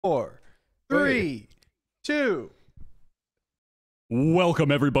4, 3, 2.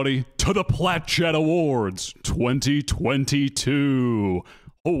 Welcome, everybody, to the Plat Chat Awards 2022.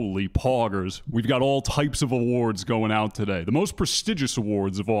 Holy poggers. We've got all types of awards going out today. The most prestigious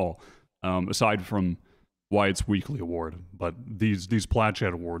awards of all, aside from Wyatt's weekly award. But these Plat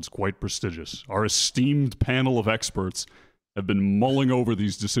Chat Awards, quite prestigious. Our esteemed panel of experts have been mulling over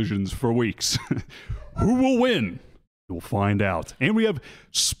these decisions for weeks. Who will win? We'll find out. And we have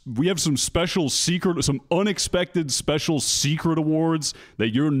some special secret, some unexpected special secret awards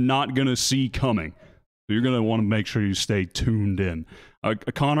that you're not going to see coming. So you're going to want to make sure you stay tuned in.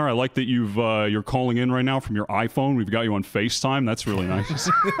 Connor, I like that you're calling in right now from your iPhone. We've got you on FaceTime. That's really nice.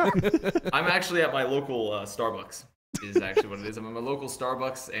 I'm actually at my local Starbucks. Is actually what it is. I'm at my local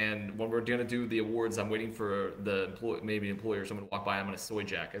Starbucks, and when we're gonna do the awards, I'm waiting for the employer, someone to walk by. I'm gonna soy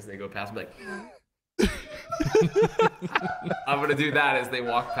jack as they go past. I'm like, I'm gonna do that as they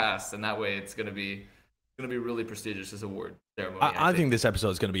walk past, and that way it's gonna be really prestigious as award ceremony. I think this episode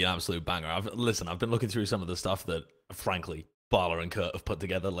is going to be an absolute banger. I've been looking through some of the stuff that, frankly, Barla and Kurt have put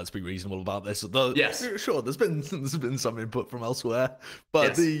together. Let's be reasonable about this. Yes, sure. There's been some input from elsewhere,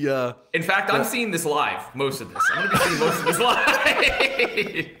 but yes. In fact, I'm seeing this live. Most of this, I'm gonna be seeing most of this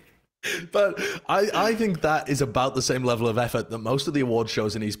live. But I think that is about the same level of effort that most of the award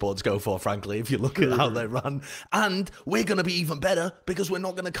shows in esports go for, frankly, if you look at how they run. And we're going to be even better because we're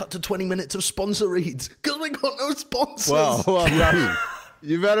not going to cut to 20 minutes of sponsor reads because we got no sponsors. Well,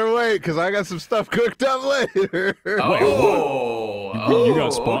 you better wait because I got some stuff cooked up later. Oh, you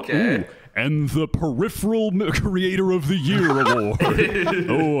got okay. And the Peripheral Creator of the Year Award.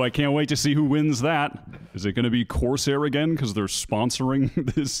 Oh, I can't wait to see who wins that. Is it going to be Corsair again because they're sponsoring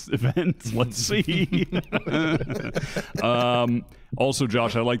this event? Let's see. Also,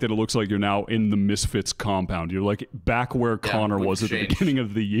 Josh, I like that it looks like you're now in the Misfits compound. You're like back where Connor was at the beginning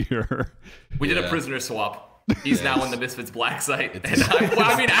of the year. We did a prisoner swap. He's now in the Misfits black site. And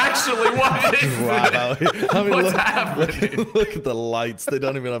I mean, actually, what is what's happening? Look at the lights. They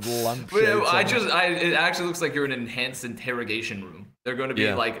don't even have lampshades. It actually looks like you're in an enhanced interrogation room. They're going to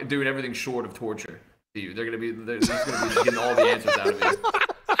be like doing everything short of torture to you. They're just going to be getting all the answers out of you.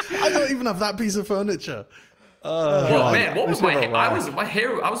 I don't even have that piece of furniture. Well, man, what was my hair?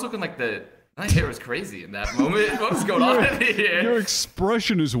 I was looking like my hair was crazy in that moment. What was going on in here? Your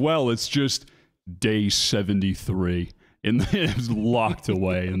expression as well. It's just day 73 it's locked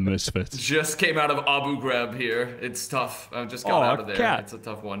away in Misfits. Just came out of Abu Ghraib here. It's tough. I just got out of there. Cat. It's a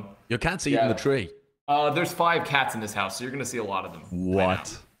tough one. Your cat's eating the tree. There's 5 cats in this house, so you're gonna see a lot of them.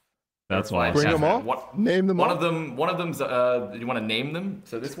 What? That's awesome. Bring them all. Name them all. One of them's. You want to name them?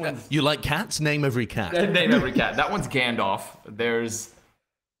 So this one's. You like cats? Name every cat. Name every cat. That one's Gandalf. There's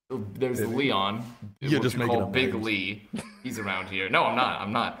Leon. You're just making up Big names. Lee. He's around here. No,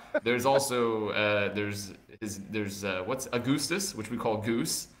 I'm not. There's also there's what's Augustus, which we call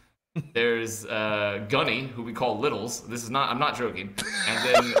Goose. There's Gunny, who we call Littles. I'm not joking. And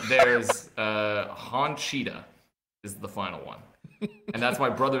then there's Han Cheetah is the final one. And that's my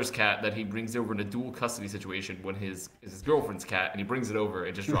brother's cat that he brings over in a dual custody situation when his girlfriend's cat, and he brings it over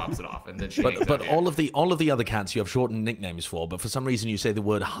and just drops it off, and then she. But all of the other cats you have shortened nicknames for. But for some reason you say the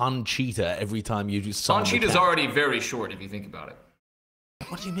word Han Cheetah every time you do. Han Cheetah's already very short if you think about it.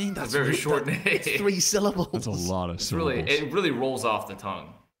 What do you mean? That's a very short name. It's 3 syllables. That's a lot of syllables. It really rolls off the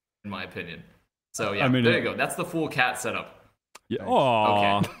tongue, in my opinion. So yeah, there you go. That's the full cat setup. Yeah.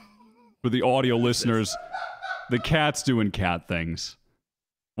 Aww. Okay. For the audio listeners, the cat's doing cat things.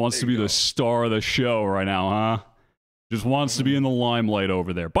 Wants to be the star of the show right now, huh? Just wants to be in the limelight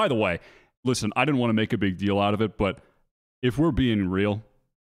over there. By the way, listen, I didn't want to make a big deal out of it, but if we're being real,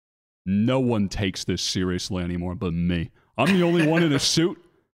 no one takes this seriously anymore but me. I'm the only one in a suit.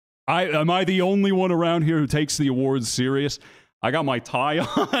 Am I the only one around here who takes the awards serious? I got my tie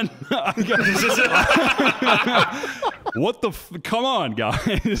on. What the come on, guys.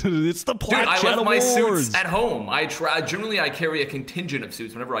 It's the Plat Chat Awards. I left my suits at home. Generally I carry a contingent of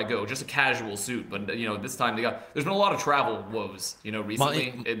suits whenever I go, just a casual suit. But this time there's been a lot of travel woes.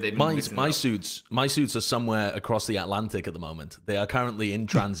 Recently. My suits are somewhere across the Atlantic at the moment. They are currently in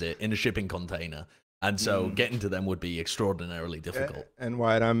transit in a shipping container. And so getting to them would be extraordinarily difficult. And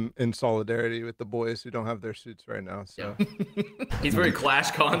Wyatt, I'm in solidarity with the boys who don't have their suits right now. So he's very Clash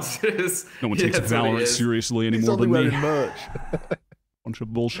conscious. No one takes Valorant seriously anymore but me. Merch. Bunch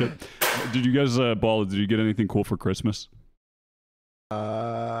of bullshit. Did you guys, Balla, did you get anything cool for Christmas?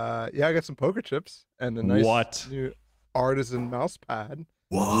 Yeah, I got some poker chips and a nice new artisan mouse pad.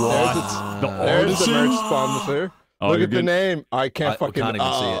 What? There's the merch sponsor. Look at the name. I can't even see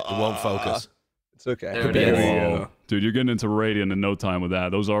it. It won't focus. It's okay. There it There is. we Whoa. go. Dude, you're getting into Radiant in no time with that.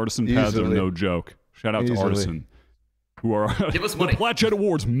 Those Artisan pads are Easily. no joke. Shout out to Easily. Artisan, who are Give us the money. Plat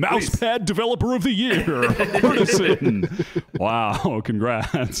Awards Mouse Please. Pad Developer of the Year. Artisan. Wow,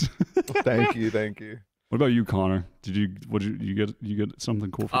 congrats. Thank you. Thank you. What about you, Connor? Did you get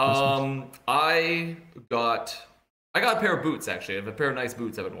something cool for Christmas? I got a pair of boots actually. I have a pair of nice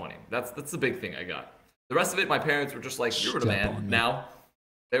boots I've been wanting. That's the big thing I got. The rest of it, my parents were just like, "You're a Step on man me. now."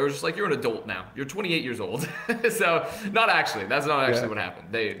 They were just like, "You're an adult now. You're 28 years old." So not actually. That's not actually what happened.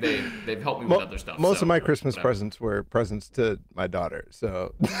 They've helped me with other stuff. Most so, of my Christmas whatever. presents were presents to my daughter.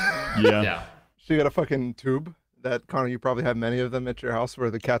 So Yeah. Yeah. she got a fucking tube that, Connor, you probably have many of them at your house where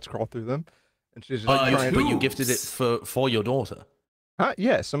the cats crawl through them. And she's just trying But to... you gifted it for your daughter. Huh?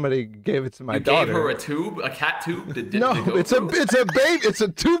 Yeah, somebody gave it to my You daughter. gave her a tube, a cat tube. No, it's a baby. It's a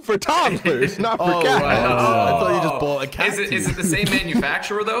tube for toddlers, not for cats. I thought you just bought a cat. Is it the same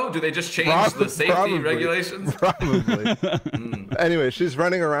manufacturer though? Do they just change the safety Probably. regulations? Probably. Anyway, she's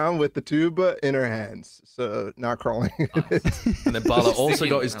running around with the tube in her hands, so not crawling. And then Bala also Sticking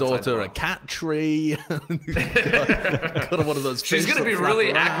got his outside the daughter a box. cat tree. got one of those. She's fish gonna that be flap really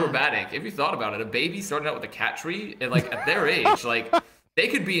around. acrobatic. If you thought about it, a baby starting out with a cat tree, and like at their age, like they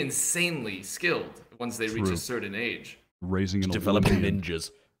could be insanely skilled once they reach True. a certain age. Raising an Developing Olympian.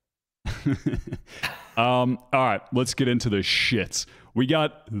 ninjas. All right, let's get into the shits. We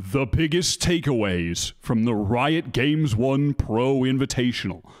got the biggest takeaways from the Riot Games 1 Pro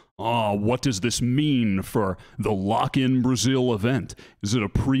Invitational. What does this mean for the Lock-In Brazil event? Is it a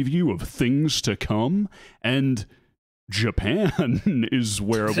preview of things to come? And Japan is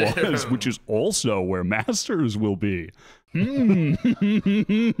where it was, which is also where Masters will be.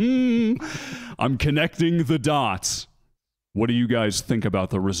 I'm connecting the dots. What do you guys think about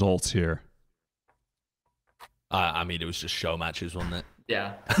the results here? I mean, it was just show matches, wasn't it?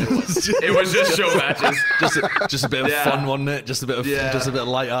 Yeah, it was just show matches. Just a bit of Yeah. fun, wasn't it? Just a bit of Yeah.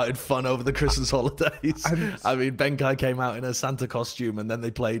 light-hearted fun over the Christmas holidays. I mean, Benkai came out in a Santa costume, and then they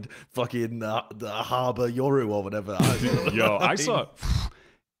played fucking the Harbor Yoru or whatever. Yo, I saw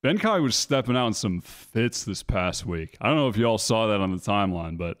Benkai was stepping out in some fits this past week. I don't know if y'all saw that on the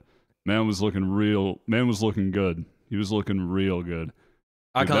timeline, but man was looking good. He was looking real good.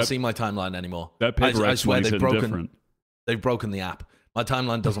 I can't that- see my timeline anymore. That paper I swear money's they've hitting broken. different. They've broken the app. My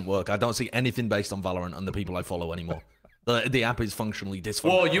timeline doesn't work. I don't see anything based on Valorant and the people I follow anymore. The app is functionally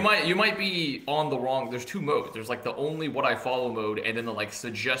dysfunctional. Well, you might be on the wrong. There's two modes. There's like the only what I follow mode, and then the like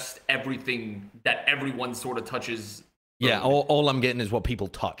suggest everything that everyone sort of touches. Yeah, all I'm getting is what people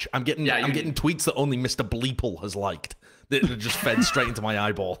touch. I'm getting tweets that only Mr. Bleeple has liked. That are just fed straight into my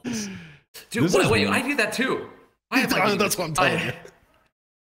eyeballs. Dude, wait, I do that too. I have, like, That's what I'm telling you.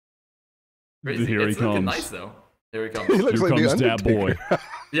 Crazy. Here he It's looking comes. nice though. There he comes. He looks Here like the comes that boy.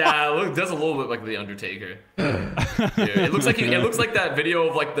 Yeah, it does a little bit like the Undertaker. Yeah, it looks like that video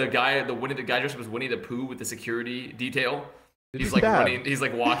of like the guy dressed up as Winnie the Pooh with the security detail. He's like running. He's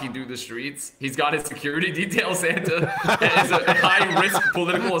like walking through the streets. He's got his security detail Santa as a high risk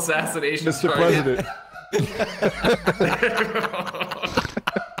political assassination. Mr. target.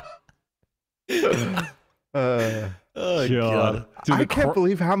 President. Oh, God. Dude, I can't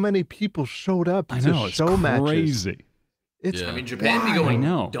believe how many people showed up I to know, it's show matches. crazy. It's Yeah. I mean, Japan be going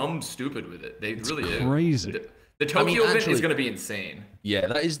know. dumb stupid with it. They really do. Crazy. The Tokyo event actually- is going to be insane. Yeah,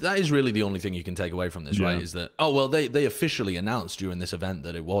 that is really the only thing you can take away from this, Yeah. right? Is that they officially announced during this event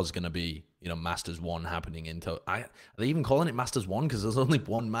that it was going to be Masters 1 happening in Tokyo. Are they even calling it Masters 1 because there's only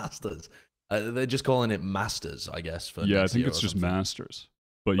one Masters? They're just calling it Masters, I guess. For Yeah, I next think year it's or just something. Masters.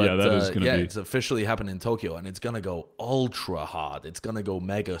 But yeah, that is going to be. it's officially happening in Tokyo, and it's going to go ultra hard. It's going to go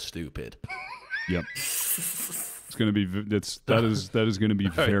mega stupid. Yep. It's going to be. That is going to be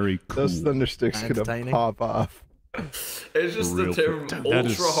very cool. those thundersticks gonna Entertaining. pop off. It's just the Real term quick. That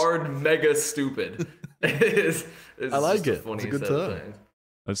is- ultra hard mega stupid. It's I like just a it. It's funny a good set of term. things.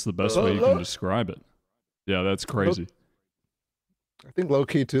 That's the best way you can describe it. Yeah, that's crazy. I think low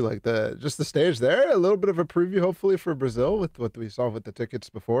key too, like the stage there, a little bit of a preview hopefully for Brazil with what we saw with the tickets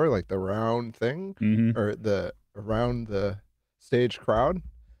before, like the round thing Mm-hmm. or the around the stage crowd.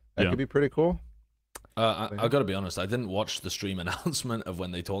 That Yeah. could be pretty cool. I got to be honest. I didn't watch the stream announcement of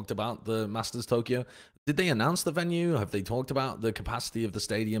when they talked about the Masters Tokyo. Did they announce the venue? Have they talked about the capacity of the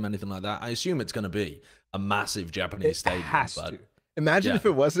stadium, anything like that? I assume it's going to be a massive Japanese stadium. has but to. Imagine yeah. if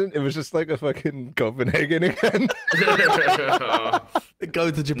it wasn't. It was just like a fucking Copenhagen again.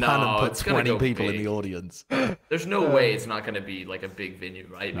 go to Japan No, and put it's gonna 20 go people in big. the audience. There's no way it's not going to be like a big venue,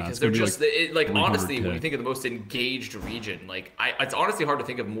 right? Nah, Because it's they're gonna be just like honestly, 300K. when you think of the most engaged region, like it's honestly hard to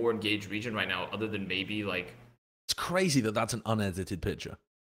think of more engaged region right now, other than maybe like It's crazy that that's an unedited picture.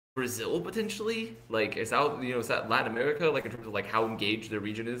 Brazil potentially? Like, is that Latin America? Like in terms of like how engaged their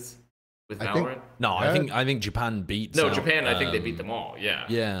region is with Valorant? No, I think Japan beats. No, out, Japan. I think they beat them all. Yeah.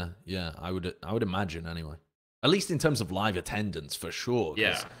 Yeah. I would imagine anyway. At least in terms of live attendance, for sure. 'Cause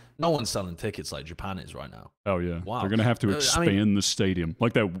Yeah. no one's selling tickets like Japan is right now. Oh yeah, Wow. they're gonna have to expand the stadium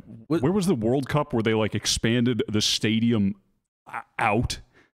like that. Where was the World Cup where they like expanded the stadium out,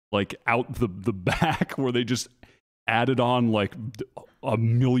 like out the back, where they just added on like a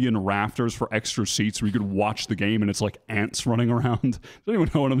million rafters for extra seats where you could watch the game and it's like ants running around. Does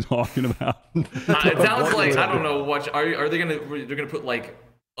anyone know what I'm talking about? It sounds like I don't know. Are they gonna put like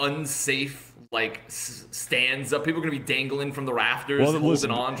unsafe like stands up? People are gonna be dangling from the rafters,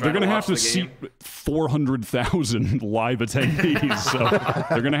 holding on. They're gonna have to seat 400,000 live attendees, so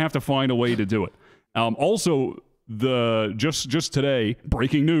they're gonna have to find a way to do it. Also, just today,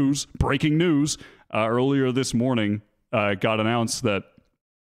 breaking news. Earlier this morning, got announced that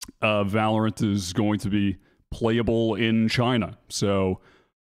Valorant is going to be playable in China. So,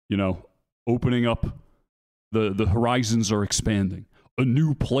 opening up, the horizons are expanding. A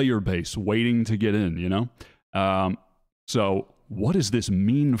new player base waiting to get in, So what does this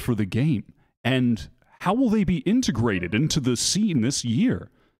mean for the game? And how will they be integrated into the scene this year?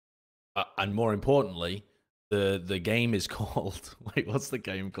 And more importantly, the game is called... Wait, what's the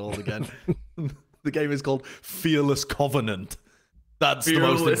game called again? The game is called Fearless Covenant. That's the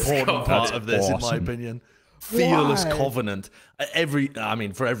most important part of this, in my opinion. Fearless Covenant. For every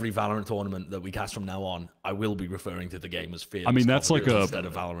Valorant tournament that we cast from now on, I will be referring to the game as Fearless that's Covenant like instead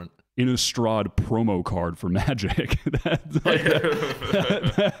of Valorant. Innistrad promo card for Magic.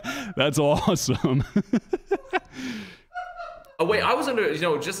 That's awesome. Oh wait, I was under,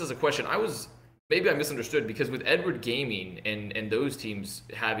 just as a question, maybe I misunderstood, because with Edward Gaming and those teams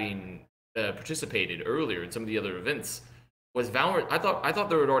having participated earlier in some of the other events, was Valorant? I thought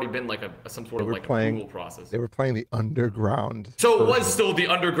there had already been like some sort of like approval process. They were playing the underground. So it was still the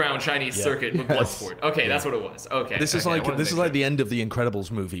underground Chinese circuit with Bloodsport. Okay, that's what it was. Okay. This is like the end of the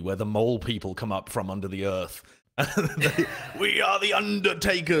Incredibles movie where the mole people come up from under the earth. We are the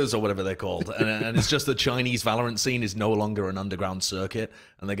Undertakers, or whatever they're called, and it's just the Chinese Valorant scene is no longer an underground circuit,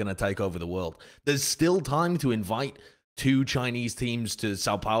 and they're going to take over the world. There's still time to invite 2 Chinese teams to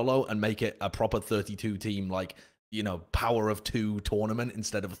Sao Paulo and make it a proper 32 team, like, power of 2 tournament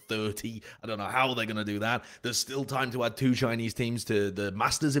instead of 30. I don't know how they're going to do that. There's still time to add 2 Chinese teams to the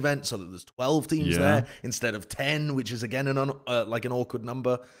Masters event so that there's 12 teams there instead of 10, which is again an awkward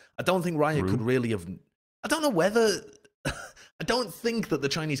number. I don't think Riot could really have... I don't know whether... I don't think that the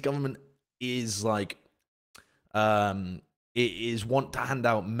Chinese government is like... want to hand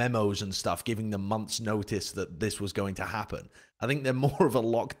out memos and stuff, giving them months' notice that this was going to happen. I think they're more of a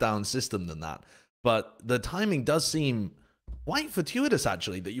lockdown system than that. But the timing does seem quite fortuitous,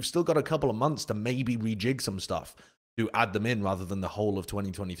 actually, that you've still got a couple of months to maybe rejig some stuff to add them in, rather than the whole of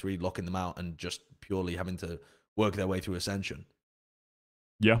 2023 locking them out and just purely having to work their way through Ascension.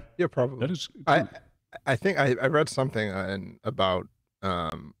 Yeah, probably. That is. I think I read something about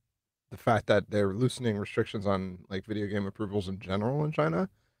the fact that they're loosening restrictions on like video game approvals in general in China.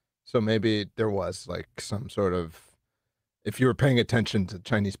 So maybe there was like some sort of, if you were paying attention to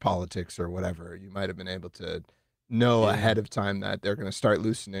Chinese politics or whatever, you might have been able to know ahead of time that they're going to start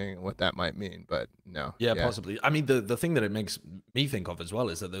loosening and what that might mean. But no. Yeah, possibly. I mean, the thing that it makes me think of as well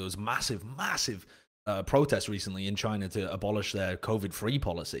is that there was massive protests recently in China to abolish their COVID-free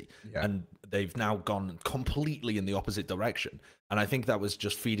policy. Yeah. And they've now gone completely in the opposite direction. And I think that was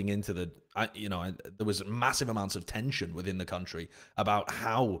just feeding into there was massive amounts of tension within the country about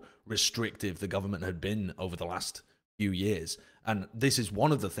how restrictive the government had been over the last few years. And this is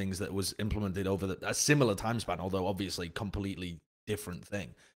one of the things that was implemented over a similar time span, although obviously completely different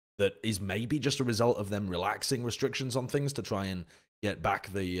thing, that is maybe just a result of them relaxing restrictions on things to try and get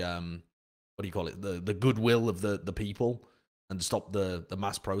back the what do you call it, the goodwill of the people and stop the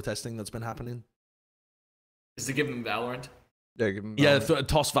mass protesting that's been happening. Is to give them Valorant? Yeah, give them Valorant. Yeah,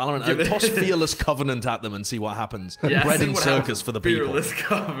 toss Valorant, toss Fearless Covenant at them and see what happens. Yeah, bread and circus for the people. Fearless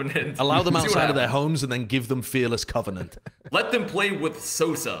Covenant. Allow them outside of their homes and then give them Fearless Covenant. Let them play with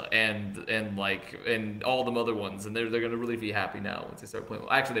Sosa and all them other ones, and they're gonna really be happy now once they start playing.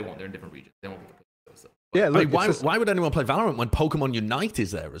 Well, actually, they won't. They're in different regions. They won't get to play with Sosa. But, yeah, look, why would anyone play Valorant when Pokemon Unite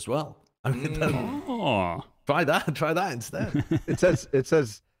is there as well? I mean, try that instead. It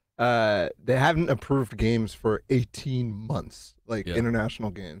says they haven't approved games for 18 months, like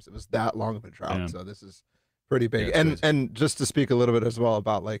international games. It was that long of a drought, so this is pretty big. Yeah, and just to speak a little bit as well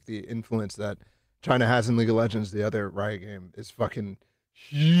about like the influence that China has in League of Legends, the other Riot game is fucking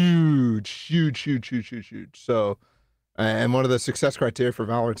huge. So, And one of the success criteria for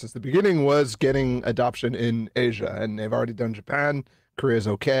Valorant since the beginning was getting adoption in Asia, and they've already done Japan. Korea's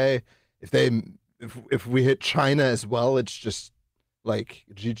okay. If we hit China as well, it's just like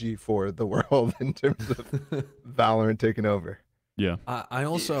GG for the world in terms of Valorant taking over. Yeah. I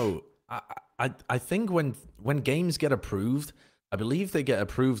also I think when games get approved, I believe they get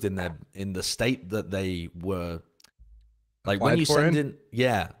approved in the state that they were, like when you send in,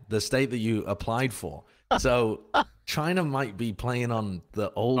 the state that you applied for. So China might be playing on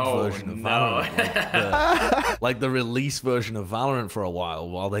the old version of Valorant, like the release version of Valorant for a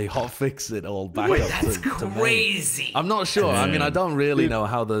while they hotfix it all back up that's to crazy. main. I'm not sure. I mean, I don't really know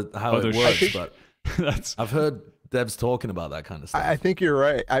how it works, but I've heard devs talking about that kind of stuff. I think you're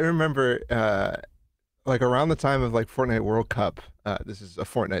right. I remember like around the time of like Fortnite World Cup. This is a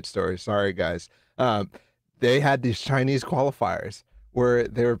Fortnite story. Sorry, guys. They had these Chinese qualifiers where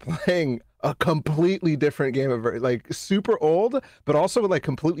they were playing a completely different game of like super old, but also with like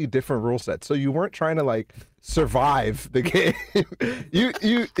completely different rule sets. So you weren't trying to like survive the game.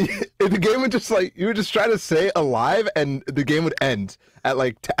 The game would just like, you would just try to stay alive and the game would end at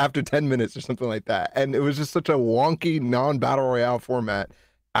like after 10 minutes or something like that. And it was just such a wonky non-battle royale format.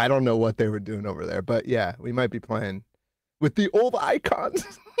 I don't know what they were doing over there, but yeah, we might be playing with the old icons.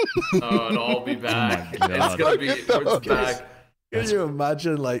 Oh, it'll all be back. Oh my God. It's gonna be it's back. Can you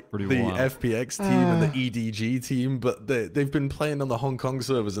imagine like the wild. FPX team and the EDG team, but they've been playing on the Hong Kong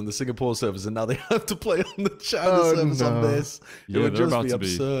servers and the Singapore servers, and now they have to play on the China servers on this. It would they're just about be to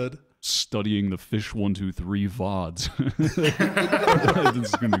absurd. Studying the Fish 123 VODs. This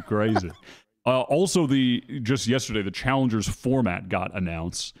is gonna be crazy. Also, just yesterday, the Challengers format got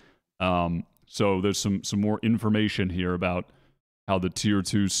announced. So there's some more information here about how the Tier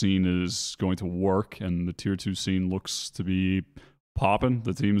 2 scene is going to work, and the Tier 2 scene looks to be popping.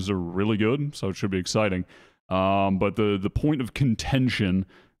 The teams are really good, so it should be exciting. But the point of contention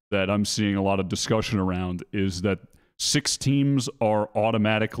that I'm seeing a lot of discussion around is that 6 teams are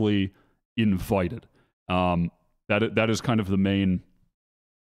automatically invited. That is kind of the main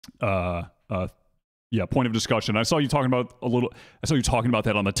point of discussion. I saw you talking about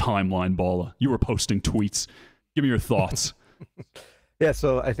that on the timeline, Bala. You were posting tweets. Give me your thoughts. Yeah,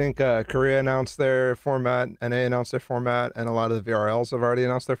 so I think Korea announced their format, NA announced their format, and a lot of the VRLs have already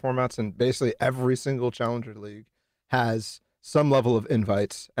announced their formats, and basically every single Challenger League has some level of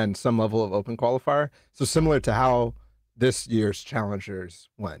invites and some level of open qualifier. So similar to how this year's Challengers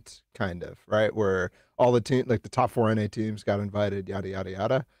went, kind of, right? Where all the team, like the top 4 NA teams got invited, yada, yada,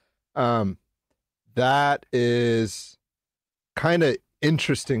 yada. That is kind of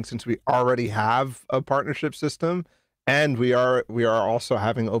interesting since we already have a partnership system. And we are also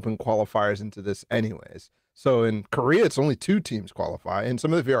having open qualifiers into this anyways. So in Korea, it's only 2 teams qualify. In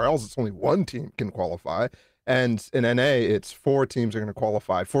some of the VRLs, it's only 1 team can qualify. And in NA, it's 4 teams are going to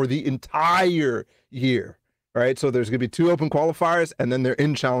qualify for the entire year, right? So there's going to be 2 open qualifiers, and then they're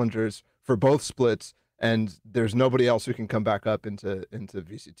in challengers for both splits. And there's nobody else who can come back up into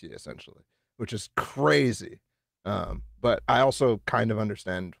VCT, essentially, which is crazy. But I also kind of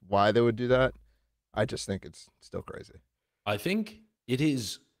understand why they would do that. I just think it's still crazy. I think it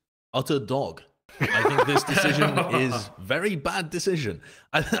is utter dog. I think this decision is very bad decision.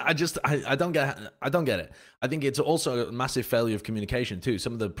 I don't get it. I think it's also a massive failure of communication too.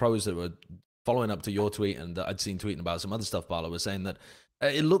 Some of the pros that were following up to your tweet and that I'd seen tweeting about some other stuff, Barlow, were saying that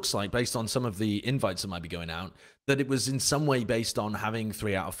it looks like, based on some of the invites that might be going out, that it was in some way based on having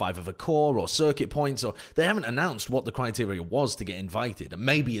 3 out of 5 of a core or circuit points, or they haven't announced what the criteria was to get invited. And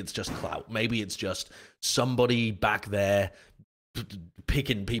maybe it's just clout. Maybe it's just somebody back there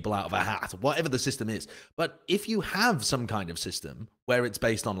picking people out of a hat, whatever the system is. But if you have some kind of system where it's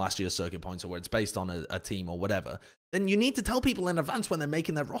based on last year's circuit points, or where it's based on a team or whatever, then you need to tell people in advance when they're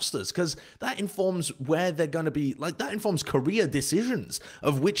making their rosters, because that informs where they're going to be. Like, that informs career decisions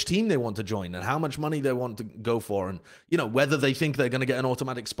of which team they want to join and how much money they want to go for, and, you know, whether they think they're going to get an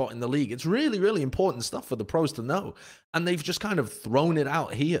automatic spot in the league. It's really, really important stuff for the pros to know, and they've just kind of thrown it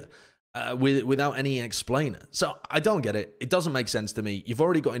out here without any explainer. So I don't get it. It doesn't make sense to me. You've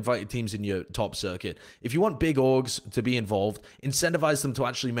already got invited teams in your top circuit. If you want big orgs to be involved, incentivize them to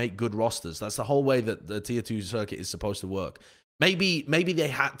actually make good rosters. That's the whole way that the tier 2 circuit is supposed to work. Maybe they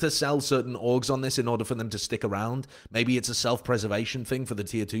had to sell certain orgs on this in order for them to stick around. Maybe it's a self-preservation thing for the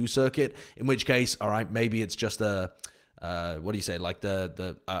tier 2 circuit, in which case, all right, maybe it's just a what do you say, like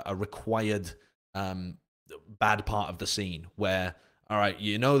a required bad part of the scene where, all right,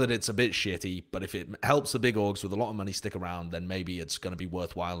 you know that it's a bit shitty, but if it helps the big orgs with a lot of money stick around, then maybe it's going to be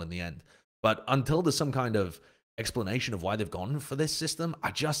worthwhile in the end. But until there's some kind of explanation of why they've gone for this system,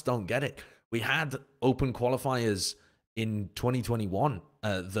 I just don't get it. We had open qualifiers in 2021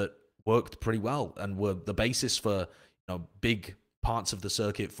 that worked pretty well and were the basis for big parts of the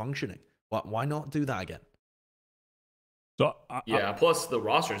circuit functioning. Why not do that again? So, plus the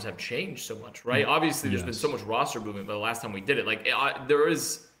rosters have changed so much, right? Obviously, there's been so much roster movement, but the last time we did it, like there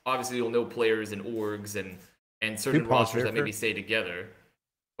is obviously you'll know players and orgs and certain rosters that maybe stay together,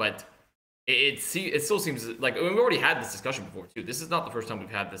 but it still seems like we've already had this discussion before too. This is not the first time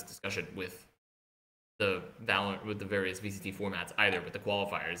we've had this discussion with the Valorant with the various VCT formats either, with the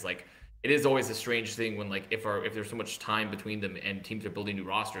qualifiers. Like it is always a strange thing when like if there's so much time between them and teams are building new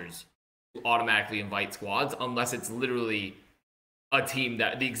rosters, automatically invite squads unless it's literally a team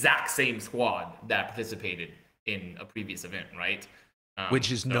that the exact same squad that participated in a previous event, right?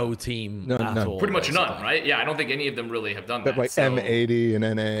 Which is no team at all. Pretty much none, right? Yeah, I don't think any of them really have done that. Like M80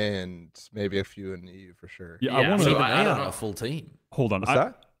 and NA and maybe a few in the EU for sure. Yeah, I want to. So even they aren't a full team. Hold on. What's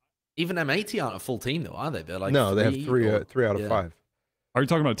that? Even M80 aren't a full team though, are they? They're like no, they have three out of 5. Are you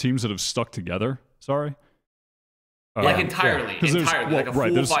talking about teams that have stuck together? Sorry. Like entirely, like a full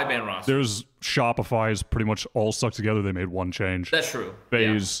 5-man roster. There's Shopify is pretty much all stuck together. They made one change. That's true.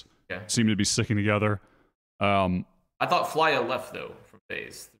 FaZe seem to be sticking together. I thought Flya left though from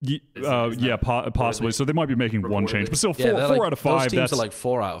FaZe. Possibly. So they might be making one change, but still, four out of 5. Those teams are like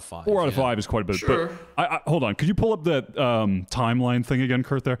 4 out of 5. 4 out of 5 is quite a bit. Sure. But hold on, could you pull up that timeline thing again,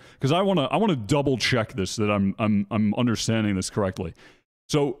 Kurt? There, because I want to double check this that I'm understanding this correctly.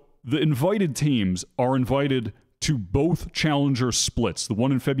 So the invited teams are invited to both challenger splits, the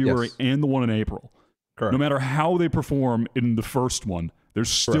one in February and the one in April. Correct. No matter how they perform in the first one, they're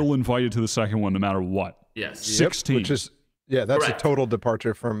still invited to the second one, no matter what. Yes. 16. Which is, that's a total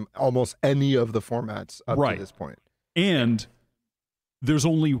departure from almost any of the formats up to this point. And there's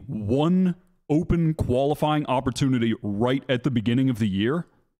only one open qualifying opportunity right at the beginning of the year.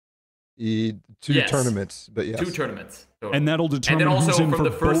 2 tournaments, but yes. 2 tournaments. Totally. And that'll determine who's in for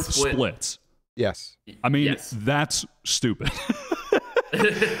both splits. Yes. I mean, that's stupid.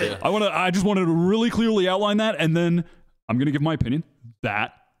 I just wanted to really clearly outline that, and then I'm going to give my opinion.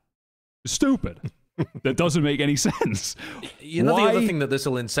 That is stupid. That doesn't make any sense. The other thing that this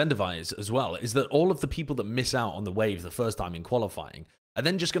will incentivize as well is that all of the people that miss out on the wave the first time in qualifying are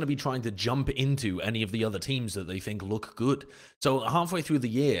then just going to be trying to jump into any of the other teams that they think look good. So halfway through the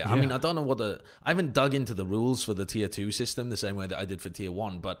year, I mean, I don't know I haven't dug into the rules for the tier 2 system the same way that I did for tier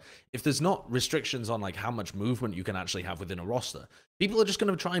 1, but if there's not restrictions on like how much movement you can actually have within a roster, people are just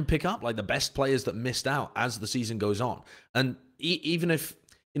going to try and pick up like the best players that missed out as the season goes on. And even if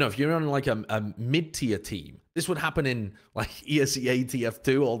if you're on like a mid-tier team, this would happen in like ESEA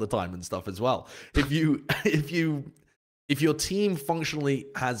TF2 all the time and stuff as well. If your team functionally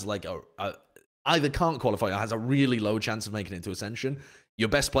has like either can't qualify or has a really low chance of making it to Ascension, your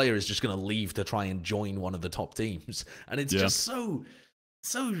best player is just going to leave to try and join one of the top teams. And it's just so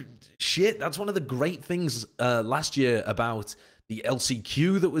shit. That's one of the great things last year about the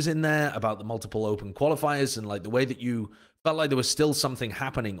LCQ that was in there, about the multiple open qualifiers, and like the way that you felt like there was still something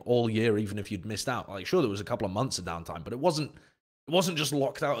happening all year, even if you'd missed out. Like, sure, there was a couple of months of downtime, but it wasn't just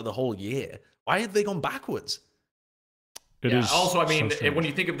locked out of the whole year. Why had they gone backwards? Also, I mean, when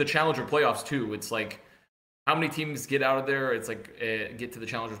you think of the Challenger playoffs too, it's like how many teams get out of there? It's like get to the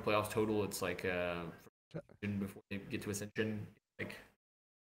Challengers playoffs total. It's like before they get to Ascension. Like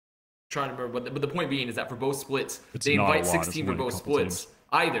trying to remember, but the point being is that for both splits, they invite 16 for both splits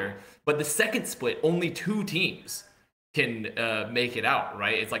either. But the second split, only 2 teams can make it out,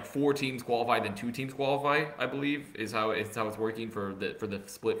 right? It's like 4 teams qualify, then 2 teams qualify, I believe, is how it's working for the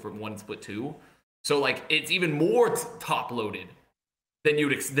split from 1 split 2. So like it's even more top loaded than you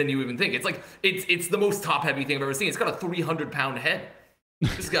even think. It's like it's the most top heavy thing I've ever seen. It's got a 300-pound head.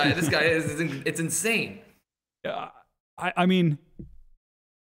 This guy it's insane. Yeah, I mean,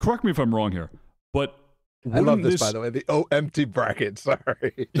 correct me if I'm wrong here, but I love this by the way. The empty bracket.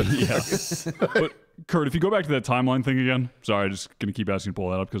 Sorry. But Kurt, if you go back to that timeline thing again, sorry, I'm just gonna keep asking you to pull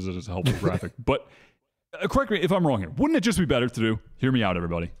that up because it is a helpful graphic. But correct me if I'm wrong here. Wouldn't it just be better to do? Hear me out,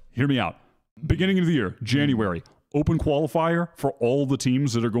 everybody. Hear me out. Beginning of the year, January, open qualifier for all the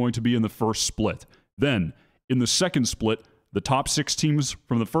teams that are going to be in the first split. Then, in the second split, the top 6 teams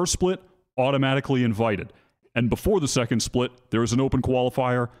from the first split automatically invited. And before the second split, there is an open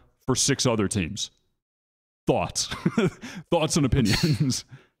qualifier for 6 other teams. Thoughts? Thoughts and opinions?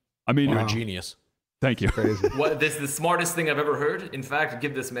 I mean, you're a genius. Thank you. Crazy. This is the smartest thing I've ever heard. In fact,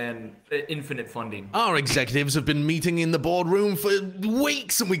 give this man infinite funding. Our executives have been meeting in the boardroom for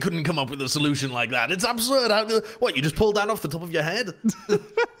weeks and we couldn't come up with a solution like that. It's absurd. What, you just pulled that off the top of your head?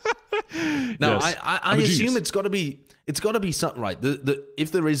 No, yes. I assume it's got to be something, right?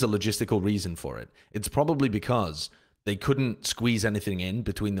 If there is a logistical reason for it, it's probably because they couldn't squeeze anything in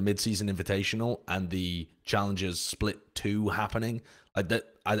between the mid-season invitational and the Challengers Split 2 happening. Like that,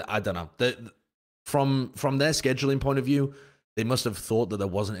 I don't know. From their scheduling point of view, they must have thought that there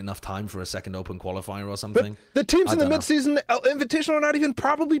wasn't enough time for a second open qualifier or something. But the teams in the mid-season invitational are not even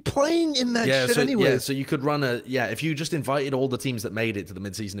probably playing in that shit anyway. Yeah, so you could run if you just invited all the teams that made it to the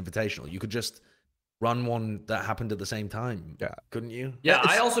mid-season invitational, you could just run one that happened at the same time. Yeah. Couldn't you? Yeah,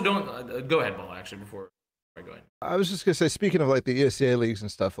 I also don't... go ahead, Paul, actually, before I go ahead. I was just going to say, speaking of like the ESCA leagues and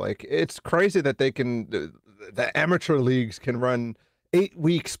stuff, like it's crazy that they can... the amateur leagues can run 8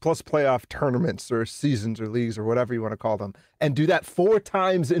 weeks plus playoff tournaments or seasons or leagues or whatever you want to call them, and do that 4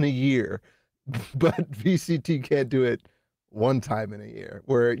 times in a year, but VCT can't do it 1 time in a year,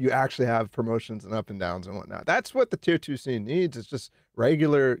 where you actually have promotions and up and downs and whatnot. That's what the tier 2 scene needs. It's just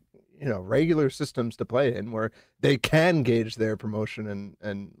regular systems to play in where they can gauge their promotion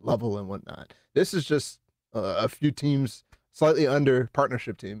and level and whatnot. This is just a few teams slightly under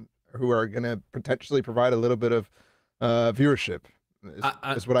partnership team who are going to potentially provide a little bit of viewership.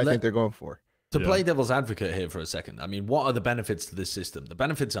 Is what I think they're going for. To play devil's advocate here for a second, I mean, what are the benefits to this system? The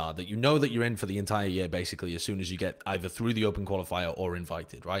benefits are that you know that you're in for the entire year, basically, as soon as you get either through the open qualifier or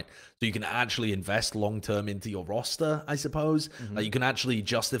invited, right? So you can actually invest long-term into your roster, I suppose. You can actually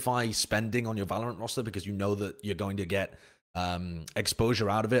justify spending on your Valorant roster because you know that you're going to get exposure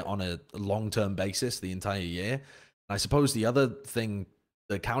out of it on a long-term basis the entire year. And I suppose the other thing,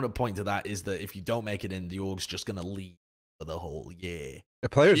 the counterpoint to that is that if you don't make it in, the org's just going to leave for the whole year. The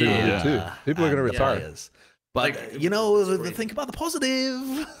players are going to too. People are going to retire. Players. But, think about the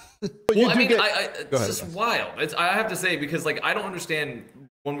positive. Well, I mean, it's just wild. I have to say, because, like, I don't understand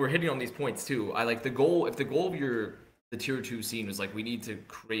when we're hitting on these points, too. I like the goal, if the goal of the tier 2 scene was, like, we need to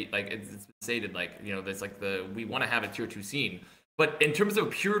create, like, it's been stated, like, there's, like, we want to have a tier 2 scene. But in terms of a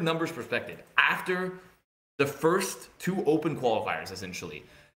pure numbers perspective, after the first 2 open qualifiers, essentially,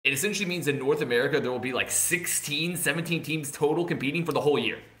 it essentially means in North America, there will be like 16, 17 teams total competing for the whole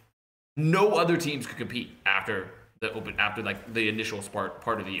year. No other teams could compete after like the initial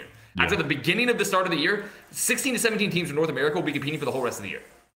part of the year. Yeah. After the beginning of the start of the year, 16 to 17 teams from North America will be competing for the whole rest of the year.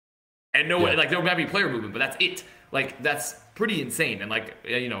 And like there might be player movement, but that's it. Like that's pretty insane. And like,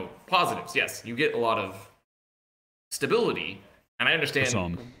 positives, yes, you get a lot of stability. And I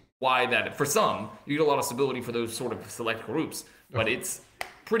understand why that, for some, you get a lot of stability for those sort of select groups, but it's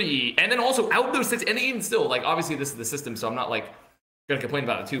pretty, and then also out of those 6, and even still, like, obviously this is the system, so I'm not like gonna complain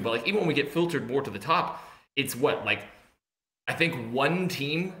about it too, but like even when we get filtered more to the top, it's what, like, I think 1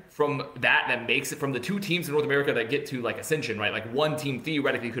 team from that makes it, from the 2 teams in North America that get to like Ascension, right? Like 1 team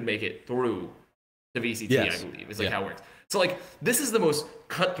theoretically could make it through to VCT, yes. I believe is like how it works. So like this is the most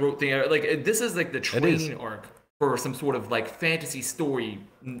cutthroat thing. Like this is like the training arc for some sort of like fantasy story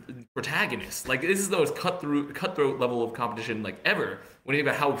protagonist. Like this is the most cutthroat level of competition like ever. When you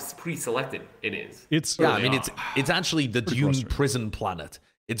think about how pre-selected it is. It's actually the Dune prison planet.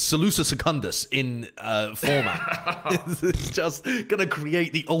 It's Salusa Secundus in format. It's just gonna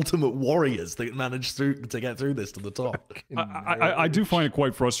create the ultimate warriors that manage to get through this to the top. I do find it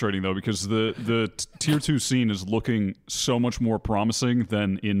quite frustrating though, because the tier 2 scene is looking so much more promising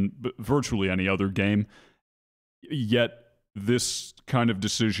than in virtually any other game. Yet this kind of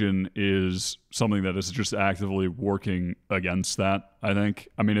decision is something that is just actively working against that, I think.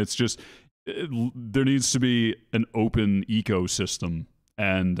 I mean, it's just, there needs to be an open ecosystem,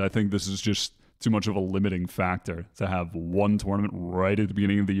 and I think this is just too much of a limiting factor to have 1 tournament right at the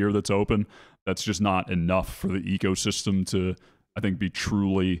beginning of the year that's open. That's just not enough for the ecosystem to, I think, be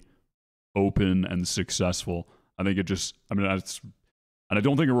truly open and successful. I think it just, and I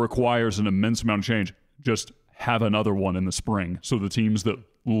don't think it requires an immense amount of change. Just have another one in the spring, so the teams that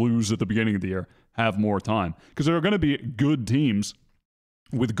lose at the beginning of the year have more time. Because there are going to be good teams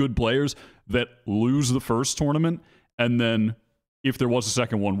with good players that lose the first tournament, and then if there was a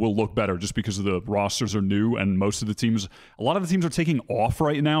second one, will look better just because the rosters are new, and most of the teams, a lot of the teams are taking off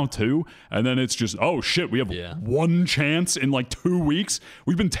right now too, and then it's just, oh shit, we have 1 chance in like 2 weeks.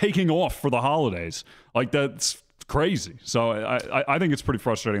 We've been taking off for the holidays. Like that's crazy. So I think it's pretty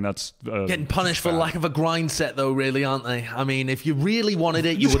frustrating. That's getting punished for lack of a grind set, though, really, aren't they? I mean, if you really wanted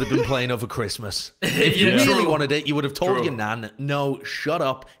it, you would have been playing over Christmas. If you really wanted it, you would have told your nan, no, shut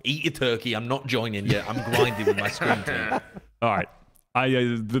up, eat your turkey. I'm not joining you. I'm grinding with my screen team. All right. All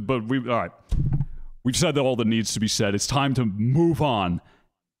right. We've said that all that needs to be said. It's time to move on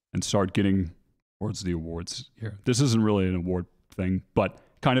and start getting towards the awards here. This isn't really an award thing, but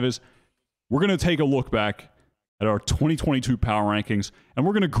kind of is. We're going to take a look back at our 2022 power rankings, and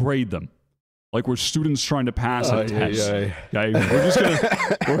we're going to grade them like we're students trying to pass a test. Okay,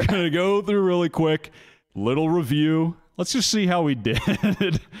 we're going to go through really quick, little review. Let's just see how we did.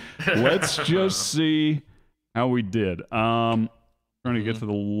 Let's just see how we did. Trying to get to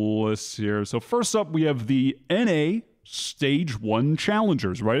the list here. So first up, we have the NA Stage 1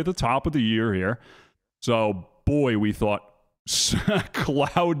 Challengers right at the top of the year here. So, boy, we thought,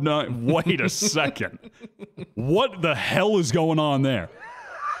 Cloud9, wait a second. What the hell is going on there?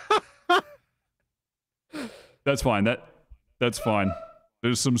 That's fine. That's fine.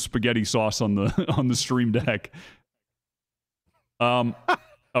 There's some spaghetti sauce on the stream deck.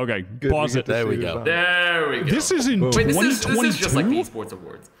 Okay, pause it. There we go. There we go. This is in 2022. This is just like the esports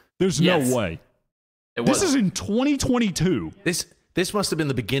awards. There's no way. This is in 2022. This must have been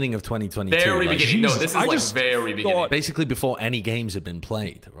the beginning of 2022. Very like, beginning. No, this is like very beginning. Basically before any games had been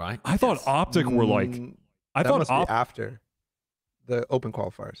played, right? I thought Optic were like. I thought must be after the open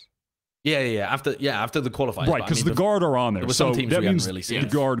qualifiers. Yeah. After the qualifiers. Right, because the Guard are on there. Was so some teams that we means hadn't really seen. the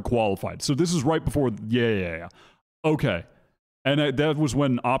Guard qualified. So this is right before. Yeah. Okay. And that was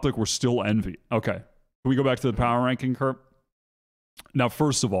when Optic were still Envy. Okay. Can we go back to the power ranking, Kurt? Now,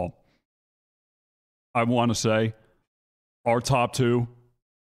 first of all, I want to say our top two,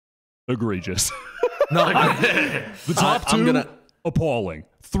 egregious. No, the top two, appalling.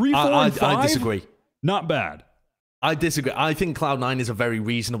 3, 4, and 5, I disagree. Not bad. I disagree. I think Cloud9 is a very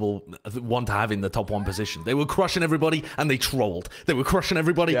reasonable one to have in the top 1 position. They were crushing everybody and they trolled. They were crushing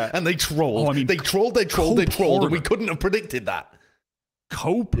everybody and they trolled. Oh, I mean, they trolled, and we couldn't have predicted that.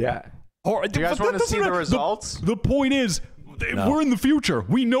 Cope? Yeah. Do you guys want to see the results? The point is, we're in the future.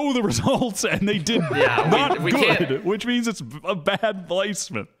 We know the results, and they did not we good, can't. which means it's a bad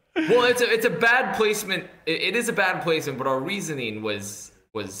placement. Well, it's a bad placement. It is a bad placement, but our reasoning was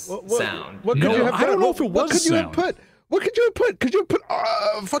sound. I don't know if it was sound. What could you have put? Could you have put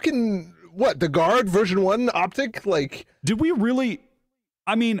fucking what? The Guard version 1 Optic? Like, did we really?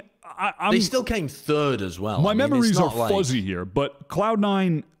 I mean, they still came 3rd as well. My memories are fuzzy here, but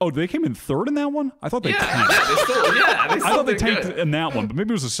Cloud9. Oh, they came in 3rd in that one. I thought they tanked. I thought they tanked in that one, but maybe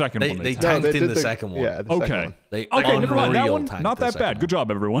it was the second one. They tanked in the second one. Yeah. Okay. Okay, never mind. That one, not that bad. Good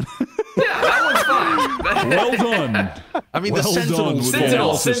job, everyone. Yeah, that one's fine. Well done. I mean, the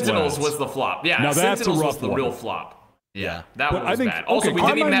Sentinels was the flop. Yeah, now that's Sentinels a rough was the one. real flop. Yeah, that but one was bad. Okay, Also, we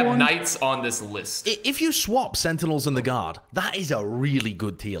didn't even have one, Knights on this list. If you swap Sentinels and the Guard, that is a really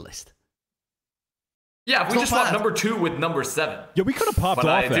good tier list. Yeah, if we just swapped number 2 with number 7. Yeah, we could have popped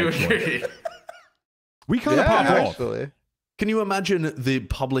off. I do agree. We could have popped actually. off. Can you imagine the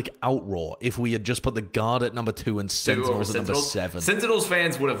public outroar if we had just put the Guard at number 2 and Sentinels at number 7? Sentinels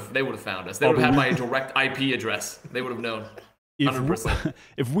fans would have found us. They would have had my direct IP address. They would have known. 100%.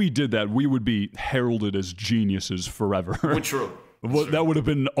 If we did that, we would be heralded as geniuses forever. True. That would have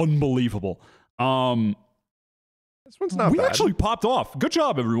been unbelievable. This one's not bad. We actually popped off. Good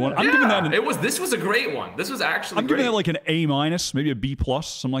job, everyone. I'm giving that This was a great one. This was actually I'm giving that like an A-, maybe a B+,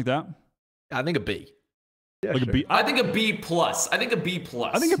 something like that. I think a B. Yeah, like sure. a B. I think a B+. I think a B+.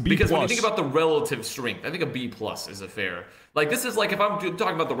 Because when you think about the relative strength, I think a B+ is a fair. Like, this is like if I'm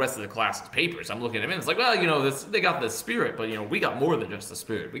talking about the rest of the class's papers, I'm looking at them and it's like, well, they got the spirit, but we got more than just the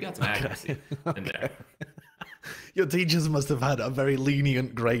spirit. We got some accuracy in there. Your teachers must have had a very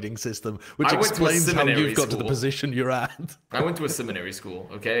lenient grading system, which explains how you've got to the position you're at. I went to a seminary school,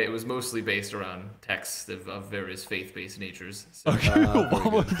 okay? It was mostly based around texts of various faith-based natures. So,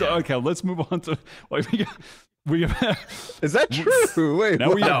 okay, let's move on to... We is that true? Wait,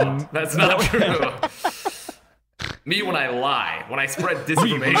 no, that's not true. Me when I lie, when I spread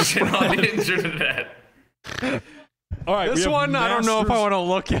disinformation on the internet. All right, this one, I don't know if I want to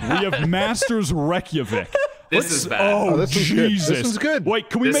look at. We have Masters Reykjavik. This is bad. Oh, this Jesus. This one's good. Wait,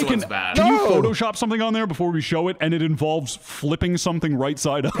 can we This make one's bad. Can you Photoshop something on there before we show it, and it involves flipping something right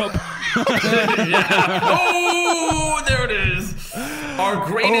side up? Yeah. Oh, there it is. Our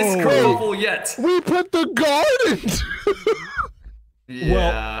greatest kerfuffle yet. We put the Guard into...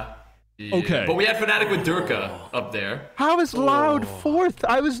 Yeah. Okay. But we had Fnatic with Durka up there. How is Loud 4th?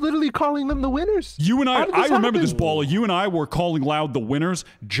 I was literally calling them the winners. You and I remember this, happen? Baller. You and I were calling Loud the winners.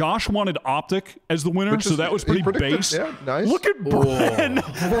 Josh wanted Optic as the winner, so that was pretty base. Yeah, nice. Look at Bren.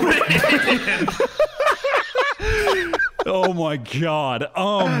 Oh my God.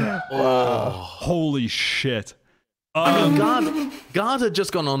 Holy shit. I mean, Guard had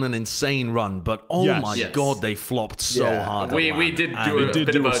just gone on an insane run, but my God, they flopped so hard. We did do a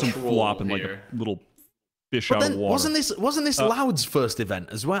bit of a some troll flopping like here. a little fish But out then, of water. wasn't this Loud's first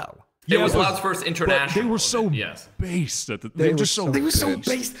event as well? It was Loud's first international. They were so yes. based at the. They were so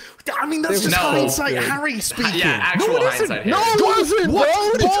based. I mean, that's just hindsight Harry speaking. Yeah, actual hindsight. No, it wasn't. What? Bro,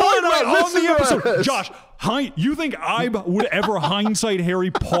 what are you talking about? On the episode. Josh, you think I would ever hindsight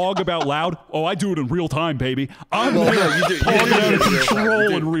Harry pog about Loud? Oh, I do it in real time, baby. I'm pogging out of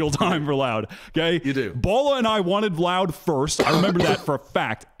control in real time for Loud. Okay? You do. Bala and I wanted Loud first. I remember that for a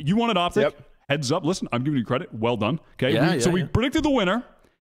fact. You wanted Optic. Yep. Heads up. Listen, I'm giving you credit. Well done. Okay? So we predicted the winner.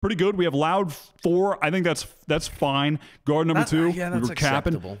 Pretty good. We have Loud 4. I think that's fine. Guard number 2. Yeah, we that's were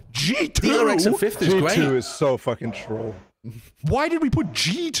capping. acceptable. G2. DRX in 5th is great. G2 is so fucking troll. Why did we put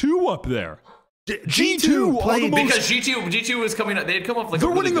G2 up there? G2 played because G2 was coming up. They had come off like they're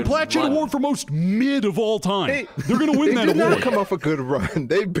a really winning the good Plat run. Award for most mid of all time. They're going to win that They did award. not come off a good run.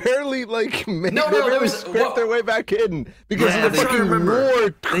 They barely like made, No, they there barely was- scraped their way back in because Yeah, of the they- fucking remember.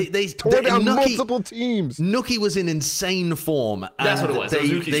 war. They tore down Nucky- multiple teams. Nookie was in insane form. That's and what it was. It was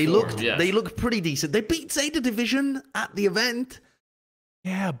Nookie's they form, looked yes. they looked pretty decent. They beat Zeta Division at the event.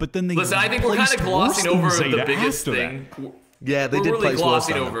 Yeah, but then they Listen, I think we're kind of placed glossing worse than over Zeta the biggest after thing. that. Yeah, they We're did really place worse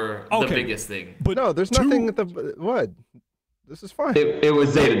glossing than over Okay. the biggest thing. But No, there's nothing at the what. This is fine. It was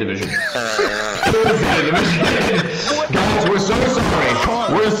Zeta Division. Guys, we're so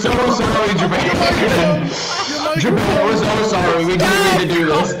sorry. We're so sorry, Japan. Japan, we're so sorry. We didn't mean to do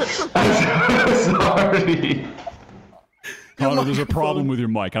this. I'm so sorry. Connor, there's a problem with your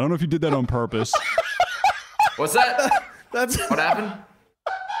mic. I don't know if you did that on purpose. What's that? That's What happened?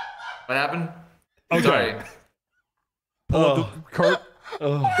 What happened? Okay. Sorry. Pull up the cart.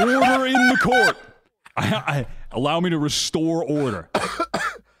 Order in the court. Allow me to restore order.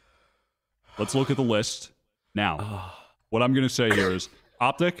 Let's look at the list. Now, what I'm going to say here is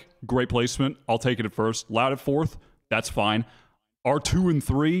Optic, great placement. I'll take it at first. Loud at 4th. That's fine. R2 and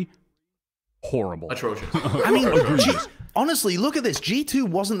 3, horrible. Atrocious. I mean, honestly, look at this. G2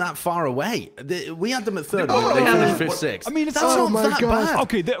 wasn't that far away. We had them at 3rd. No, they they had finished them- 5th, 6th. I mean, it's that's oh not my that God. bad.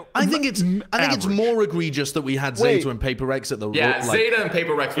 Okay, I think it's average. more egregious that we had Wait. Zeta and Paper X at the Yeah, Zeta and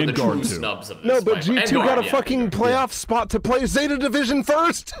Paper Rex were in the guard true two. snubs of this. No, but by far. And G2 got guard, a yeah, fucking guard. playoff spot to play Zeta Division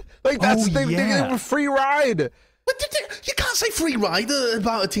first. Like that's they were free ride. But you can't say free ride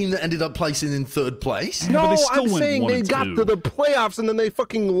about a team that ended up placing in 3rd place. but No, they still I'm went saying 1 they and got 2. to the playoffs and then they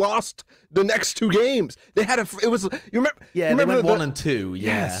fucking lost the next 2 games. They had you remember? Yeah, you they remember went 1 and 2. Yeah,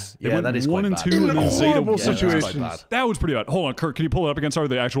 Yes. They yeah, went that is 1 quite and bad. 2 and then In Zeta. horrible Yeah, that's situations. quite bad. That was pretty bad. Hold on, Kurt. Can you pull it up again? Sorry,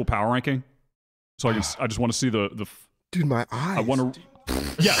 the actual power ranking. So I just want to see the. Dude, my eyes. I want to.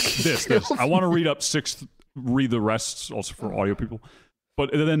 Yes, this. I want to read up 6th. Read the rest also for audio people.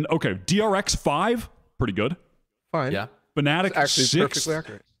 But then okay, DRX 5, pretty good. Fine. Yeah. Fnatic It's actually 6. perfectly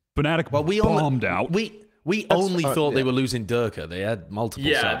accurate. Fnatic Well, we bombed out. We only thought they yeah. were losing Durka. They had multiple.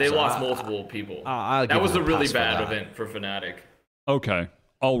 Yeah, subs, they so lost I- multiple people. I'll give That was them a a really pass for bad that. event for Fnatic. Okay,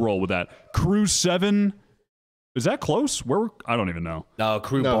 I'll roll with that. Crew 7. Is that close? Where? I don't even know. No,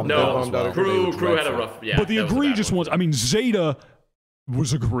 Crew No, bombed no, out as bombed out. well. Crew They were had a dreadful. rough. Yeah, but the that was a bad egregious one. ones. I mean, Zeta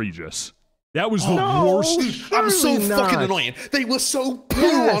was egregious. That was the No, worst. I'm so surely fucking not. annoying. They were so poo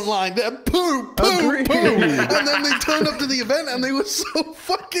Yes. online. They're poo, poo, Agreed. poo. And then they turned up to the event and they were so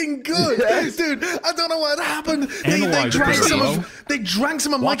fucking good. Yes. Dude, I don't know what happened. They Analyze drank this, some bro. they drank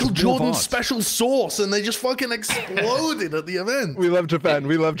some of Watch Michael more Jordan's VODs. special sauce and they just fucking exploded at the event. We love Japan.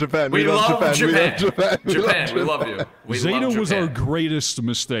 We love Japan. We love Japan. We love Japan. Japan, we love you. We Zeta love was our Japan. greatest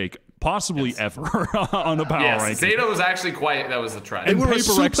mistake, possibly ever, on the power Yes, ranking. Zeta was actually quite. That was the trend. They were a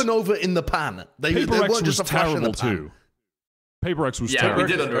Paper X- supernova in the pan. They Paper X weren't was just a flash in the terrible pan. too. Paper X was Yeah, terrible. we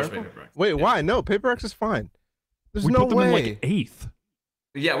did Paper X is underestimate terrible? Paper X. Wait, why? No, Paper X is fine. There's We no put them way. in like 8th.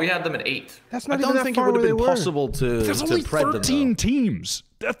 Yeah, we had them at 8. That's I not even don't that think it far would have where been they were. possible to There's only pred them, 13 though. teams.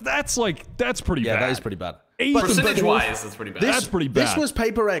 That's pretty Yeah, bad. that is pretty bad. 8th But- and Percentage 4th. wise, that's pretty bad. That's pretty bad. This was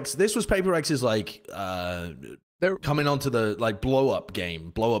Paper X. This was Paper X's like They're coming onto the like blow up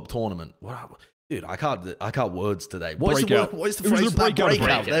tournament. Wow. Dude, I can't words today. What is breakout. the, what is the It was phrase? a breakout event.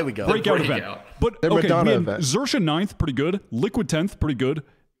 Breakout. There we go. breakout Breakout. event. But Their okay, Madonna we had event. Xersha 9th, pretty good. Liquid 10th, pretty good.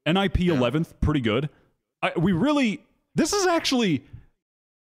 NIP 11th, pretty good. This is actually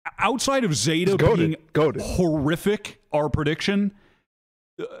outside of Zeta It's being goated. horrific. Our prediction.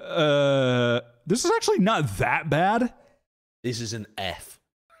 This is actually not that bad. This is an F.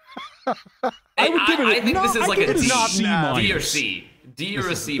 I would give it. I think no, this is I like give a it D, C minus. D or C. D or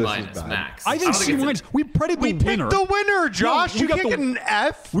a C this is minus bad. max. I think don't C it's a- minus. We predicted the We winner. picked the winner, Josh. we You got can't the- get an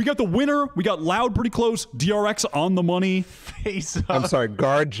F. We got the winner. We got Loud pretty close. DRX on the money. Face up. I'm sorry,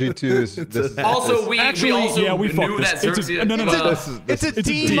 guard G2 is this. Also, we Actually, also yeah, we knew fucked that this. It's a- Xerxes. no, no, no, this is It's a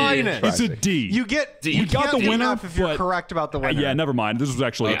D D. minus. It's a D. You get D. you We got can't the get winner, F if you're but- correct about the winner. Yeah, never mind. This was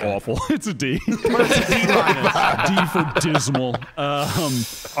actually Okay. awful. It's a D. But it's a D minus. D for dismal.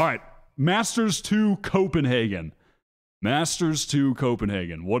 All right. Masters 2 Copenhagen. Masters to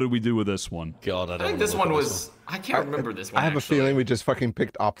Copenhagen. What did we do with this one? God, I I don't think wanna this look one at was. I can't remember this one. I have actually. a feeling we just fucking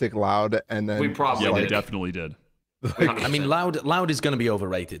picked Optic Loud and then We probably Yeah, we did. definitely did. 100%. I mean, Loud is going to be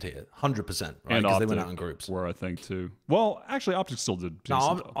overrated here, 100%, right? And Because they Optic went out in groups. were, I think, too. Well, actually, Optic still did. No,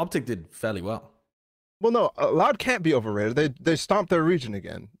 decent, though. Optic did fairly well. Well, no, Loud can't be overrated. They stomped their region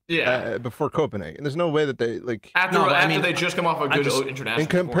again. Yeah. Before Copenhagen. There's no way that they like. After, No, but I after mean, they just come off a good international. In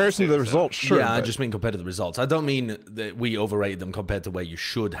comparison to the performance, results, sure. Yeah, I but- just mean compared to the results. I don't mean that we overrated them compared to where you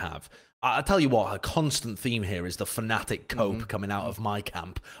should have. I tell you what, a constant theme here is the Fnatic cope coming out of my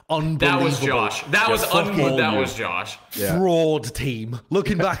camp. Unbelievable. That was Josh. That was that was Josh. Fraud team.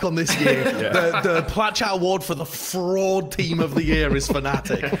 Looking back on this year, the Plat Chat award for the fraud team of the year is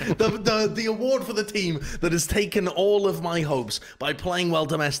Fnatic. The award for the team that has taken all of my hopes by playing well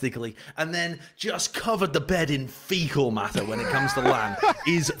domestically and then just covered the bed in fecal matter when it comes to LAN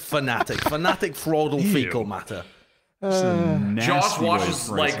is Fnatic. Fnatic fraudal fecal matter. Josh watches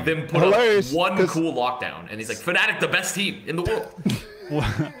like them put Hilarious, up one 'cause- cool lockdown, and he's like, "Fnatic, the best team in the world."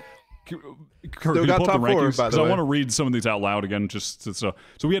 Kurt, can you got pull up top the four, rankings? by the Because I way. want to read some of these out loud again. So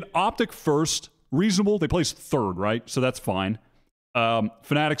we had Optic first, reasonable. They placed third, right? So that's fine.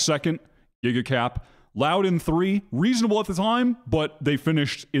 Fnatic second, GigaCap. Loud in 3, reasonable at the time, but they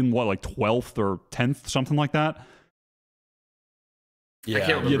finished in what, like 12th or 10th, something like that. I can't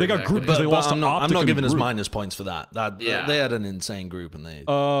remember. Yeah, they got exactly. grouped because they lost to I'm Optic. not in giving the us group. minus points for that. Yeah. They had an insane group and they.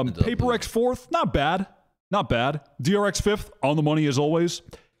 Paper X 4th, not bad. Not bad. DRX 5th, on the money as always.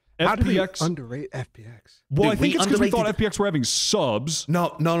 How do you FPX. underrate FPX? Well, Dude, I think we it's because we thought underrated- FPX were having subs.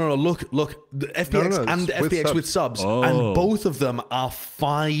 No. Look. The FPX no, and it's with FPX with subs, and both of them are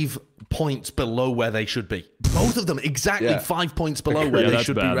 5 points below where they should be. Both of them exactly Yeah. 5 points below where Yeah, they that's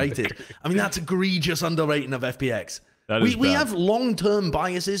should bad. be rated. I mean, that's egregious underrating of FPX. That is we bad. have long-term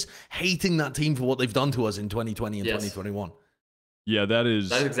biases hating that team for what they've done to us in 2020 and Yes. 2021. Yeah, that is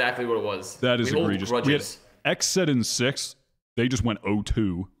That's exactly what it was. that is We hold egregious. We had grudges. X set in 6th. They just went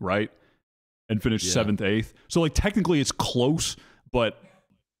 0-2, right? And finished Yeah. 7th, 8th. So like technically it's close, but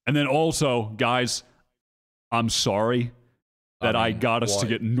and then also, guys, I'm sorry that I got us to why?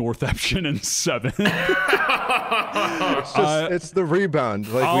 get Northampton in 7th. It's just, it's the rebound.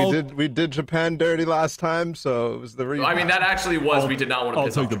 Like I'll- we did Japan dirty last time, so it was the rebound. I mean, that actually was. We did not want to I'll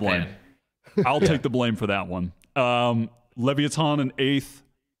piss take off the blame. Japan. I'll take the blame for that one. Leviathan in 8th.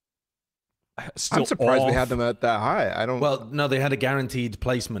 Still I'm surprised we off. had them at that high. I don't. Well, no, they had a guaranteed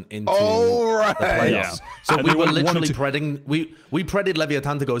placement into oh right. the playoffs. Yeah. So And we they were went 1 and literally 2. predding. We predded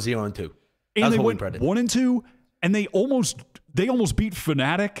Leviathan to go 0-2. And That's they what we went predded. 1 and 2, and they almost beat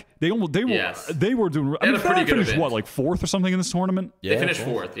Fnatic. They were Yes. they were doing. I They mean, had a pretty Fnatic good finished event. what, like 4th or something in this tournament. They finished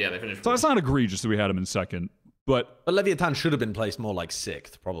fourth. Yeah, they finished So fourth. it's not egregious that we had them in 2nd, but But Leviathan should have been placed more like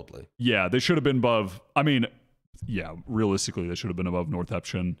 6th, probably. yeah, they should have been above. I mean, yeah, realistically, they should have been above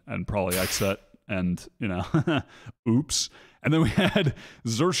Northampton and probably Xset, and oops. And then we had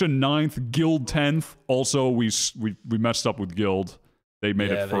Xertia 9th, Guild 10th. Also, we messed up with Guild. They made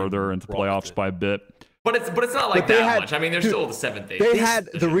Yeah, it they further into rocked playoffs it. by a bit. But it's not like But they that had- much. I mean, they're dude, still the 7th, 8th. They had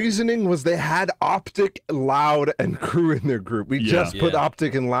the reasoning was they had Optic, Loud, and Crew in their group. We Yeah. just put Yeah.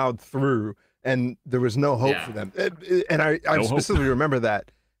 Optic and Loud through, and there was no hope Yeah. for them. And I No hope. specifically remember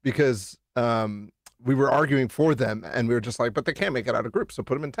that because we were arguing for them, and we were just like, but they can't make it out of group, so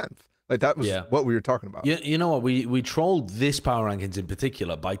put them in 10th. Like that was Yeah. what we were talking about. You know what? We trolled this power rankings in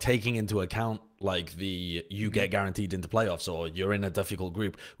particular by taking into account like the you get guaranteed into playoffs or you're in a difficult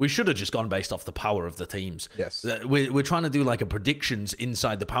group. We should have just gone based off the power of the teams. Yes. We're trying to do like a predictions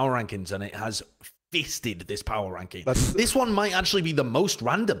inside the power rankings, and it has fisted this power ranking. This one might actually be the most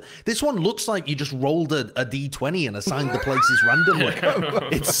random. This one looks like you just rolled a d20 and assigned the places randomly.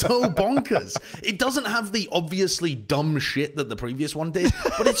 It's so bonkers. It doesn't have the obviously dumb shit that the previous one did,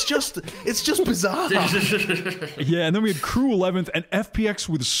 but it's just bizarre. Yeah, and then we had Crew 11th and FPX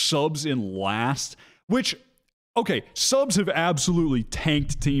with subs in last, which, okay, subs have absolutely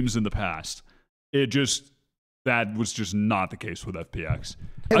tanked teams in the past. That was just not the case with FPX.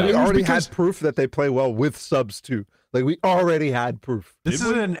 And I mean, we it was already because- had proof that they play well with subs too. Like we already had proof. This Did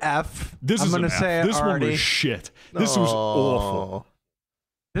is we? an F. This I'm is gonna an say F. This one already. was shit. This was awful.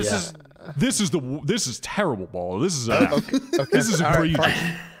 This is This is terrible, ball. This is an F. Okay. This is All right, egregious.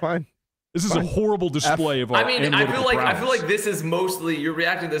 fine. This is a horrible display of our I mean, I analytical feel prowess. like this is mostly you're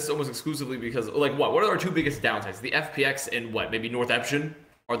reacting to this almost exclusively because like what are our two biggest downsides? The FPX and what maybe Northampton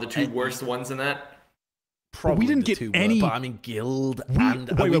are the two worst ones in that. Probably didn't the get two any- but I mean, Guild and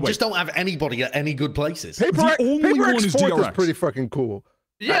wait, we wait. just don't have anybody at any good places. Paper The only Paper one X is 4th is DRX. pretty fucking cool.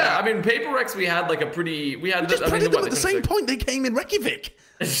 Yeah, I mean, Paper Rex, we had like a pretty. We had. Just I printed mean, them what, at the same point they came in Reykjavik.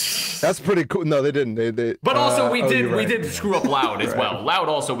 That's pretty cool. No, they didn't. They But also, we oh, did you're right. we did screw up Loud as well. Loud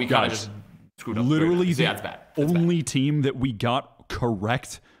also, we kind of Guys, just screwed up. Literally, So, yeah, the that's bad. That's bad. only team that we got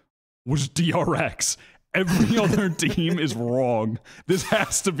correct was DRX. Every other team is wrong. This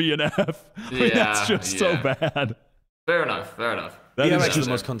has to be an F. I mean, that's just so bad. Fair enough. Fair enough. That DRX is is just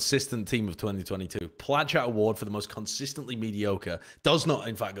the most consistent team of 2022. Plat Chat Award for the most consistently mediocre does not,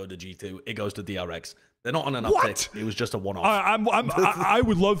 in fact, go to G2. It goes to DRX. They're not on an What? uptick. It was just a one-off. I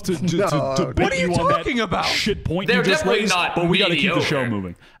would love to No, bet what are you on that talking about? shit point They're you just definitely raised, not but we got to keep the show mediocre.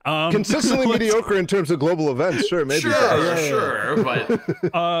 moving. Consistently mediocre in terms of global events. Sure, maybe. Sure, but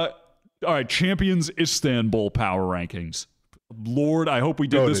all right, Champions Istanbul power rankings. Lord, I hope we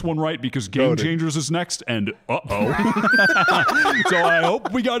did this Noted. one right because Game Noted. Changers is next, and so I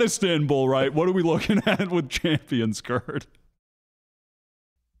hope we got Istanbul right. What are we looking at with Champions, Kurt?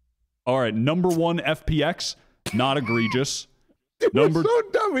 All right, number 1 FPX, not egregious. We're so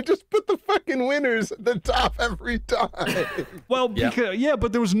dumb. We just put the fucking winners at the top every time. Well, because,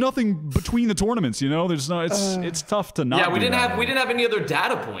 but there was nothing between the tournaments. You know, there's not. It's tough to not. yeah, we do didn't that. have any other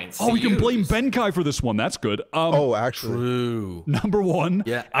data points. Oh, to we can blame use. Benkai for this one. That's good. Oh, actually. True. Number 1.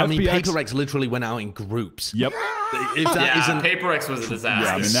 Yeah, I mean, FPX. Paper Rex literally went out in groups. Yep. If that Yeah, isn't Paper X was a disaster.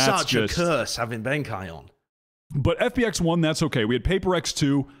 Yeah, I mean, it's that's such just- a curse having Benkai on. But FPX 1, that's okay. We had Paper X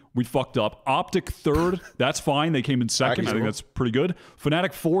 2. We fucked up. Optic 3rd. That's fine. They came in 2nd. I think cool. that's pretty good.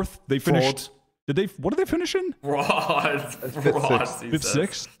 Fnatic 4th. They finished. Fraud. Did they? What did they finish in? Fraud. sixth. he 5th,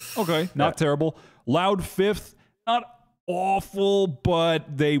 says. 6th. Okay, not terrible. Loud 5th. Not awful,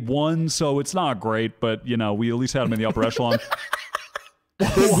 but they won, so it's not great. But you know, we at least had them in the upper echelon.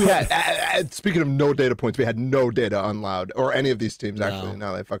 We had, speaking of no data points, we had no data on Loud or any of these teams, actually.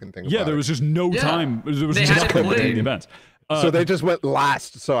 Now that I fucking think Yeah, about there it. was just no Yeah. time. There was They had nothing it between played. the events. So they just went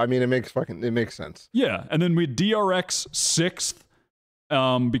last. So, I mean, it makes sense. Yeah, and then we had DRX 6th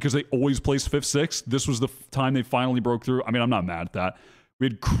because they always place 5th, 6th. This was the time they finally broke through. I mean, I'm not mad at that. We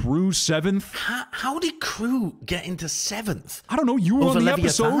had Crew 7th. How did Crew get into 7th? I don't know. You were Over on the Leviathan.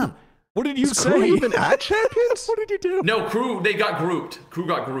 episode. What did you Crew say? even at Champions? What did you do? No, Crew. They got grouped. Crew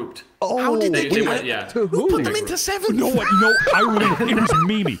got grouped. How did they They do went. it? Yeah. To Who who? put them into 7th? You know what? I remember it was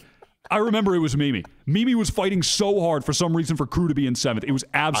Mimi. I remember it was Mimi. Mimi was fighting so hard for some reason for Crew to be in 7th. It was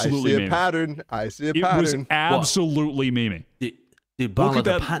I absolutely see a Mimi. pattern. I see a It was pattern. absolutely Mimi. Dude, Look Bala, at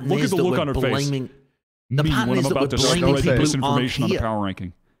the that- pattern look at is the that look we're on her face. blaming, The Me pattern when I'm is that about to we're blaming spread people who disinformation aren't on the here. power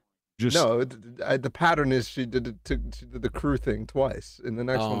ranking. Just No, the pattern is she did the Crew thing twice in the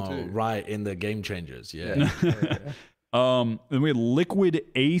next one, too. right, in the Game Changers, yeah. Then we had Liquid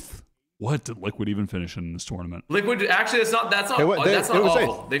 8th. What did Liquid even finish in this tournament? Liquid. Actually, that's not. That's not. They went- That's it not was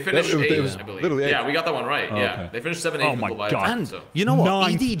awful. eighth. They finished It was- it 8th, was I believe. literally Yeah, eighth. we got that one right. Oh, Yeah, okay. they finished 7th, 8th. Oh with my the Wyatt. God. And So. you know what?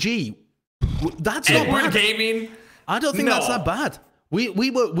 Ninth. EDG, that's not Edward bad. Gaming. I don't think No. that's that bad. We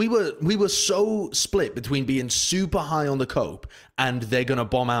were so split between being super high on the cope and they're gonna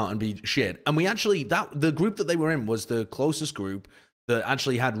bomb out and be shit. And we actually the group that they were in was the closest group that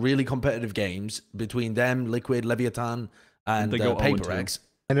actually had really competitive games between them, Liquid, Leviathan, and They go 0-2. Paper X.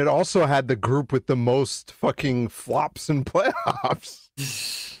 And it also had the group with the most fucking flops in playoffs.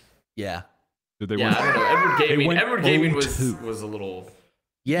 Yeah, Did they Yeah, I win? don't know. Edward Gaming. went Edward Gaming 0-2. was a little.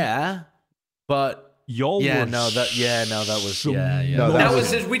 yeah, but Y'all yeah, were no, that was yeah. No, That That was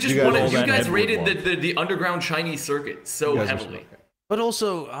was- just we just you guys- wanted. all You that guys Edward rated was. the underground Chinese circuit so guys were heavily. smoking. but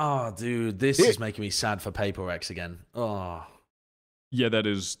also, oh, dude, this Yeah. is making me sad for Paper X again. Oh, Yeah, that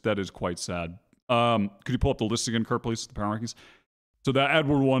is quite sad. Could you pull up the list again, Kurt, please? The power rankings. So that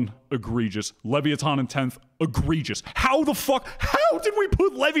Edward one, egregious. Leviathan in 10th, egregious. How the fuck? How did we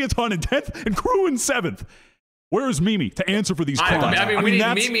put Leviathan in 10th and Crew in 7th? Where is Mimi to answer for these crimes? I mean, we need,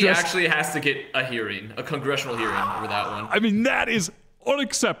 that's Mimi just- actually has to get a hearing, a congressional hearing over that one. I mean, that is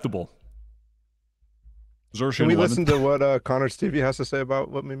unacceptable. Zershan Can we 11th. listen to what Connor's TV has to say about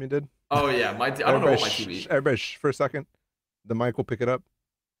what Mimi did? Oh yeah, I don't know what my TV. Everybody for a second. The mic will pick it up.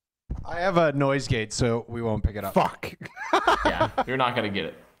 I have a noise gate, so we won't pick it up. Fuck. Yeah, you're not gonna get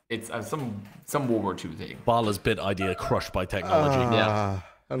it. It's some World War II thing. Bala's bit idea crushed by technology. Yeah.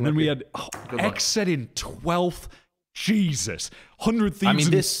 And then we had Good luck. X set in 12th. Jesus. 100 Thieves I mean,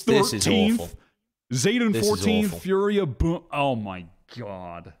 in this 13th. is awful. Zayden This is 14th. awful. Furia. Boom. Oh my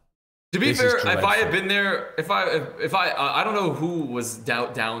God. To be This fair, is if I had dreadful. been there, if I don't know who was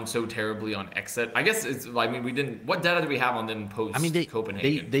down so terribly on Exit. I guess it's. I mean, we didn't. What data do we have on them post I mean, they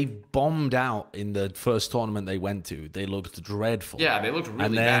Copenhagen? bombed out in the first tournament they went to. They looked dreadful. Yeah, they looked really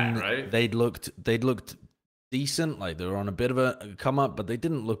and then bad, right? They'd looked decent. Like they were on a bit of a come up, but they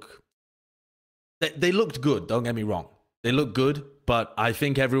didn't look. They looked good. Don't get me wrong. They looked good, but I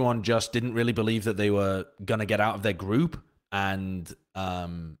think everyone just didn't really believe that they were gonna get out of their group and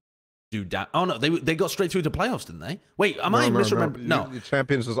do that. Oh no, they got straight through to playoffs, didn't they? Wait, am I misremembering? No, the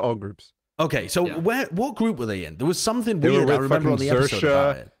champions was all groups. Okay, so what group were they in? There was something They weird were I remember on the episode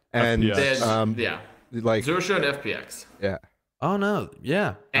about it. And like Xersha and FPX. Yeah. Oh no,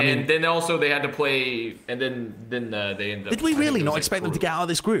 yeah. And then also they had to play, and then they ended up. Did we really not expect them to get out of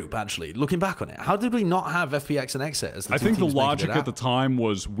this group? Actually, looking back on it, how did we not have FPX and Exit as the I two think the teams making logic it out? at the time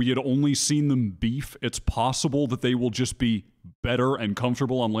was we had only seen them beef. It's possible that they will just be better and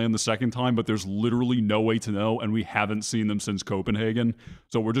comfortable on land the second time, but there's literally no way to know, and we haven't seen them since Copenhagen.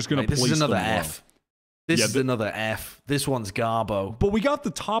 So we're just going to place this is another them F. This is another F. This one's Garbo. But we got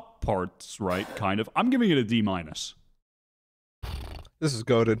the top parts right, kind of. I'm giving it a D-. This is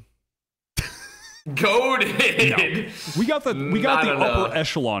goated. Goated. No. We got the upper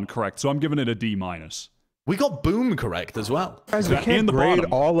echelon correct, so I'm giving it a D-. We got Boom correct as well. Guys, we And can't the grade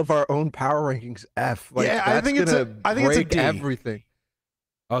bottom. all of our own power rankings F. Like, Yeah, I think it's a D. Everything.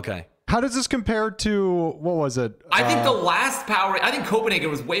 Okay. How does this compare to what was it? I think the last power. I think Copenhagen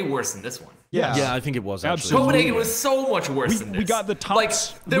was way worse than this one. Yeah, I think it was actually. Absolutely. Copenhagen was so much worse than this. We got the tops.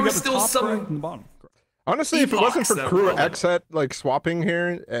 Like there we was got the still top some. correct and the bottom. Honestly, if it wasn't for Epochs that Crew were like- Xset like swapping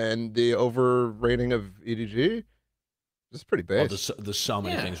here and the overrating of EDG, it's pretty Oh, base. there's so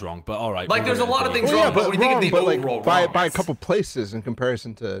many Yeah. things wrong, but all right. Like, we'll there's go a lot of with things B. wrong, but when you think of the like overall by a wrongness. couple places in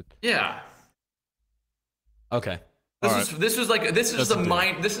comparison to. Yeah. Okay. This was like this is That's just a a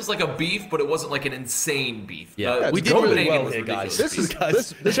mind. This is like a beef, but it wasn't like an insane beef. Yeah, we we it's did really Copenhagen well was here, guys.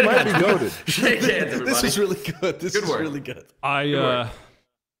 ridiculous. This might be goated. Shake hands, everybody. This is really good. This Good is work. really good.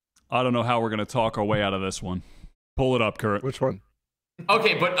 I don't know how we're gonna talk our way out of this one. Pull it up, Kurt. Which one?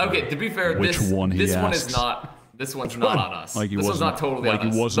 Okay, but to be fair, Which this one, he this one is asks. not. This one's not on us. Like he this one's wasn't not totally like on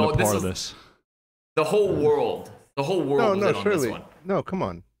us. he wasn't No, a part this of was- this. The whole world. The whole world No, was no, in on surely. this one. No, come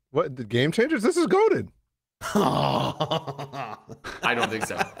on. What the game changers? This is goated. I don't think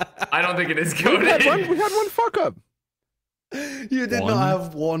so. I don't think it is We had goated. one fuck up. You did One? not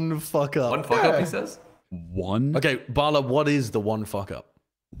have one fuck up. One fuck up, he says. One. Okay, Bala, what is the one fuck up?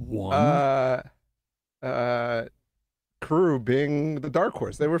 One. Crew being the dark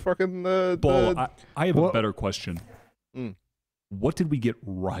horse. They were fucking the. Ball, I have a What- better question. What did we get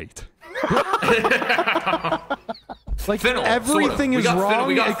right? Like Fennel, everything sort of. We is got Fennel- wrong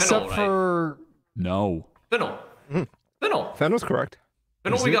we got except Fennel, right? for No. Fennel. Fennel. Fen was correct.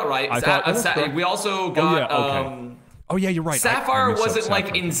 Fennel we got right. I thought- We also got yeah, okay. Oh yeah, you're right. I Sapphire mixed up wasn't like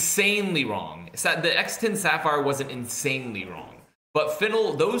Sapphire. insanely wrong. The X10 Sapphire wasn't insanely wrong. But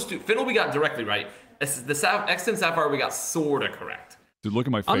Fennel, those two, Fennel we got directly right. The X10 Sapphire we got sorta correct. Dude, look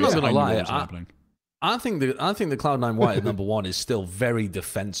at my face. I'm not gonna I knew lie, what was happening. I think the Cloud9 White at number one is still very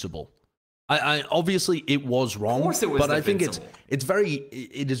defensible. I obviously it was wrong, Of course it was but I think defensible.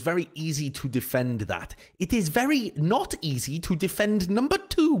 it is very easy to defend that. It is very not easy to defend number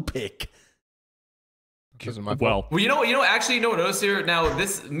 2 pick. Isn't my fault. Well, Well, you know, actually, you know what I noticed here? Now,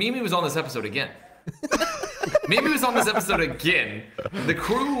 Mimi was on this episode again. Mimi was on this episode again. The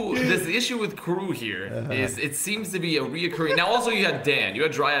crew, the issue with crew here is it seems to be a reoccurring. Now, also, you had Dan. You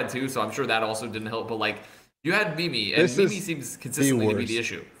had Dryad, too, so I'm sure that also didn't help. But, like, you had Mimi, and This Mimi is seems consistently to be worst. the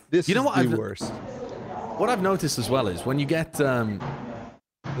issue. This You know is what the I've- worst. What I've noticed as well is when you get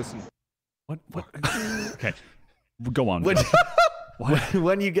Listen, what? Okay, go on. when What?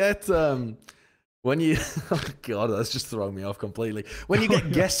 when you get when you oh god, that's just throwing me off completely. When you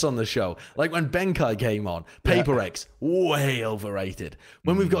get guests on the show, like when Benkai came on, Paper X, way overrated.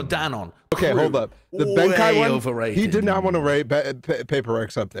 When we've got Dan on, okay, Crew, hold up. The way Benkai one, overrated. he did not want to rate Paper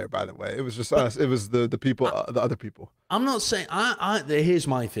X up there. By the way, it was just us. It was the people, the other people. I'm not saying here's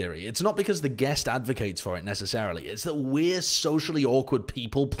my theory. It's not because the guest advocates for it necessarily. It's that we're socially awkward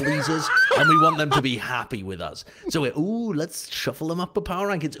people pleasers and we want them to be happy with us. So let's shuffle them up a power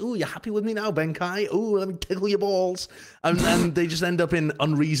rankings. Ooh, you're happy with me now, Benkai? Ooh, let me tickle your balls. And they just end up in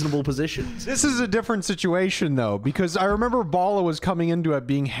unreasonable positions. this is a different situation though, because I remember Bala was coming into it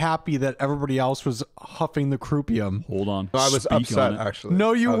being happy that everybody else was huffing the croupium. Hold on. No, I was Speak on upset it. actually.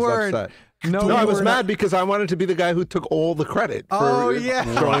 No, you I was weren't. upset. No, No, I you was were mad not. because I wanted to be the guy who took all the credit for Oh, yeah.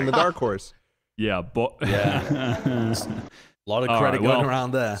 throwing the dark horse. Yeah, but A lot of All credit right, well, going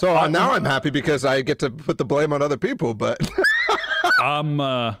around there. So now I'm happy because I get to put the blame on other people. But I'm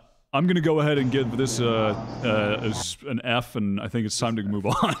gonna go ahead and give this as an F, and I think it's time to move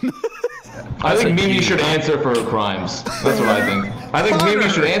on. I think Mimi should answer for her crimes. That's what I think. I think Mimi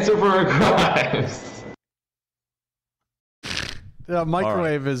should answer for her crimes. The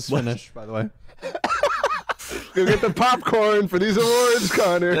microwave is finished, by the way. go get the popcorn for these awards,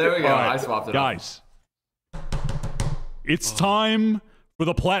 Connor. There we go. All right, I swapped it up. guys. it's time for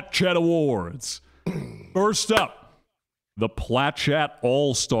the Plat Chat Awards. First up, the Plat Chat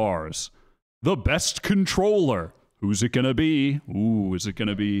All-Stars. The best controller. Who's it going to be? Ooh, is it going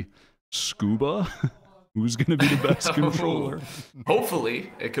to be Scuba? Who's going to be the best controller?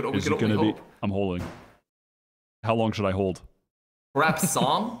 Hopefully. We can only hope. I'm holding. How long should I hold? Perhaps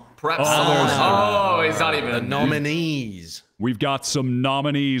Som? Perhaps Som. He's not even the nominees. We've got some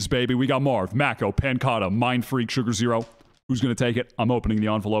nominees, baby. We got Marv, Mako, Pancata, Mind Freak, Sugar Zero. Who's going to take it? I'm opening the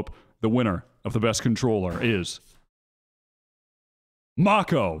envelope. The winner of the best controller is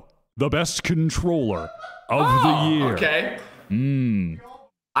Mako, the best controller of the year. Okay.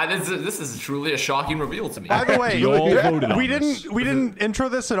 This is truly a shocking reveal to me. By the way, we didn't intro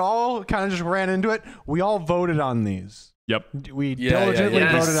this at all. Kind of just ran into it. We all voted on these. Yep. We diligently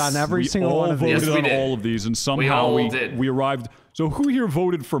voted on every single one of these. We voted on all of these, and somehow we arrived. So who here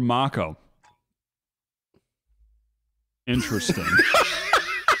voted for Mako? Interesting.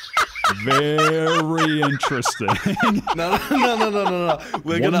 Very interesting. No.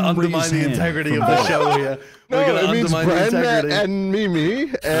 We're going to undermine the integrity of the show here. We're going to undermine the integrity. And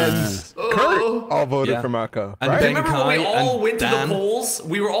Mimi and Kurt all voted for Mako. And right? Remember when we all went to the polls?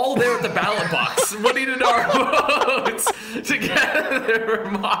 We were all there at the ballot box. We needed our votes to get there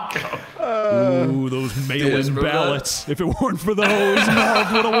for Mako. Ooh, those mail-in ballots. If it weren't for those,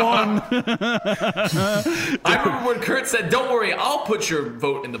 Marv would have won. I remember when Kurt said, "Don't worry, I'll put your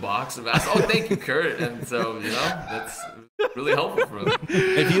vote in the box." And I said, "Oh, thank you, Kurt." And so, that's really helpful for him.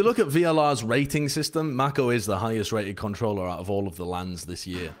 If you look at VLR's rating system, Mako is the highest rated controller out of all of the lands this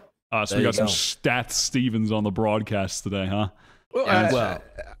year. So we got some Stats Stevens on the broadcast today, huh? Well,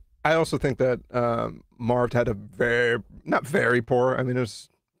 I also think that Marv had a not very poor, I mean, it was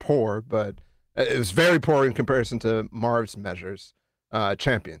poor, but it was very poor in comparison to Marv's measures.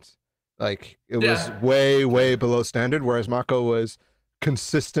 Champions. Like, it was way, way below standard, whereas Mako was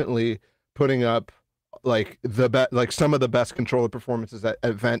consistently putting up like some of the best controller performances at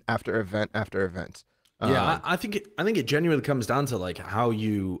event after event after event. I think it genuinely comes down to like how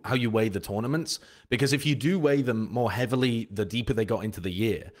you weigh the tournaments, because if you do weigh them more heavily the deeper they got into the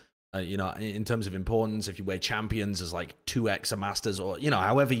year, in terms of importance, if you weigh champions as like 2x a masters, or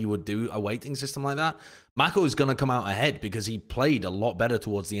however you would do a weighting system like that, Mako is going to come out ahead because he played a lot better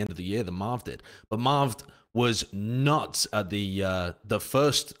towards the end of the year than Marv did. But Marv was nuts at the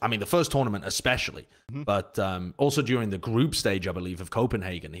first tournament especially, but also during the group stage, I believe, of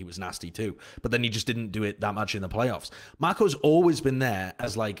Copenhagen, he was nasty too. But then he just didn't do it that much in the playoffs. Mako's always been there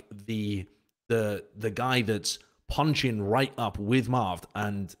as like the guy that's punching right up with Marv,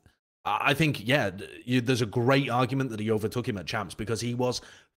 and I think there's a great argument that he overtook him at champs because he was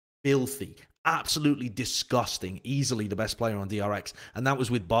filthy. Absolutely disgusting, easily the best player on DRX, and that was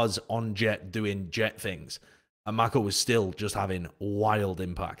with Buzz on Jet doing Jet things, and Mako was still just having wild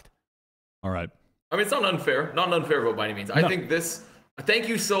impact. All right. I mean, it's not an unfair vote by any means. I think thank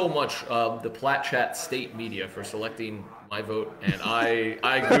you so much, the Plat Chat State Media, for selecting my vote, and I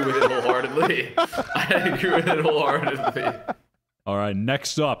agree with it wholeheartedly. All right,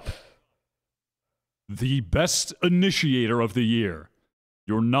 next up, the best initiator of the year.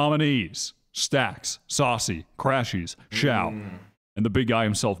 Your nominees: Stacks, Saucy, Crashies, Shao, and the big guy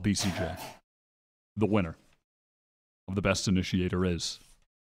himself, BCJ. The winner of the best initiator is...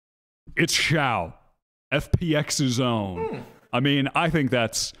 it's Shao, FPX's own. I mean, I think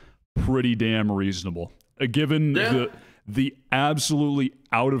that's pretty damn reasonable. Given the absolutely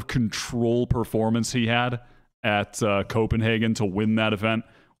out-of-control performance he had at Copenhagen to win that event,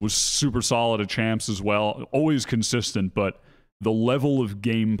 was super solid at champs as well. Always consistent, but the level of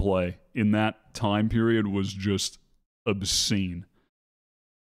gameplay in that time period was just obscene.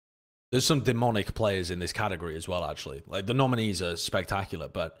 There's some demonic players in this category as well, actually. Like, the nominees are spectacular,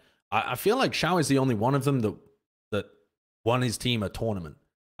 but I feel like Shao is the only one of them that won his team a tournament.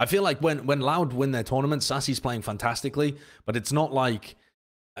 I feel like when Loud win their tournament, Sassy's playing fantastically, but it's not like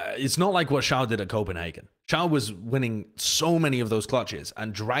what Shao did at Copenhagen. Shao was winning so many of those clutches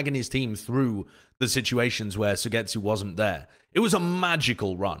and dragging his team through the situations where Sugetsu wasn't there. It was a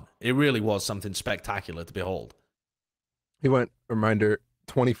magical run. It really was something spectacular to behold. He went, reminder,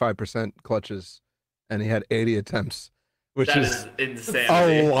 25% clutches, and he had 80 attempts, which is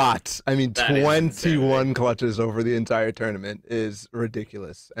insanity. A lot. I mean, 21 clutches over the entire tournament is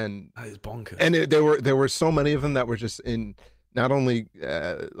ridiculous, and that is bonkers. And there were so many of them that were just in not only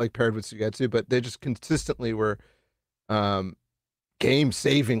like paired with Sugetsu, but they just consistently were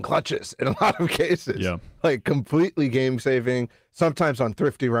game-saving clutches in a lot of cases. Yeah, like completely game-saving. Sometimes on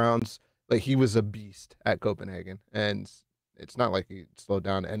thrifty rounds. Like, he was a beast at Copenhagen, and it's not like he slowed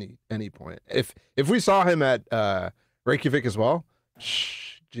down at any point. If we saw him at Reykjavik as well.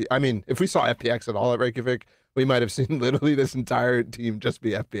 I mean, if we saw FPX at all at Reykjavik, we might have seen literally this entire team just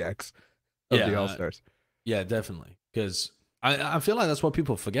be FPX of the All-Stars. Yeah, definitely. Because I feel like that's what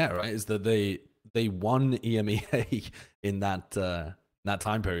people forget, right? Is that they won EMEA in that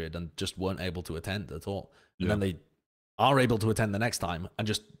time period and just weren't able to attend at all. And then they are able to attend the next time and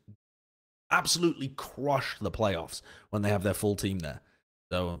just absolutely crush the playoffs when they have their full team there.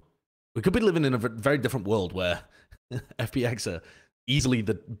 So we could be living in a very different world where FPX are easily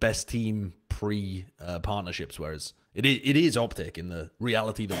the best team pre-partnerships, whereas it is Optic in the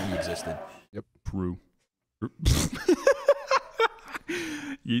reality that we exist in. Yep. True.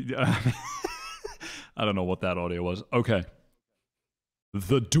 I don't know what that audio was. Okay.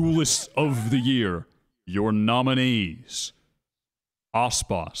 The Duelist of the Year. Your nominees.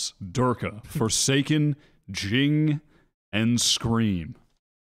 Ospas, Durka, Forsaken, Jing, and Scream.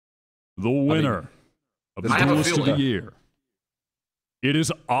 The winner of the Duelist of the Year. It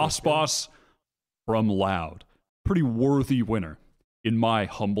is Ospas from Loud. Pretty worthy winner, in my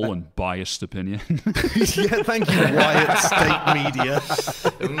humble and biased opinion. Yeah, thank you, Wyatt State Media.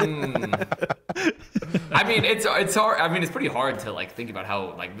 I mean, it's hard. I mean, it's pretty hard to like think about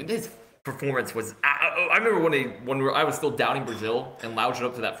how like his performance was. I remember when I was still doubting Brazil and Loud showed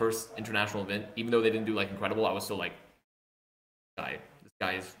up to that first international event, even though they didn't do like incredible. I was still like, this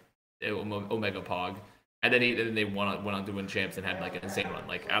guy is Omega Pog. And then they went on to win champs and had like an insane run.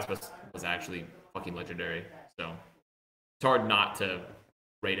 Like Aspas was actually fucking legendary. So it's hard not to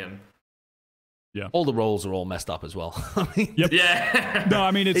rate him. Yeah. All the roles are all messed up as well. I mean, yep. Yeah. No,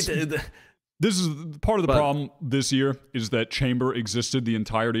 I mean this is part of the problem this year is that Chamber existed the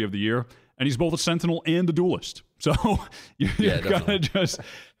entirety of the year, and he's both a Sentinel and a Duelist. So you gotta just.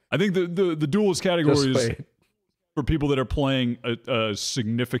 I think the Duelist category is for people that are playing a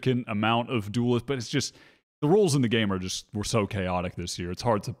significant amount of Duelist, but it's just. The roles in the game were so chaotic this year. It's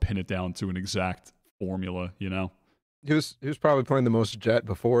hard to pin it down to an exact formula, you know? He was probably playing the most Jet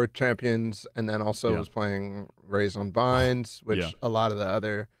before Champions, and then also was playing Raze on Binds, which a lot of the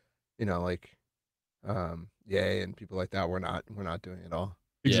other, you know, like Yay and people like that were not doing it all.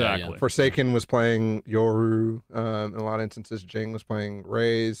 Exactly. Forsaken was playing Yoru in a lot of instances. Jing was playing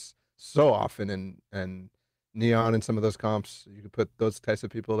Raze so often, and Neon in some of those comps. You could put those types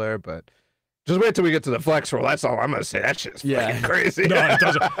of people there, but just wait till we get to the flex roll. That's all I'm gonna say. That shit's fucking crazy. No, it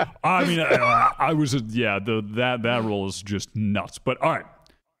doesn't. I mean, I was that roll is just nuts. But all right,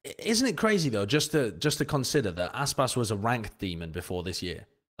 isn't it crazy though? Just to consider that Aspas was a ranked demon before this year.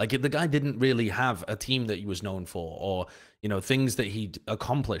 Like the guy didn't really have a team that he was known for, or you know things that he'd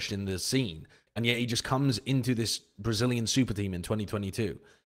accomplished in the scene, and yet he just comes into this Brazilian super team in 2022,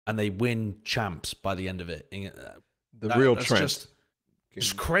 and they win champs by the end of it. The real trend.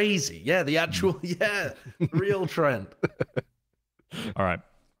 It's crazy. Yeah, the actual, real trend. All right.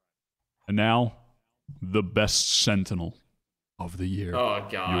 And now, the best Sentinel of the year. Oh,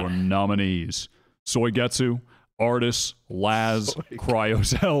 God. Your nominees. Soigetsu, Artis, Laz,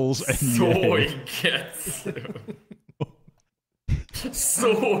 Cryocells, and Soigetsu.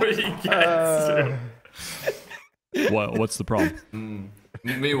 Soigetsu. What's the problem?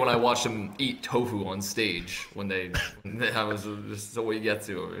 Maybe when I watched them eat tofu on stage when that was just the way you get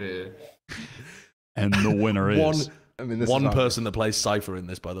to over here. And the winner is one person that plays Cypher in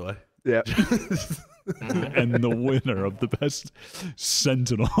this, by the way. Yeah. And the winner of the best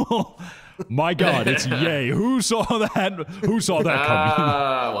Sentinel. My God, it's Yay. Who saw that? Who saw that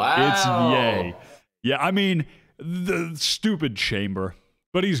coming? Wow. It's Yay. Yeah, I mean the stupid Chamber,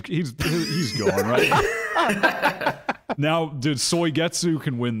 but he's gone, right? Now, dude, Soigetsu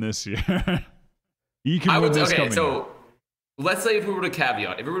can win this year. He can win this coming year. Let's say if we were to put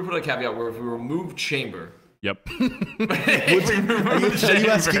a caveat where if we remove Chamber. Yep. Are you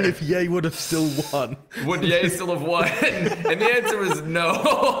asking if Yay would have still won? Would Yay still have won? And the answer is no.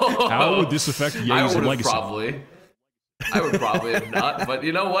 How would this affect Yay's legacy? I would probably have not. But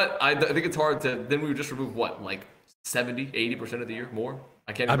you know what? I think it's hard to. Then we would just remove what, like 70, 80% of the year more?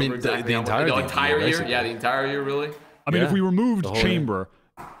 I can't remember exactly. The entire year? Yeah, the entire year, really? I mean, if we removed Chamber,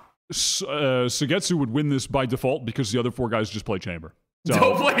 Sugetsu would win this by default because the other four guys just play Chamber. So,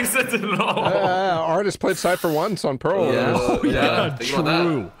 don't play Sentinel. Artist played Cypher once on Pearl. Yeah,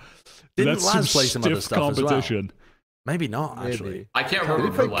 true. Didn't That's Laz play some other stuff competition. As well? Maybe not, actually. I can't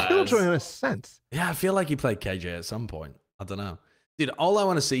remember for Laz. Killjoy in a sense. Yeah, I feel like he played KJ at some point. I don't know. Dude, all I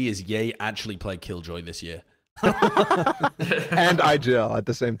want to see is Yay actually play Killjoy this year. And IGL at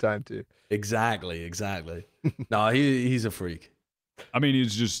the same time, too. Exactly. No, he's a freak. I mean,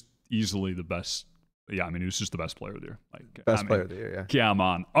 he's just easily the best. Yeah, I mean, he was just the best player of the year. Player of the year, yeah. Come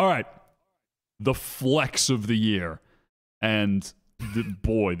on. All right. The flex of the year. And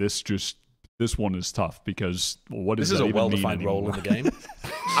boy, this one is tough because what does This is that a even well-defined mean role in anymore? the game.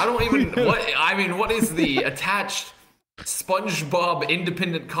 I don't even. What is the attached SpongeBob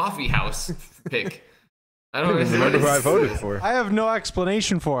independent coffee house pick? I don't even Remember who I voted for. I have no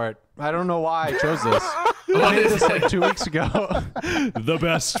explanation for it. I don't know why I chose this. What I made is this like 2 weeks ago. The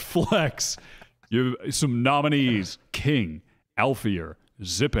best flex. You have some nominees: King, Alfier,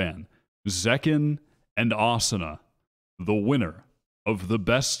 Zipan, Zekin, and Asuna. The winner of the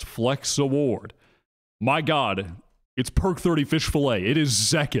best flex award. My God, it's Perk 30 Fish Fillet. It is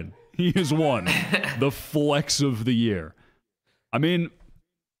Zekin. He has won the flex of the year. I mean,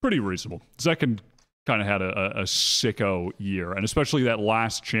 pretty reasonable. Zekin kind of had a sicko year, and especially that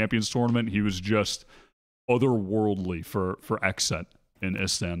last Champions tournament, he was just otherworldly for Xset in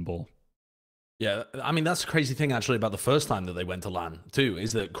Istanbul. Yeah, I mean, that's the crazy thing, actually, about the first time that they went to LAN, too,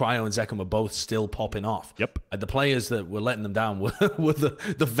 is that Cryo and Zekin were both still popping off. Yep. And the players that were letting them down were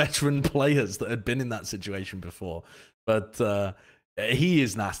the veteran players that had been in that situation before. But he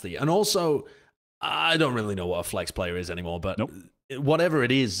is nasty. And also, I don't really know what a flex player is anymore, but whatever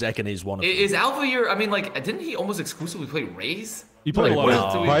it is, Zekin is one of them. Is Alpha I mean, like, didn't he almost exclusively play Raze? He played a lot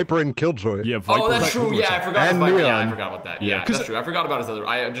of Viper and Killjoy. Yeah, Viper. Oh, that's true. Yeah, I forgot. And About, Neon. yeah, I forgot about that. Yeah, Yeah, that's true. I forgot about his other.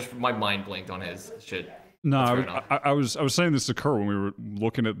 My mind blanked on his shit. No, I was saying this to Kerr when we were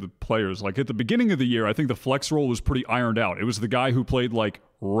looking at the players. Like at the beginning of the year, I think the flex role was pretty ironed out. It was the guy who played like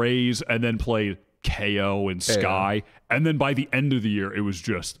Raze and then played KO and Sky, and then by the end of the year, it was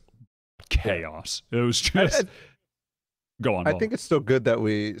just chaos. It was just. Go on. I think it's still good that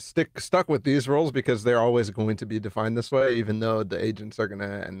we stuck with these roles because they're always going to be defined this way, even though the agents are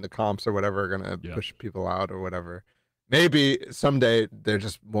gonna and the comps or whatever are gonna push people out or whatever. Maybe someday there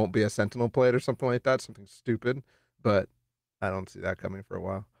just won't be a Sentinel played or something like that, something stupid. But I don't see that coming for a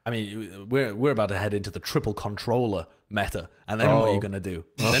while. I mean, we're about to head into the triple controller meta, and then what are you gonna do?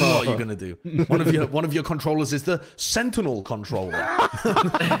 Then what are you gonna do? One of your controllers is the Sentinel controller.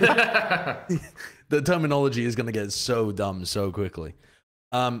 The terminology is gonna get so dumb so quickly.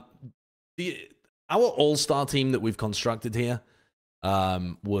 Our all-star team that we've constructed here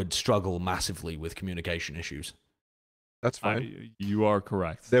would struggle massively with communication issues. That's fine. You are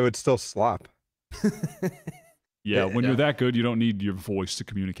correct. They would still slop. Yeah, when you're that good, you don't need your voice to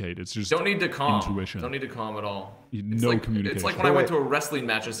communicate. It's just don't need to calm. intuition. Don't need to calm at all. No communication. It's like when I went to a wrestling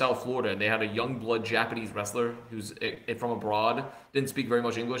match in South Florida, and they had a young blood Japanese wrestler who's from abroad, didn't speak very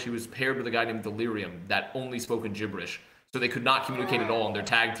much English. He was paired with a guy named Delirium that only spoke in gibberish, so they could not communicate at all in their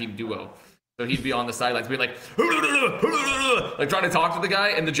tag team duo. So he'd be on the sidelines being like trying to talk to the guy,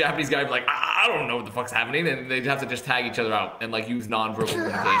 and the Japanese guy would be like, I don't know what the fuck's happening, and they'd have to just tag each other out and like use non-verbal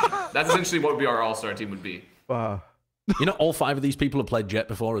communication. That's essentially what our all-star team would be. Wow. You know, all 5 of these people have played Jet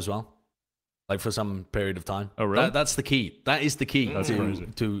before as well, like for some period of time. Oh, really? That's the key. That is the key crazy.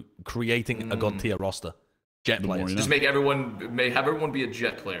 to creating a god tier roster. Jet players. you know. Just have everyone be a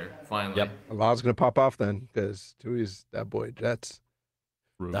Jet player finally. Yep. A lot's gonna pop off then, because Tui's that boy Jets.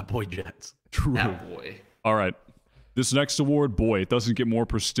 True. That boy Jets. True. That boy. All right. This next award, boy, it doesn't get more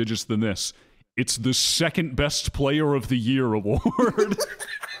prestigious than this. It's the second best player of the year award.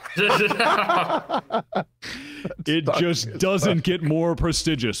 It just doesn't get more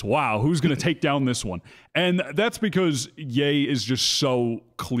prestigious. Wow, who's going to take down this one? And that's because Ye is just so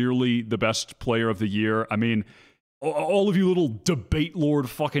clearly the best player of the year. I mean, all of you little debate lord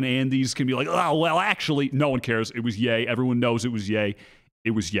fucking Andys can be like, oh, well, actually, no one cares. It was Ye. Everyone knows it was Ye.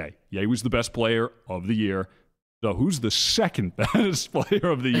 It was Ye. Ye was the best player of the year. So who's the second best player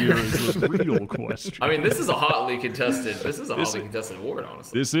of the year is the real question. I mean, this is a hotly contested award,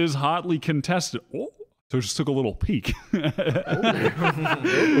 honestly. This is hotly contested. Oh, so just took a little peek. We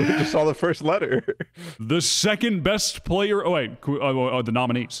just saw the first letter. The second best player. Oh, wait. The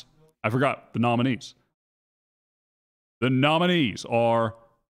nominees. I forgot the nominees. The nominees are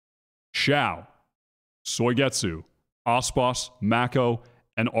Xiao, Soigetsu, Aspas, Mako,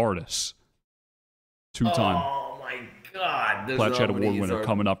 and Artis. Two-time Oh my god. Those Plat Award nominees winner are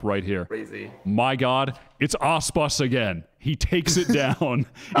coming up right here. Crazy. My God, it's Aspas again. He takes it down.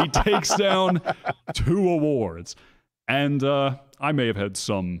 He takes down 2 awards. And I may have had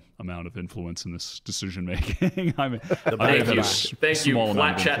some amount of influence in this decision making. Thank you,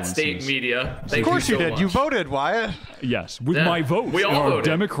 Plat Chat State Media. Thank Of course you you so did. much. You voted, Wyatt. Yes, with Yeah, my vote we all in our voted.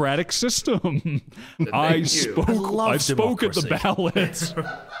 democratic system. I you. spoke. I love I spoke at the democracy. ballot.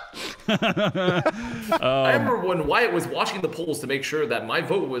 I remember when Wyatt was watching the polls to make sure that my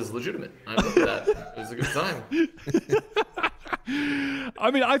vote was legitimate. I remember that. It was a good time. I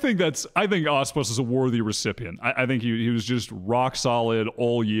mean, I think Aspas is a worthy recipient. I think he was just rock solid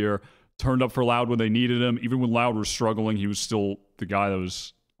all year. turned up for Loud when they needed him. Even when Loud was struggling, he was still the guy that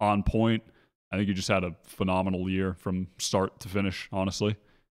was on point. I think he just had a phenomenal year from start to finish, honestly.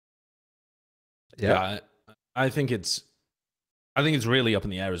 Yeah, I think it's really up in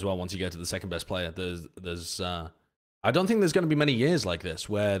the air as well once you get to the second best player. I don't think there's going to be many years like this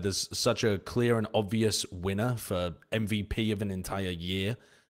where there's such a clear and obvious winner for MVP of an entire year.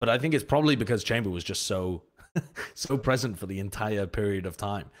 But I think it's probably because Chamber was just so present for the entire period of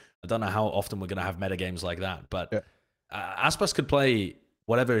time. I don't know how often we're going to have meta games like that, but Aspas could play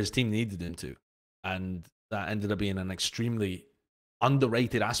whatever his team needed him to, and that ended up being an extremely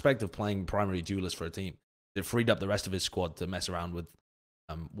underrated aspect of playing primary duelist for a team. It freed up the rest of his squad to mess around with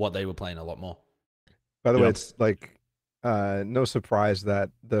what they were playing a lot more. By the way, it's like no surprise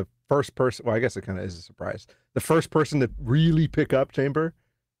that the first person, well, I guess it kind of is a surprise. The first person to really pick up Chamber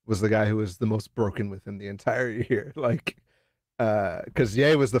was the guy who was the most broken within the entire year. Like, because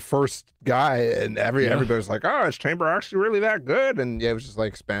Ye was the first guy, and everybody was like, "Oh, is Chamber actually really that good?" And Ye was just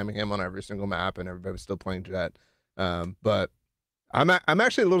like spamming him on every single map, and everybody was still playing Jet. But I'm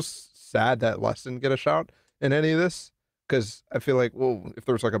actually a little sad that Les didn't get a shout in any of this, because I feel like, well, if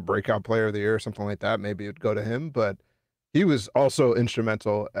there was like a breakout player of the year or something like that, maybe it'd go to him. But he was also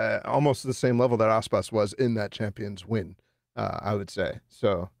instrumental, almost to the same level that Aspas was in that Champions win, I would say.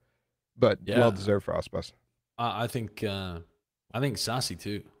 So, but well deserved for Aspas. I think Sassy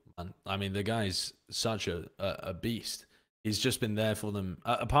too, man. I mean, the guy's such a beast. He's just been there for them.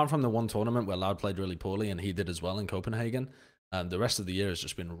 Apart from the one tournament where Loud played really poorly, and he did as well in Copenhagen, the rest of the year has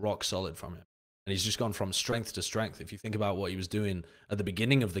just been rock solid from him. And he's just gone from strength to strength. If you think about what he was doing at the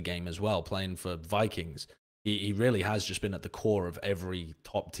beginning of the game as well, playing for Vikings, he really has just been at the core of every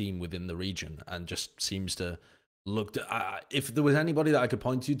top team within the region, and just seems to look... if there was anybody that I could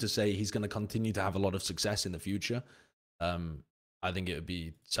point to say he's going to continue to have a lot of success in the future, I think it would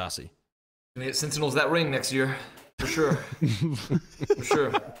be Sassy. Sentinel's that ring next year, for sure. For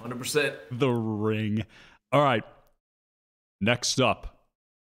sure, 100%. The ring. All right. Next up,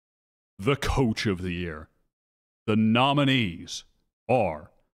 the coach of the year. The nominees are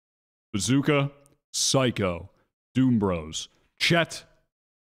Bazooka, Psycho, Doombros, Chet,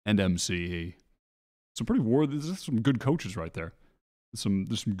 and MCE. Some pretty there's some good coaches right there. There's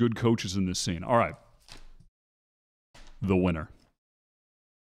some good coaches in this scene. All right. The winner.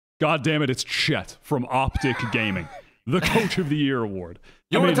 God damn it, it's Chet from Optic Gaming. The Coach of the Year award.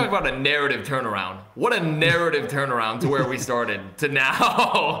 You want to talk about a narrative turnaround? What a narrative turnaround to where we started to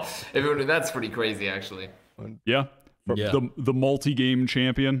now. That's pretty crazy, actually. Yeah. The multi-game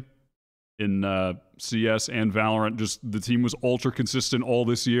champion in CS and Valorant. Just the team was ultra consistent all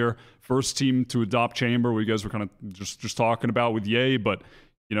this year. First team to adopt Chamber, we guys were kind of just talking about with Ye, but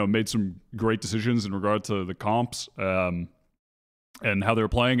made some great decisions in regard to the comps and how they were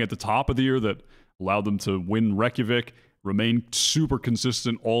playing at the top of the year that allowed them to win Reykjavik, remain super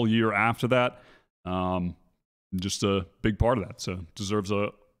consistent all year after that. Just a big part of that. So deserves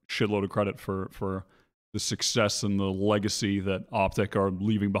a shitload of credit for the success and the legacy that Optic are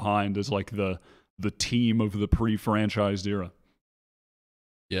leaving behind as like the team of the pre-franchised era.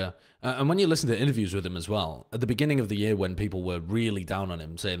 Yeah. And when you listen to interviews with him as well, at the beginning of the year when people were really down on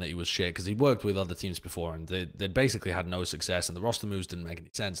him, saying that he was shit, because he'd worked with other teams before and they'd basically had no success and the roster moves didn't make any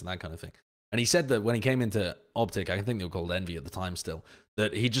sense and that kind of thing. And he said that when he came into Optic, I think they were called Envy at the time still,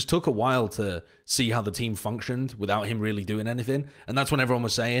 that he just took a while to see how the team functioned without him really doing anything. And that's when everyone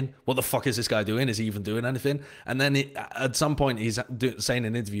was saying, what the fuck is this guy doing? Is he even doing anything? And then at some point, he's saying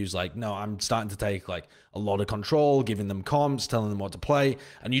in interviews like, no, I'm starting to take like a lot of control, giving them comps, telling them what to play.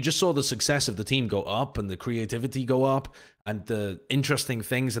 And you just saw the success of the team go up and the creativity go up and the interesting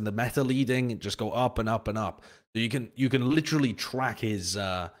things and the meta leading just go up and up and up. So you can literally track his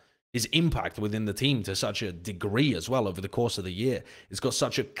impact within the team to such a degree as well over the course of the year. It's got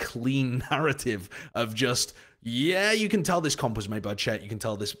such a clean narrative of just, yeah, you can tell this comp was made by Chet. You can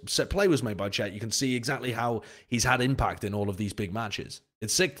tell this set play was made by Chet. You can see exactly how he's had impact in all of these big matches.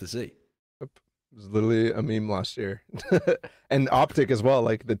 It's sick to see. It was literally a meme last year. And Optic as well.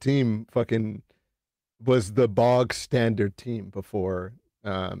 Like the team fucking was the bog standard team before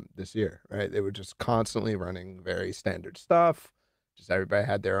this year, right? They were just constantly running very standard stuff. Just everybody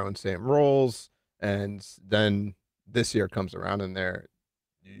had their own same roles, and then this year comes around and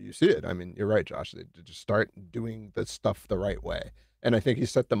you see it. I mean, you're right, Josh. They just start doing the stuff the right way, and I think he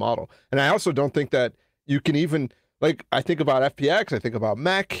set the model. And I also don't think that you can even like. I think about FPX, I think about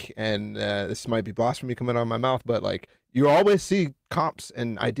Mech, and this might be blasphemy coming out of my mouth, but like you always see comps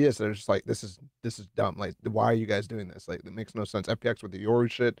and ideas that are just like this is dumb. Like, why are you guys doing this? Like, it makes no sense. FPX with the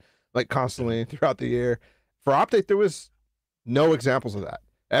Yoru shit, like constantly throughout the year. For Optic, there was no examples of that.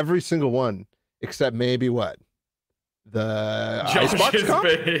 Every single one, except maybe what? The Icebox comp?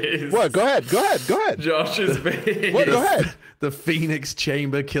 Face. What? Go ahead. Josh's face. What? Go ahead. The Phoenix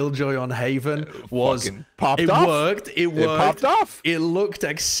Chamber Killjoy on Haven was Fucking popped it off. worked. It worked. It popped off. It looked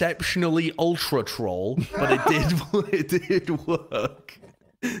exceptionally ultra troll, but it did work.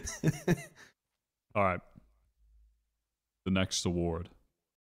 All right. The next award.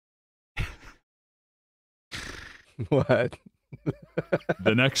 What?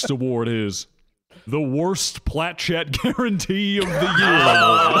 The next award is the worst Plat Chat guarantee of the year.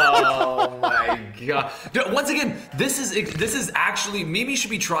 Oh my god! Once again, this is actually Mimi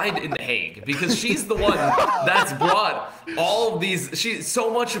should be tried in The Hague because she's the one that's brought all of these.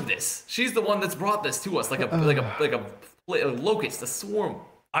 So much of this. She's the one that's brought this to us, like a locust, a swarm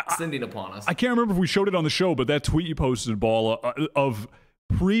descending upon us. I can't remember if we showed it on the show, but that tweet you posted, Bala, of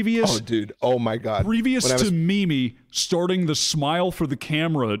previous. Oh, dude! Oh my god! Previous to Mimi starting the smile for the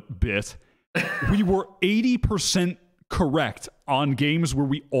camera bit, we were 80% correct on games where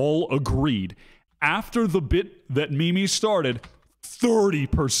we all agreed. After the bit that Mimi started,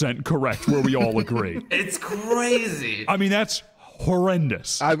 30% correct where we all agreed. It's crazy. I mean, that's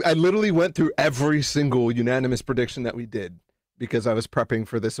horrendous. I literally went through every single unanimous prediction that we did because I was prepping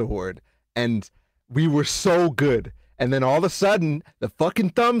for this award, and we were so good. And then all of a sudden, the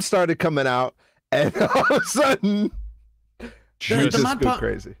fucking thumbs started coming out, and all of a sudden, The mad part,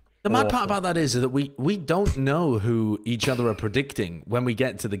 crazy. The mad part about that is that we don't know who each other are predicting when we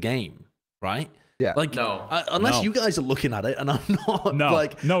get to the game, right? Yeah. Like, No. unless you guys are looking at it, and I'm not. No.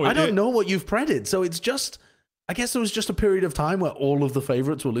 Like, No, I don't know what you've predicted. So it's just, I guess there was just a period of time where all of the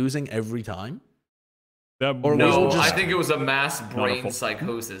favorites were losing every time. That Or was all No, just- I think it was a mass brain full-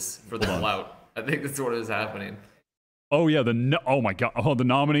 psychosis for the clout. I think that's what is happening. Oh yeah, oh my god. Oh, the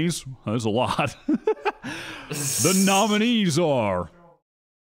nominees. There's a lot. The nominees are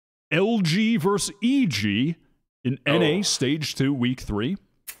LG versus EG in NA Stage 2, Week 3.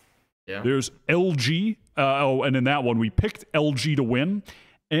 Yeah. There's LG. And in that one, we picked LG to win.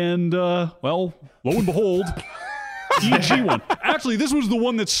 And, well, lo and behold, EG won. Actually, this was the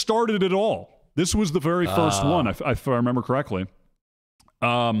one that started it all. This was the very first one, if I remember correctly.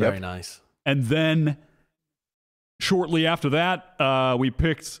 Very nice. And then shortly after that, we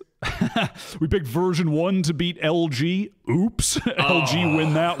picked version 1 to beat LG. Oops. LG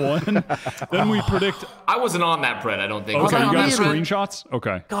win that one. Then we predict. I wasn't on that pred, I don't think. Okay, you got really? screenshots?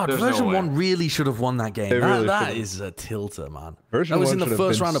 Okay. God, There's version no way. 1 really should have won that game. They really That should've. is a tilter, man. Version That was 1 in the should have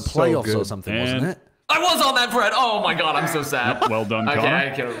first been round of so playoffs or good. something, And- wasn't it? I was on that pred. Oh my god, I'm so sad. Well done, Okay, Connor. I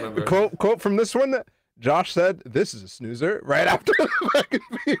can't remember. Quote from this one. Josh said, "This is a snoozer." Right after the fucking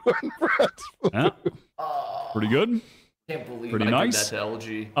V1 press. Yeah. Pretty good. Can't believe Pretty I nice. did that to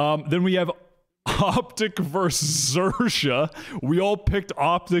LG. Then we have Optic versus Xersha. We all picked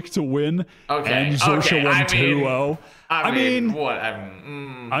Optic to win. Okay, And Xersha okay, won I mean- 2-0. I mean, mean, what?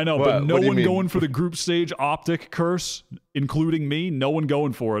 I know, but What? no What do you one mean? going for the group stage Optic curse, including me. No one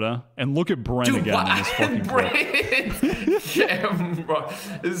going for it, huh? And look at Bren Dude, again in this fucking clip. Brandon's camera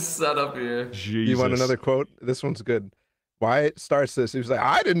is set up here. Jesus. You want another quote? This one's good. Wyatt starts this. He was like,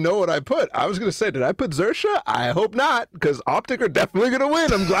 "I didn't know what I put. I was gonna say, did I put Xersha? I hope not, because Optic are definitely gonna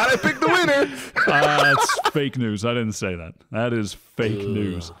win. I'm glad I picked the winner." That's fake news. I didn't say that. That is fake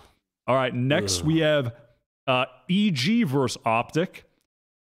news. All right, next we have EG versus Optic,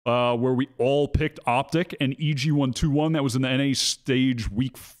 where we all picked Optic, and EG won 2-1. That was in the NA stage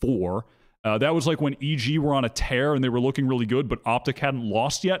week 4. That was like when EG were on a tear and they were looking really good, but Optic hadn't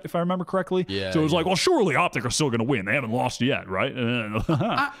lost yet, if I remember correctly. Yeah, so it was like, well, surely Optic are still going to win. They haven't lost yet, right?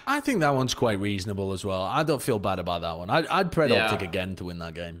 I think that one's quite reasonable as well. I don't feel bad about that one. I'd pred Yeah. Optic again to win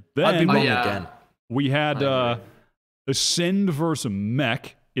that game. Then- I'd be wrong yeah. again. We had I agree. Ascend versus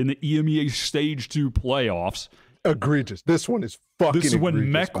Mech in the EMEA Stage 2 playoffs. Egregious. This one is fucking. This is when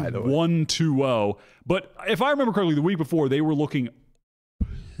egregious, Mech by the way. won 2-0. But if I remember correctly, the week before, they were looking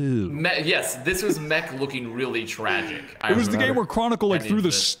poo. Yes, this was Mech looking really tragic. It was the game where Chronicle like I threw need the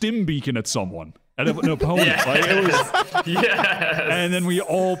this. stim beacon at someone, at an opponent. Yes. Like, it was, Yes. and then we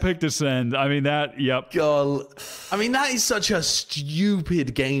all picked Ascend. I mean, yep. God, I mean, that is such a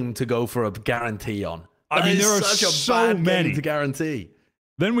stupid game to go for a guarantee on. I That mean, is there are such a so bad game many. to guarantee.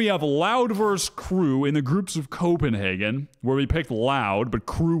 Then we have Loud versus Crew in the groups of Copenhagen, where we picked Loud, but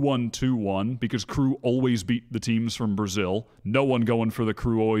Crew won 2-1 because Crew always beat the teams from Brazil. No one going for the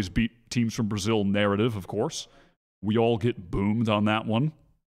Crew always beat teams from Brazil narrative, of course. We all get boomed on that one.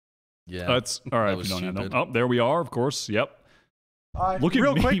 Yeah, That's all right. that was stupid. Oh, there we are, of course. Yep. Look at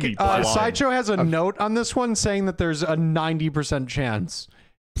real me, quick, me blind. Sideshow has a note on this one saying that there's a 90% chance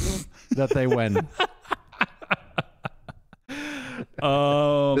that they win.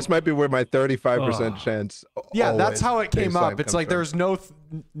 This might be where my 35% chance. Yeah, that's always how it came baseline up. It's comes like from. there's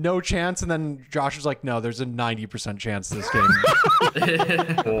no chance, and then Josh was like, "No, there's a 90% chance this game."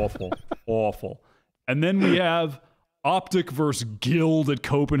 Awful. And then we have Optic versus Guild at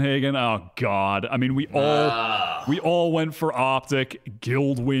Copenhagen. Oh God. I mean, we all went for Optic.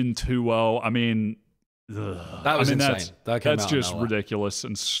 Guild win 2-0. I mean, That was insane. That's just ridiculous,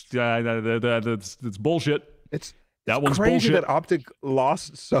 and that's bullshit. That one's crazy bullshit. that Optic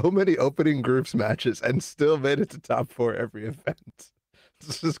lost so many opening groups matches and still made it to top 4 every event.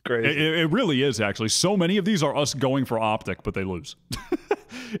 This is crazy. It really is, actually. So many of these are us going for Optic, but they lose.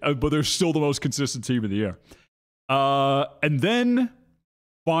 But they're still the most consistent team in the year. And then,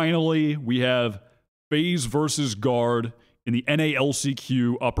 finally, we have FaZe versus Guard in the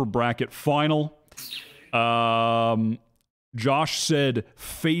NALCQ upper bracket final. Josh said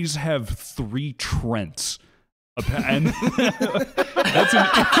FaZe have 3 Trents. And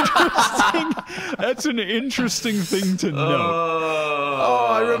that's an interesting thing to note. Oh,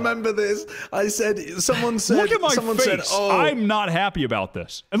 I remember this. Someone said, look at my someone face. said, "Oh, I'm not happy about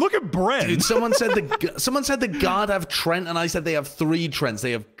this." And look at Brent. dude, someone said the Guard have Trent, and I said they have 3 Trents.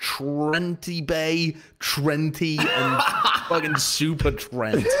 They have Trenty Bay, Trenty, and fucking Super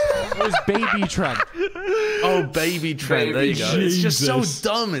Trent. It was Baby Trent. Oh, Baby Trent. There you go. It's just so Jesus.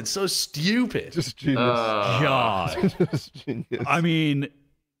 dumb. It's so stupid. Just genius. God. Just genius. I mean,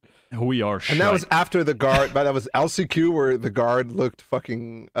 we are And that was after the Guard, but that was LCQ where the Guard looked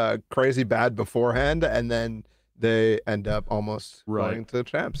fucking crazy bad beforehand, and then they end up almost going to the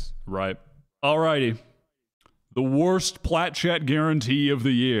champs. Right. Alrighty. The worst Plat Chat guarantee of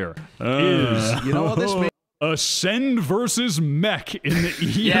the year is, You know what this means? Ascend versus Mech in the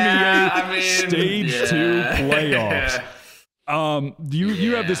EMEA Stage 2 playoffs. Do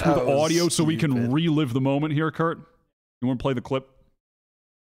you have this with audio so we can relive the moment here, Kurt? You want to play the clip?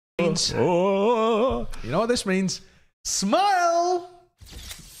 Oh. You know what this means? Smile.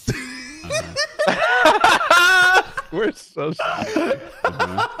 We're so stupid.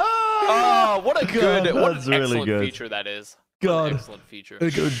 Oh, what a good, what an that's really excellent good. feature that is. God. What an excellent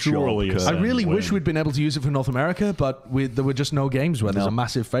feature. Surely Kurt. I really wish we'd been able to use it for North America, but there were just no games where there's a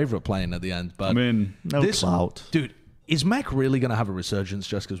massive favorite playing at the end. But I mean, No clout. dude, is Mech really going to have a resurgence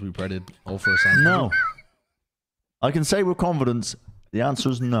just because we predicted all for a second? No. I can say with confidence, the answer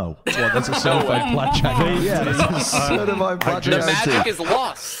is no. Well, that's a certified Plat Chat. Yeah, that's a certified Plat The Chat magic guarantee. is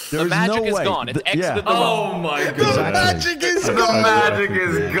lost. There The is magic no is way. gone. It's exited Yeah. the Oh realm. my god. Exactly. The magic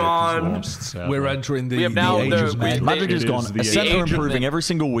is gone. We're entering the, We have now the age the- of we- men. Magic It is is gone. the Ascent age are of improving men. every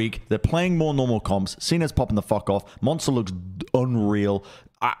single week. They're playing more normal comps. Cena's popping the fuck off. Monster looks unreal.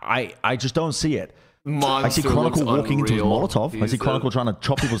 I just don't see it. Monster I see Chronicle looks walking into his unreal. Molotov. I He's see Chronicle trying to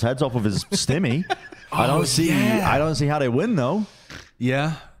chop people's heads off with his stimmy. I don't see. yeah. I don't see how they win though.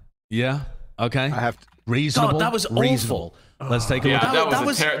 Yeah. Okay. I have to. Reasonable. God, that was reasonable. awful. Let's take a look. Yeah, that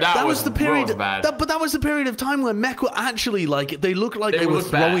was the period. real bad. But that was the period of time where Mech were actually like they looked like they were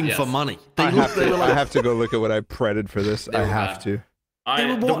looked bad, throwing yes. for money. I They looked. They were I like. have to go look at what I predicted for this. I were have bad. to. They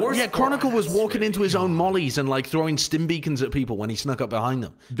were The worst yeah, part- Chronicle was walking into his own mollies and like throwing stim beacons at people when he snuck up behind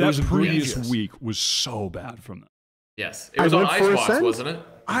them. It that was previous egregious. week was so bad from them. Yes, it was on went for Icebox, Ascend? wasn't it?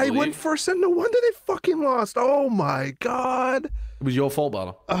 I believe? went for Sentinel. No wonder they fucking lost. Oh my god. It was your fault,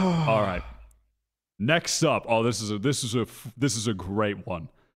 Bottle. All right. Next up, this is a great one.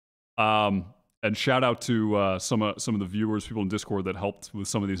 And shout out to some of the viewers, people in Discord that helped with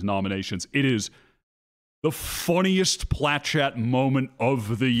some of these nominations. It is the funniest Plat Chat moment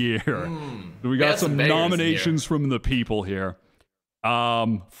of the year. We got had some some bangers nominations from the people here.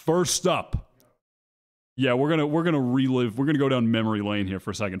 First up, yeah, we're gonna relive. We're gonna go down memory lane here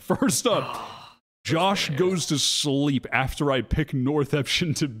for a second. First up, Josh goes to sleep after I pick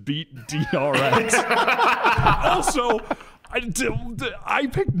Northeption to beat DRX. Also, I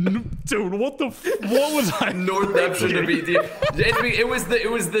picked. Dude, what was I? Northeption to beat it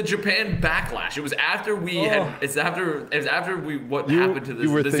was the Japan backlash. It was after we had. It's after what happened to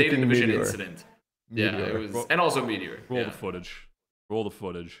you were the Zeta thinking Division Meteor. incident. Yeah, Meteor. it was, and also Meteor. Roll yeah. the footage. Roll the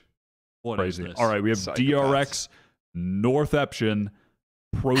footage. What Crazy. is this? All right, we have Psychopaths. DRX, Northeption,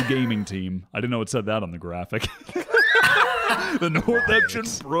 Pro Gaming Team. I didn't know it said that on the graphic. The Northeption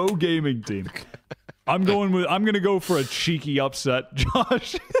Pro Gaming Team. I'm gonna go for a cheeky upset.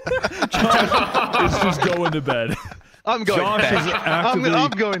 Josh is just going to bed. I'm going Josh bed. is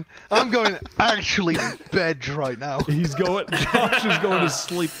actively, I'm going actually bed right now. Josh is going to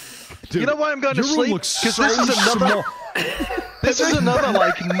sleep. Dude, You know why I'm going to your room sleep? looks Because so this is another. small. This is another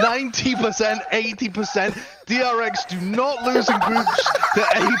like 90%, 80%. DRX do not lose in groups to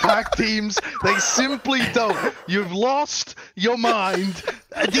APAC teams. They simply don't. You've lost. your mind.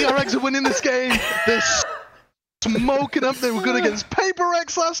 DRX are winning this game. They're smoking up. They were good against Paper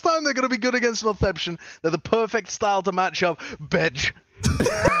X last time. They're going to be good against Northeption. They're the perfect style to match up. Bedge.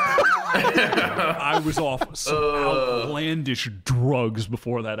 I was off some outlandish drugs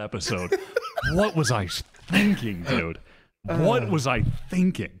before that episode. What was I thinking, dude? What was I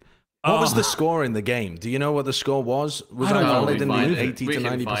thinking? What was the score in the game? Do you know what the score was? Was I valid in the 80 to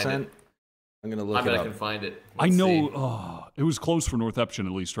 90%? I'm going to look it up. I can find it. I know it was close for Northeption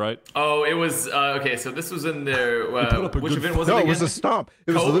at least, right? Oh, it was okay. So this was in their which event was it? No, again? it was a stomp.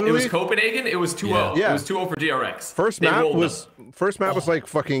 It was literally. It was Copenhagen. It was 2-0. Yeah. It was 2-0 for DRX. First map was like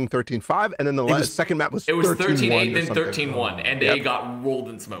fucking 13-5, and then the second map was 13-8, then 13-1, and they got rolled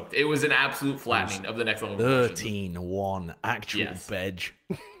and smoked. It was an absolute flattening of the next level. 13-1, actual bedge.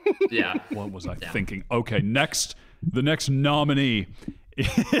 Yeah. What was I thinking? Okay, the next nominee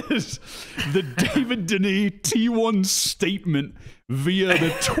is the David Denis T1 statement via the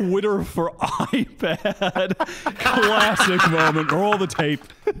Twitter for iPad. Classic moment. Roll the tape.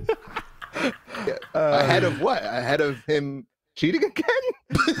 Ahead of what? Ahead of him cheating again?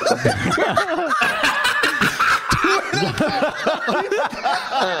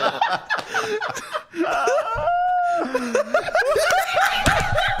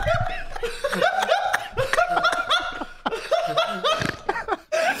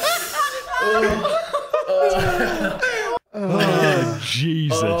 Oh,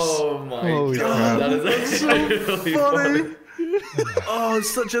 Jesus. Oh my God. That is actually really funny. Oh, it's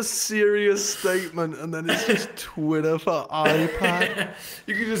such a serious statement, and then it's just Twitter for iPad.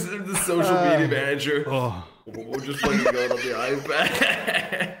 You can just the social media manager. We'll just fucking go on the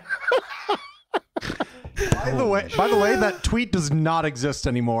iPad. By the way, that tweet does not exist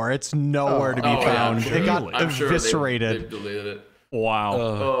anymore. It's nowhere to be found. Yeah, it got eviscerated. They've deleted it.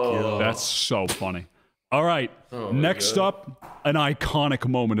 Wow. That's so funny. All right. Next up, an iconic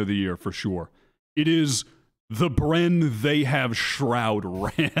moment of the year for sure. It is the Bren They Have Shroud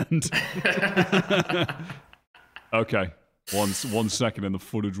rant. Okay. One second and the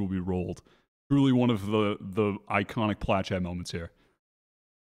footage will be rolled. Truly one of the iconic Plat chat moments here.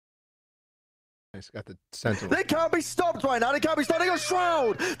 He's got the Sentinel. They can't be stopped right now. They can't be stopped. They got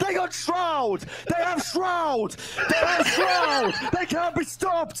Shroud. They got Shroud. They have Shroud. They have Shroud. They can't be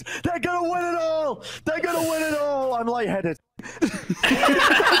stopped. They're going to win it all. They're going to win it all. I'm lightheaded.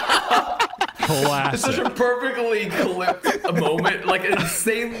 Classic. It's such a perfectly clipped moment, like an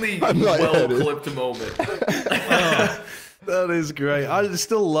insanely well clipped moment. That is great. I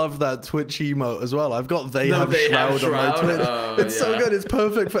still love that Twitch emote as well. I've got They Have Shroud on my Twitter. It's so good. It's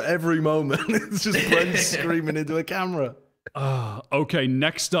perfect for every moment. It's just Brent screaming into a camera. Okay,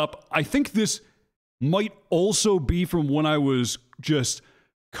 next up. I think this might also be from when I was just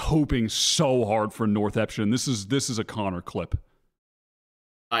coping so hard for Northeption. This is a Connor clip.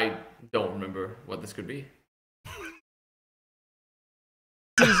 I don't remember what this could be.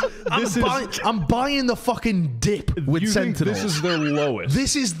 I'm buying the fucking dip with Sentinel. This is their lowest.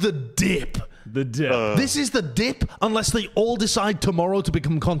 This is the dip. The dip. This is the dip unless they all decide tomorrow to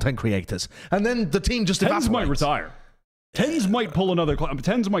become content creators. And then the team just Tens evaporates. might retire. Tens might pull another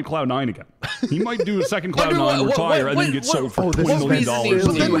Tens might Cloud9 again. He might do a second Cloud9, retire, and then get sold for $20 million.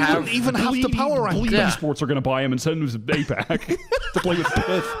 But then we don't even have to power rank. Bleeding Sports are going to buy him and send him to APAC to play with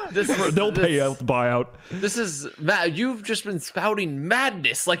Pith. They'll pay out the buyout. This is Matt. You've just been spouting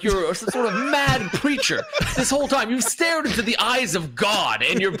madness like you're some sort of mad preacher this whole time. You've stared into the eyes of God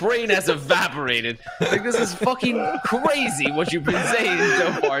and your brain has evaporated. Like this is fucking crazy what you've been saying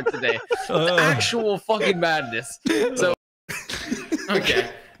so far today. It's actual fucking madness. So. Okay,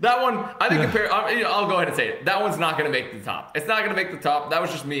 that one I think I'll go ahead and say it. That one's not going to make the top. It's not going to make the top. That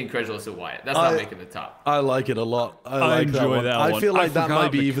was just me incredulous to Wyatt. That's not making the top. I like it a lot. I enjoy that one. I feel like that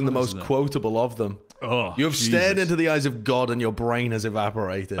might be even the most quotable of them. Oh, You've stared into the eyes of God and your brain has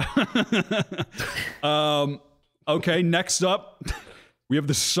evaporated. Okay, next up. We have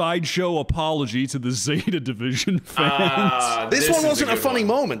the sideshow apology to the Zeta Division fans. This one wasn't a funny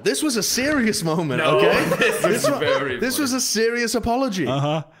moment. This was a serious moment, No, okay? this was very This funny. was a serious apology.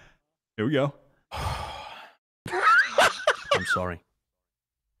 Uh-huh. Here we go. I'm sorry.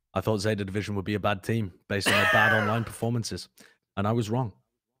 I thought Zeta Division would be a bad team based on their bad online performances, and I was wrong.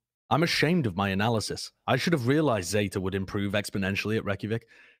 I'm ashamed of my analysis. I should have realized Zeta would improve exponentially at Reykjavik.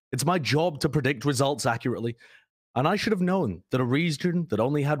 It's my job to predict results accurately. And I should have known that a region that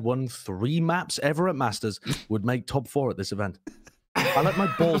only had won 3 maps ever at Masters would make top 4 at this event. I let my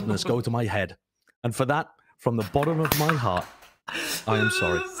baldness go to my head. And for that, from the bottom of my heart, I am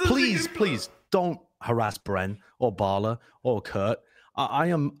sorry. Please, please, don't harass Bren or Barla or Kurt. I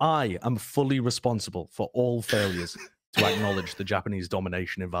am fully responsible for all failures. to acknowledge the Japanese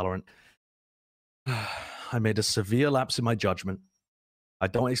domination in Valorant. I made a severe lapse in my judgment. I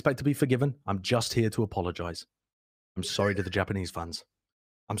don't expect to be forgiven. I'm just here to apologize. I'm sorry to the Japanese fans.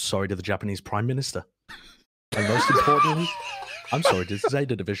 I'm sorry to the Japanese Prime Minister. And most importantly, I'm sorry to the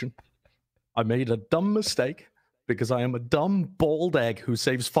Zeta Division. I made a dumb mistake because I am a dumb bald egg who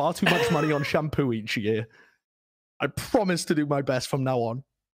saves far too much money on shampoo each year. I promise to do my best from now on.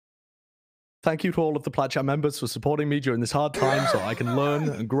 Thank you to all of the Plat Chat members for supporting me during this hard time so I can learn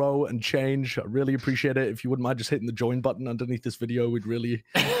and grow and change. I really appreciate it. If you wouldn't mind just hitting the join button underneath this video, we'd really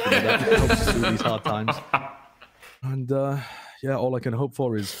that helps us through these hard times. And yeah, all I can hope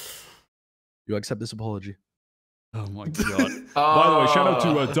for is you accept this apology. Oh my god. By the way, shout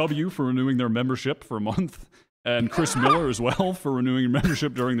out to W for renewing their membership for a month. And Chris Miller as well for renewing your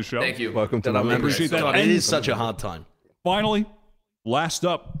membership during the show. Thank you. Welcome to I the appreciate that. It is such a hard time. Finally, last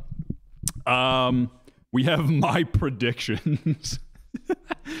up, we have my predictions.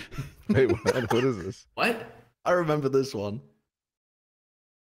 Wait, what is this? What? I remember this one.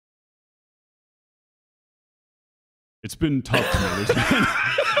 It's been tough for me.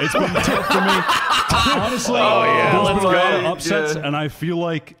 It's been tough for me. Honestly, there's been a lot of upsets, and I feel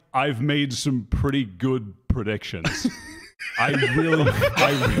like I've made some pretty good predictions. I really.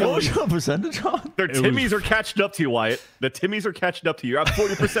 What was your percentage on? Their Timmies are catching up to you, Wyatt. The Timmies are catching up to you. You're at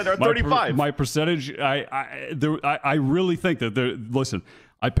 40% or 35. My percentage, I really think that there. Listen,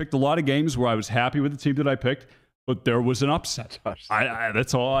 I picked a lot of games where I was happy with the team that I picked, but there was an upset.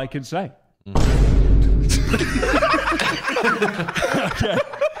 That's all I can say. Okay.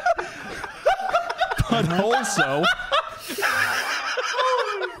 But also,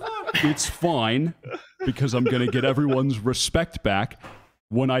 it's fine because I'm going to get everyone's respect back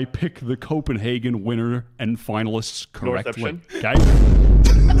when I pick the Copenhagen winner and finalists correctly. Okay?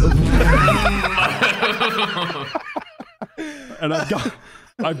 And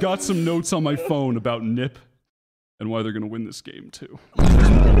I've got some notes on my phone about Nip and why they're going to win this game too.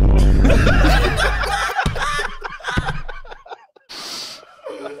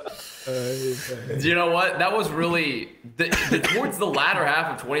 Do you know what? That was really towards the latter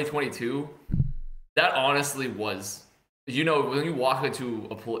half of 2022. That honestly was, you know, when you walk into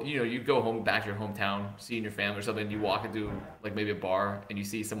a, you know, you go home back to your hometown, seeing your family or something, you walk into like maybe a bar and you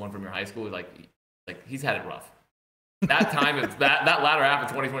see someone from your high school, like he's had it rough. That time, that latter half of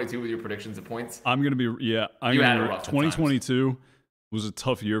 2022 with your predictions of points. I'm gonna be you had it rough. 2022 was a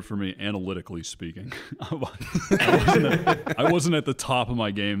tough year for me, analytically speaking. I wasn't at the top of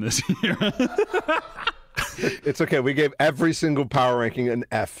my game this year. It's okay. We gave every single power ranking an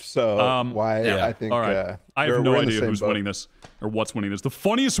F. So I think. All right. I have no idea who's winning this or what's winning this. The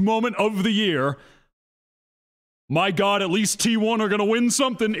funniest moment of the year. My God, at least T1 are going to win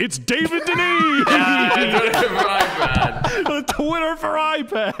something. It's David Denis. The Twitter for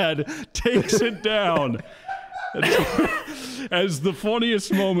iPad takes it down as the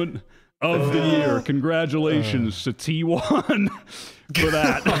funniest moment of the year. Congratulations to T1 for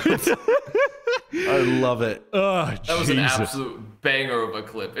that. I love it. That was an absolute banger of a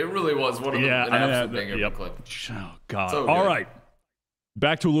clip. It really was one of an absolute banger of a clip. Oh, God. So all right.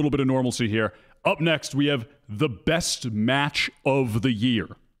 Back to a little bit of normalcy here. Up next, we have the best match of the year.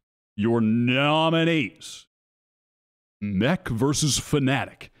 Your nominees. Mech versus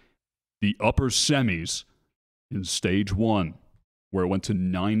Fnatic. The upper semis in stage 1, where it went to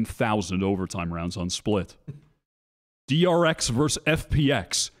 9,000 overtime rounds on split. DRX versus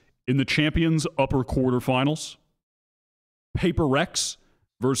FPX in the Champions upper quarterfinals. Paper Rex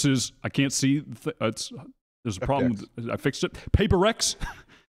versus, I can't see, there's a problem, I fixed it. Paper Rex,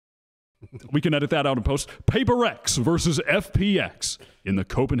 we can edit that out in post. Paper Rex versus FPX in the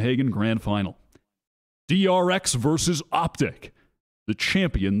Copenhagen Grand Final. DRX versus Optic, the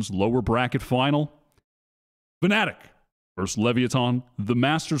Champions lower bracket final. Fnatic versus Leviathan, the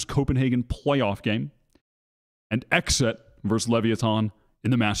Masters Copenhagen playoff game. And Exet versus Leviathan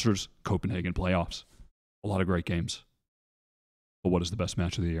in the Masters Copenhagen playoffs. A lot of great games. But what is the best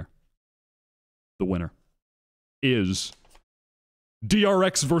match of the year? The winner is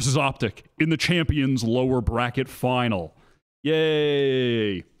DRX versus Optic in the Champions lower bracket final.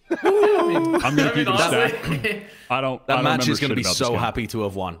 Yay! I'm gonna keep it stacked. That match is gonna be so happy to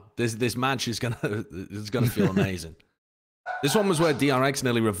have won. This match is gonna feel amazing. This one was where DRX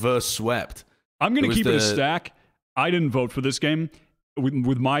nearly reverse swept. I'm gonna keep it a stack. I didn't vote for this game.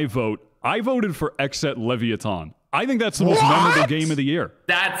 With my vote, I voted for Exet Leviathan. I think that's the most memorable game of the year.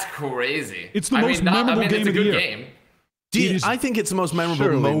 That's crazy. It's the most memorable game of the year. Game. I think it's the most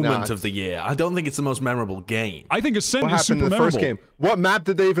memorable moment of the year. I don't think it's the most memorable game. I think Ascent what is super happened in the memorable. first game? What map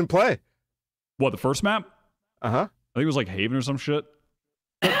did they even play? What, the first map? Uh-huh. I think it was like Haven or some shit.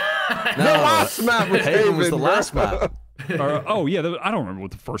 No, The last map was Haven was the bro. last map. Oh yeah, I don't remember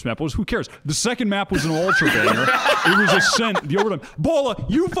what the first map was. Who cares? The second map was an ultra banger. It was Ascent, the overtime. Balla,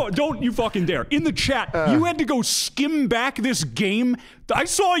 don't you fucking dare! In the chat, you had to go skim back this game. I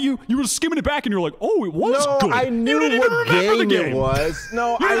saw you. You were skimming it back, and you're like, "Oh, it was No, good." I knew what game it was.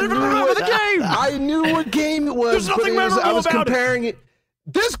 No, You I didn't knew even remember what the game. I knew what game it was. There's nothing but I was memorable about it. comparing it.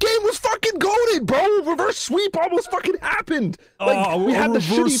 This game was fucking goated, bro. Reverse sweep almost fucking happened. Like we had the reverse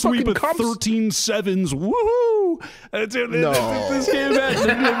shitty sweep fucking at comps. 13-7s. Woohoo! This game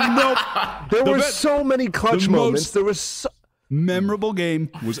had There The were be- so many clutch the moments. most- There was so memorable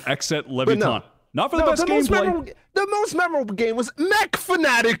game was Exet But Leviathan. no. Not for the best gameplay. The most memorable game was Mech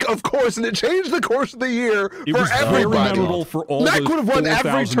Fanatic, of course, and it changed the course of the year It for was very everybody. memorable for all Mech the would have won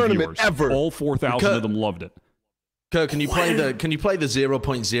every 4,000 tournament viewers. ever. All 4,000 of them loved it. Kirk, can you play the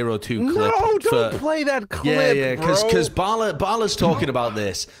 0.02 clip? No, don't for- play that clip, Yeah, bro. because Bala's talking about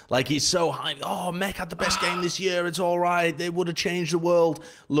this. Like, he's so hyped. Oh, Mech had the best game this year. It's all right. They would have changed the world.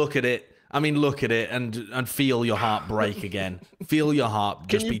 Look at it. I mean, look at it and feel your heart break again. Feel your heart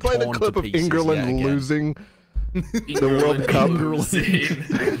just Can be you play the torn clip to of pieces England yet again. losing the World Cup?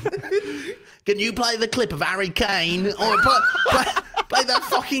 Can you play the clip of Harry Kane? Or play that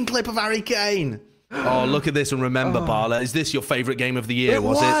fucking clip of Harry Kane. Oh, look at this and remember, Bala. Is this your favorite game of the year? It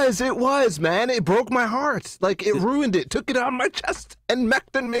was, man. It broke my heart. Like, it ruined it. Took it out of my chest. And Mech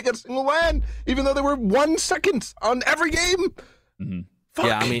didn't make a single land, even though there were 1 second on every game. Fuck.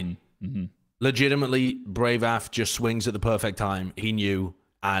 Yeah, I mean, legitimately, Brave Af just swings at the perfect time. He knew,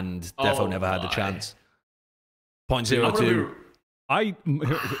 and Defo never had the chance. 0.02.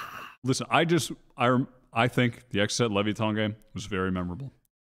 Listen. I think the Exet Leviathan game was very memorable.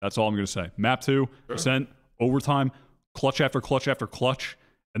 That's all I'm going to say. Map 2, Ascent, overtime, clutch after clutch after clutch,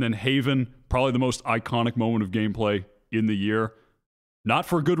 and then Haven, probably the most iconic moment of gameplay in the year. Not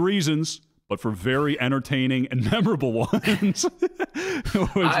for good reasons, but for very entertaining and memorable ones.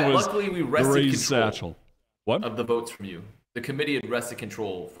 Luckily, we wrested Gray's control Satchel. What? of the votes from you. The committee had wrested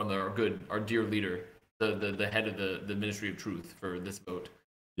control from our dear leader, the head of the Ministry of Truth for this vote.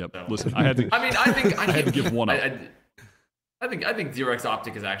 Yep. So- Listen, I had to. I mean, I think I had to give one up. I think DRX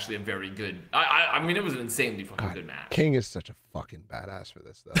Optic is actually a very good. I mean, it was an insanely fucking good match. King is such a fucking badass for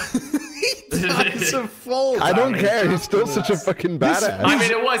this, though. It's a full I don't time. care. He's still such a fucking badass. I mean,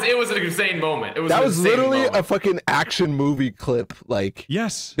 it was an insane moment. It was That an was insane literally moment. a fucking action movie clip. Like,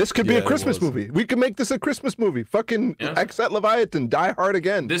 Yes. this could be Yeah, a it Christmas was. movie. We could make this a Christmas movie. Fucking Yeah. Exet Leviathan, Die Hard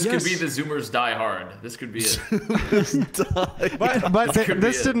again. This Yes. could be the Zoomers Die Hard. This could be it. But could be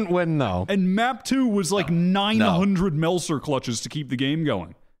this it. didn't win though. And map 2 was like 900 Melser clutches to keep the game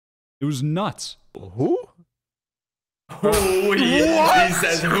going. It was nuts. Who? Who he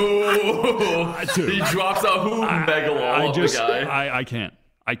says who? He drops a who megalol of the guy.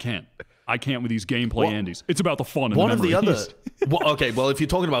 I can't with these gameplay Andes. It's about the fun and One the of the memories. other, okay, well, if you're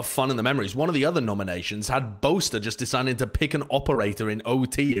talking about fun and the memories, one of the other nominations had Boaster just deciding to pick an operator in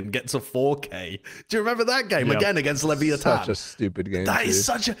OT and gets a 4K. Do you remember that game Yep. again against Leviathan? Such a stupid game. That is too.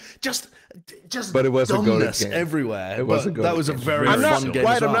 such a just But it was a goated dumbness game. everywhere. It was But a goated that was a game. very I'm fun not, game.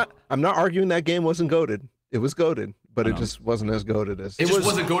 Wyatt, as well. I'm not arguing that game wasn't goated. It was goated, but I it know. just wasn't as goated as It just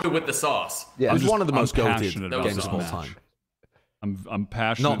wasn't goated with the sauce. Yeah. It was just- one of the I'm most goated passionate about games this of all match. time. I'm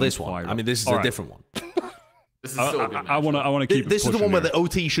passionate. Not this and one. fired I mean, up. this is All a right. different one. This is still a good match. I want to keep. This it is the one pushing where here. the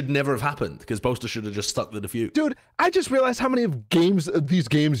OT should never have happened because Boaster should have just stuck the defuse. Dude, I just realized how many of these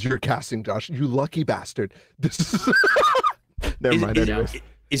games you're casting, Josh. You lucky bastard. This is never mind. Anyways,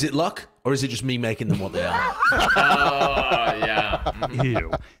 Is it luck or is it just me making them what they are? Yeah.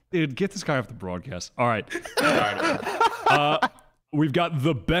 Ew. Dude, get this guy off the broadcast. All right. Alright. We've got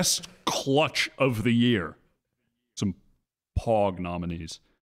the best clutch of the year. Some POG nominees.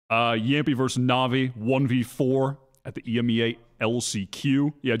 Yampy versus Navi, 1v4 at the EMEA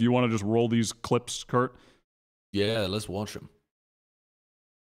LCQ. Yeah, do you want to just roll these clips, Kurt? Yeah, let's watch them.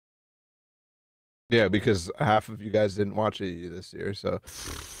 yeah, because half of you guys didn't watch it this year, so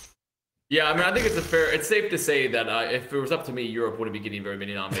Yeah, I mean, I think it's safe to say that if it was up to me, Europe wouldn't be getting very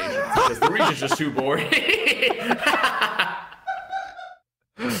many nominations because the region's just too boring.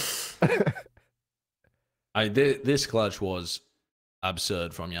 This clutch was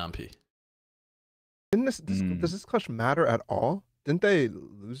absurd from Yampy. didn't does this clutch matter at all? Didn't they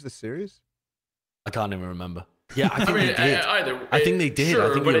lose the series? I can't even remember. Yeah, I I think mean, they did. either I think they did. Sure,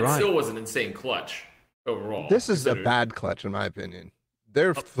 I think but you're it right. still was an insane clutch overall. This is a considered. bad clutch, in my opinion.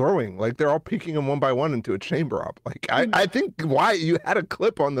 They're throwing like they're all peeking them one by one into a chamber op. Like I think Wyatt, you had a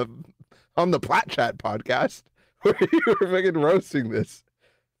clip on the Plat Chat podcast where you were fucking roasting this.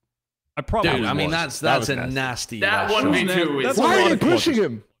 I probably Dude, I mean, was. that's a nasty. That rush. 1v2 is. Why are they pushing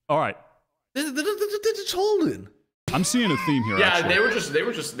him? All right, They're just holding. I'm seeing a theme here. Yeah, actually.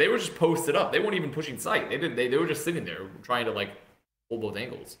 they were just posted up. They weren't even pushing sight. They were just sitting there trying to like hold both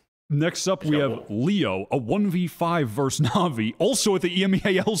angles. Next up, we have Leo, a 1v5 versus Na'Vi, also at the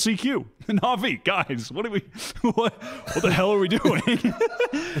EMEA LCQ. Na'Vi, guys, what the hell are we doing?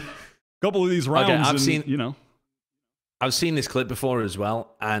 Couple of these rounds, okay, I've seen this clip before as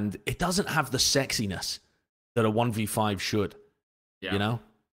well, and it doesn't have the sexiness that a 1v5 should. Yeah. You know,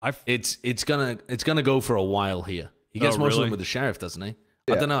 it's gonna go for a while here. He gets most of them with the sheriff, doesn't he?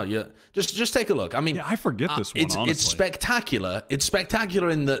 Yeah. I don't know. Yeah, just take a look. I mean, I forget this one. Honestly, it's spectacular. It's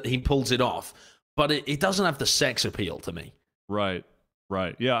spectacular in that he pulls it off, but it doesn't have the sex appeal to me. Right.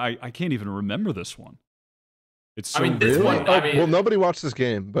 Yeah, I can't even remember this one. It's so well, nobody watched this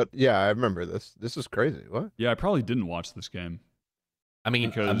game, but yeah, I remember this. This is crazy. What? Yeah, I probably didn't watch this game. I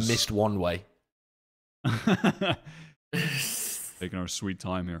mean, I missed one way. Taking our sweet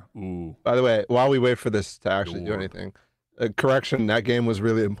time here. Ooh. By the way, while we wait for this to actually do anything, correction, that game was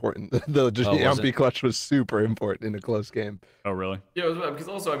really important. The Jumpy clutch was super important in a close game. Oh, really? Yeah, because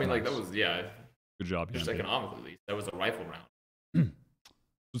also, I mean, like, that was, good job, just economically, at least. That was a rifle round.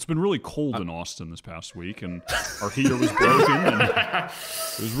 It's been really cold in Austin this past week, and our heater was broken, and it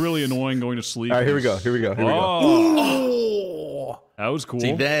was really annoying going to sleep. All right, here we go. Oh, that was cool.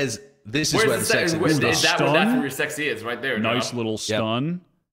 See, this is where the sexy is. That's where your sexy is, right there. Nice little stun.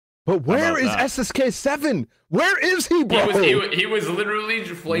 But where is SSK7? Where is he, bro? He was literally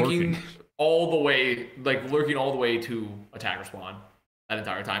just flanking all the way, like lurking all the way to attacker spawn that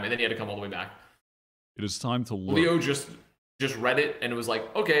entire time, and then he had to come all the way back. It is time to look. Leo just read it, and it was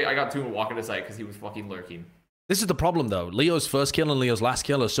like, okay, I got 2 and walk into sight because he was fucking lurking. This is the problem, though. Leo's first kill and Leo's last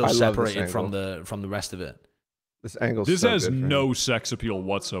kill are so separated from the rest of it. This angle. This has no sex appeal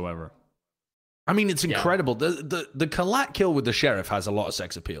whatsoever. I mean, it's incredible. The Kalat kill with the sheriff has a lot of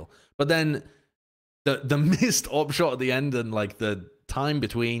sex appeal, but then the missed op shot at the end and like the time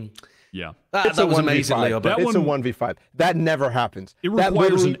between. Yeah, that was amazing, Leo. But it's a 1v5. That never happens. It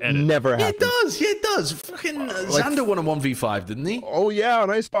requires an edit. Never happens. It does. Fucking Xander won a 1v5, didn't he? Oh yeah, on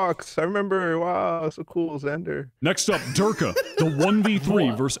Icebox. I remember. Wow, so cool, Xander. Next up, Durka, the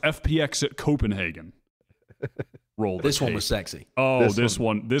 1v3 versus FPX at Copenhagen. This one was sexy. Oh, this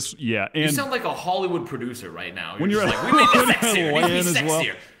one. And you sound like a Hollywood producer right now. When you're like, we made it sexier. It needs to be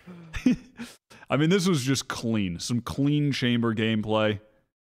sexier. Well. I mean, this was just clean. Some clean chamber gameplay.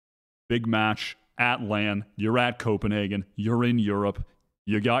 Big match at LAN. You're at Copenhagen. You're in Europe.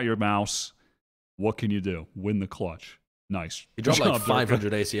 You got your mouse. What can you do? Win the clutch. Nice. He dropped like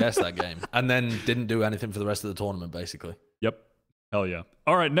 500 ACS that game and then didn't do anything for the rest of the tournament, basically. Yep. Hell yeah.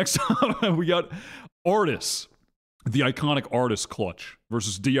 All right, next up, we got Artis, the iconic Artis clutch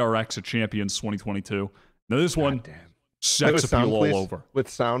versus DRX at Champions 2022. Now this one, sex appeal all over. With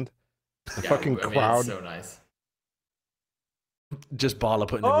sound. The fucking crowd. It's so nice. Just Bala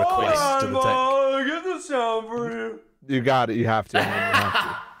putting in requests to the tech. Get the sound for you. You got it. You have to.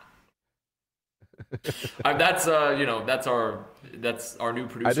 That's our new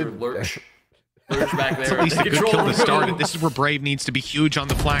producer, Lurch. Lurch back there. At least a good kill to start it. This is where Brave needs to be huge on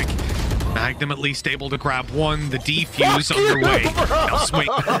the flank. Magnum at least able to grab one. The defuse underway. Now swing.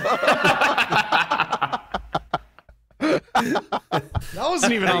 That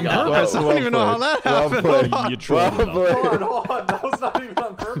wasn't even on purpose. I don't even know how that happened. Hold on. That was not even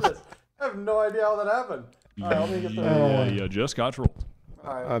on purpose. I have no idea how that happened. All right, let me get the you just got trolled.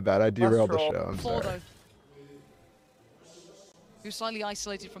 My bad. I derailed the show. I'm sorry. Who's slightly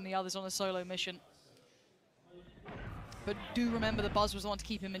isolated from the others on a solo mission. But do remember that Buzz was the one to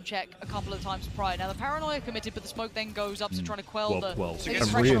keep him in check a couple of times prior. Now the paranoia committed, but the smoke then goes up to trying to quell the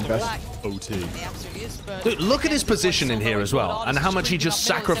pressure on the black. OT. He absolutely is, but dude, look at his position in here as well, and how much he just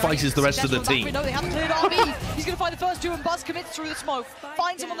sacrifices the rest of the team. No, they haven't cleared RB. He's going to find the first 2, and Buzz commits through the smoke,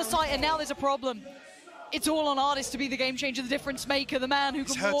 finds him on the site, and now there's a problem. It's all on Artis to be the game changer, the difference maker, the man who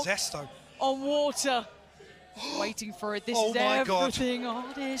can walk on water. Waiting for it. This is everything.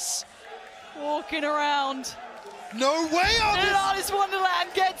 Artis walking around. No way, Artis! And Artis Wonderland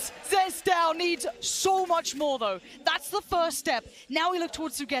gets Zest down. Needs so much more, though. That's the first step. Now we look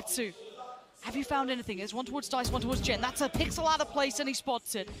towards Sugetsu. Have you found anything? There's one towards Dice, one towards Gen. That's a pixel out of place, and he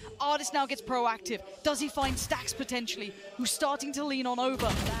spots it. Artis now gets proactive. Does he find Stacks, potentially, who's starting to lean on over?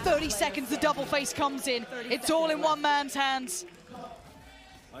 30 seconds, the double face comes in. It's all in one man's hands.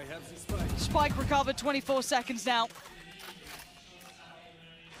 Spike recovered, 24 seconds now.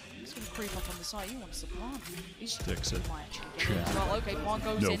 He's going to creep up on the side. He wants to plant. He's Sticks it. might actually get it as well. Okay, Plant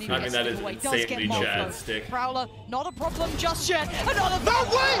goes in. He I mean, gets that it is away. Does get insanely marked, Chad though. stick. Prowler, not a problem just yet. Another. No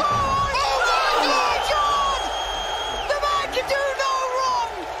way! The man can do no wrong!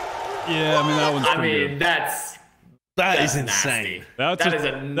 Yeah, I mean, that one's pretty good. That is insane. That's going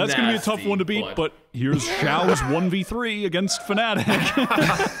to be a tough one to beat, but here's Xiao's 1v3 against Fnatic.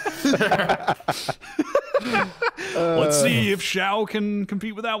 Let's see if Xiao can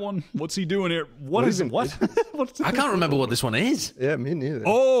compete with that one. What's he doing here? What is it? What? I can't remember what this one is. Yeah, me neither.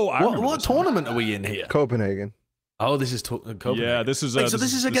 Oh, what tournament are we in here? Copenhagen. Oh, this is Copenhagen. Yeah, this is. Wait, so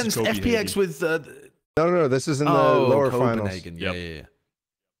this is against FPX with. No, this is in the lower Copenhagen. finals. Yeah.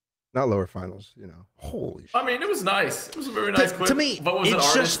 Not lower finals, you know. Holy shit. I mean, it was nice. It was a very nice clip. To me, but was it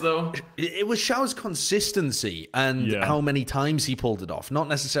it's artist, though? It was Xiao's consistency and how many times he pulled it off, not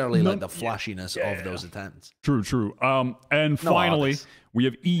necessarily like the flashiness of those attempts. True. And finally, we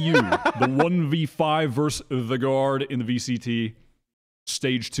have EU, the 1v5 versus the Guard in the VCT,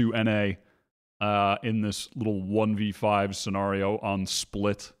 Stage 2 NA, in this little 1v5 scenario on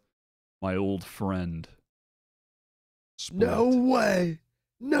Split. My old friend. Split.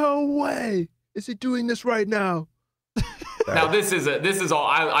 No way! Is he doing this right now? Now this is all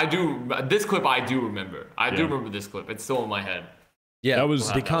this clip I do remember. I do remember this clip. It's still in my head. Yeah, that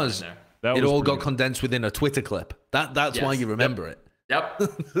was because it all got condensed within a Twitter clip. That's why you remember it. Yep.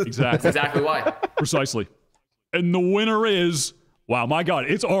 Exactly. That's exactly why. Precisely. And the winner is, wow, my God,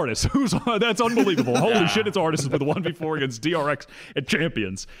 it's Artis. That's unbelievable. Holy shit, it's Artis with the 1v4 against DRX and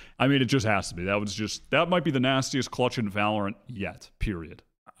Champions. I mean, it just has to be. That might be the nastiest clutch in Valorant yet, period.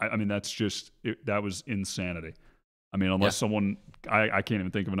 I mean, that was insanity. I mean, unless someone, I can't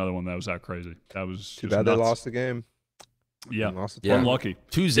even think of another one that was that crazy. That was too bad nuts. They lost the game. Yeah, unlucky.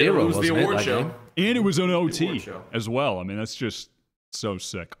 2-0 it was the award show. And it was an OT as well. I mean, that's just so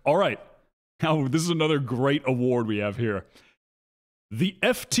sick. All right. Now, this is another great award we have here. The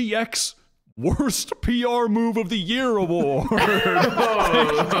FTX Worst PR Move of the Year Award. Thank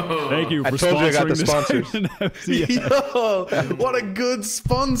you for sponsoring I got the sponsors. Yo, what a good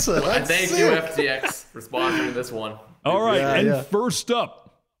sponsor. Thank you, FTX, for sponsoring this one. All right, first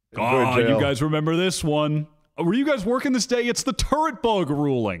up. You guys remember this one. Were you guys working this day? It's the turret bug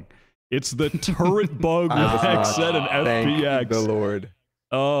ruling. It's the turret bug with Hexet and FPX. Thank the Lord.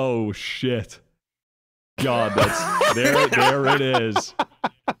 Oh, shit. God, that's there it is.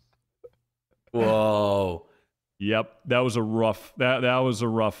 Whoa. Yep, that was a rough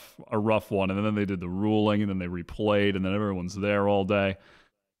one. And then they did the ruling, and then they replayed, and then everyone's there all day.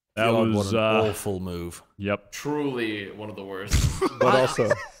 That was what an awful move. Yep, truly one of the worst. But also,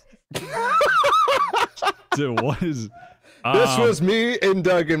 dude, what is? This was me and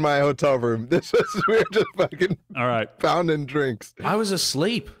Doug in my hotel room. We were just fucking pounding drinks. I was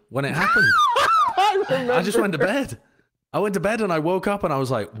asleep when it happened. I just went to bed. I went to bed and I woke up and I was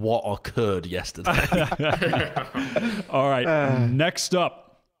like, what occurred yesterday? All right, next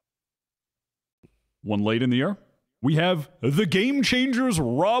up. One late in the year, we have the Game Changers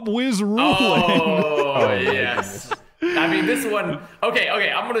Rob Wiz ruling. Oh, yes. I mean, this one, okay,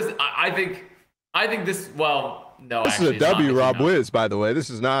 I think this, well, no, this actually, is a W, Rob Wiz, by the way. This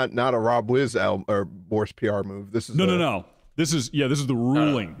is not a Rob Wiz or worst PR move. This is no. This is the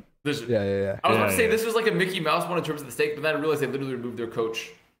ruling. Yeah. I was about to say this was like a Mickey Mouse one in terms of the stake, but then I realized they literally removed their coach.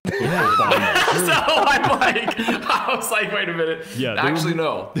 So I was like, wait a minute. Yeah,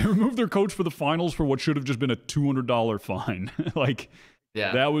 no. They removed their coach for the finals for what should have just been a $200 fine.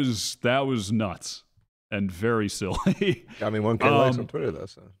 That was nuts and very silly. Got me 1K likes on Twitter though,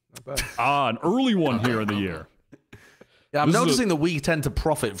 so not bad. An early one here in the year. Yeah, I'm noticing that we tend to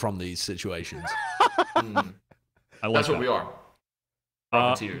profit from these situations. That's what we are.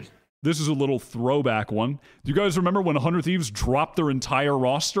 Profiteers. This is a little throwback one. Do you guys remember when 100 Thieves dropped their entire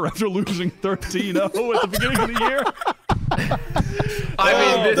roster after losing 13-0 at the beginning of the year?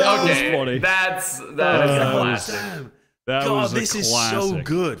 I mean, that was funny. That's a classic. This is so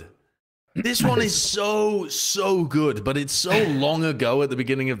good. This one is so good, but it's so long ago at the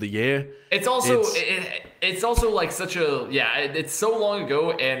beginning of the year. It's also it's also like such a it's so long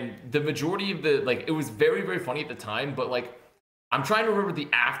ago, and the majority of the it was very, very funny at the time, but I'm trying to remember the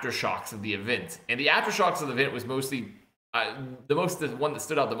aftershocks of the event, and the aftershocks of the event was mostly the one that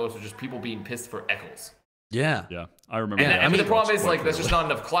stood out the most was just people being pissed for Eccles. Yeah, I remember. And I mean, the problem is there's just not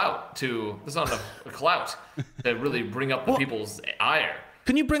enough clout to really bring up the people's ire.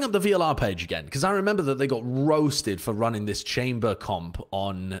 Can you bring up the VLR page again? Because I remember that they got roasted for running this chamber comp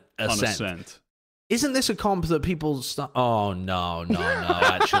on Ascent. Isn't this a comp that people start? Oh no,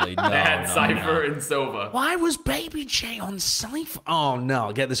 actually, no. They had Cypher no. and Sova. Why was Baby J on Cypher? Oh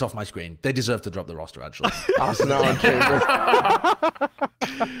no, get this off my screen. They deserve to drop the roster, actually. Arsenal and Chamber.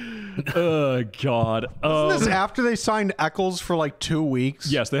 Oh God. Isn't this after they signed Eccles for like 2 weeks?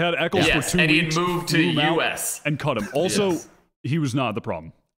 Yes, they had Eccles for 2 weeks. And he'd moved to blew him out, US. and cut him. Also, Yes. he was not the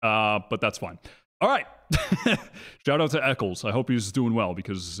problem. But that's fine. All right. Shout out to Eccles. I hope he's doing well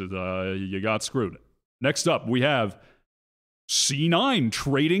because you got screwed. Next up, we have C9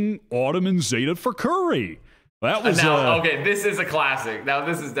 trading Autumn and Zeta for Curry. That was now, okay, this is a classic. Now,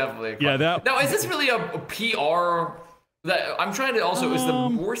 this is definitely a classic. Yeah, Now, is this really a PR? That I'm trying to also, is the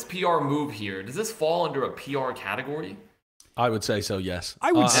worst PR move here, does this fall under a PR category? I would say so, yes.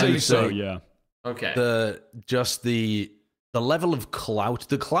 I would say so, yeah. Okay. The level of clout,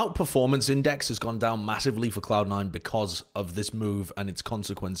 the clout performance index has gone down massively for Cloud9 because of this move and its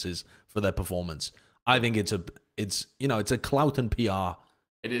consequences for their performance. I think it's a clout and PR.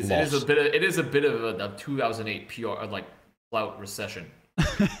 It is. Loss. It is a bit of a 2008 PR like clout recession.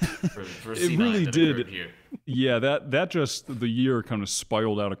 For It C9 really that did. occurred here. Yeah, that just the year kind of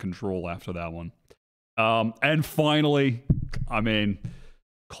spiraled out of control after that one. And finally, I mean,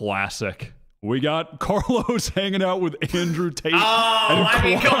 classic. We got Carlos hanging out with Andrew Tate. Come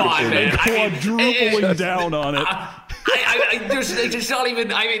on, man. Quadrupling down on it. There's just not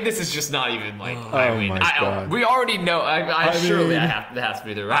even. I mean, this is just not even like. God. We already know. Surely there has to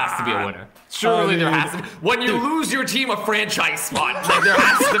be a winner. Surely there has to be. When you lose your team a franchise spot, like there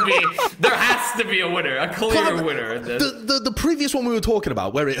has to be a winner, a clear winner. In this. The previous one we were talking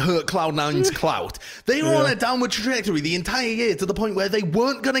about, where it hurt Cloud9's clout, they were on a downward trajectory the entire year to the point where they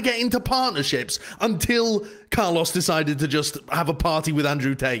weren't going to get into partnerships until Carlos decided to just have a party with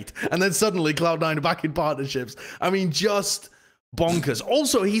Andrew Tate, and then suddenly Cloud9 are back in partnerships. I mean, just bonkers.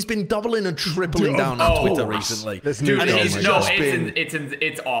 Also, he's been doubling and tripling down on Twitter recently. It's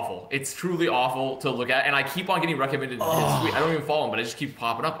awful. It's truly awful to look at, and I keep on getting recommended his tweet. I don't even follow him, but it just keeps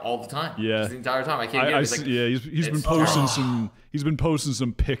popping up all the time. Yeah, just the entire time. I can't get it. He's been posting some. He's been posting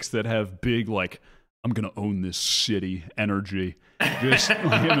some pics that have big like, I'm gonna own this city energy. Just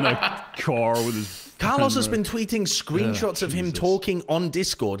like, him in a car with his. Carlos has been tweeting screenshots of him talking on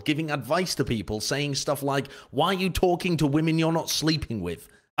Discord, giving advice to people, saying stuff like, "Why are you talking to women you're not sleeping with?"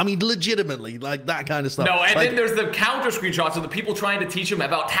 I mean, legitimately, like that kind of stuff. No, and like, then there's the counter screenshots of the people trying to teach him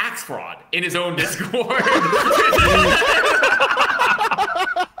about tax fraud in his own Discord.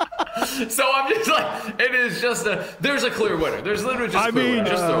 So I'm just like, it is just there's a clear winner. There's literally just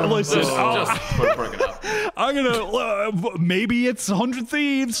listen, just bring it up. I'm gonna maybe it's 100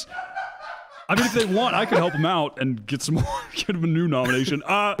 Thieves. I mean, if they want, I can help them out and get some more, get them a new nomination.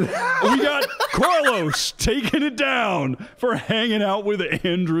 We got Carlos taking it down for hanging out with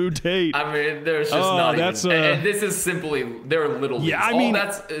Andrew Tate. I mean, there's just not even. And this is simply, they're little leagues. I mean,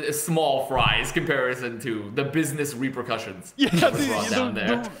 that's a small fries comparison to the business repercussions. Now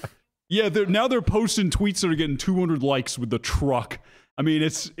they're posting tweets that are getting 200 likes with the truck. I mean,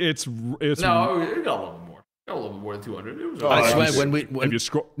 it's no, it got a little more. A little bit more than 200. I swear, when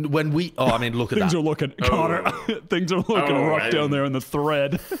we I mean, look at things that. are looking, Connor. Things are looking rough down there in the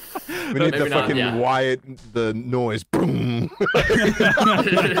thread. We need the fucking Wyatt, the noise. Boom.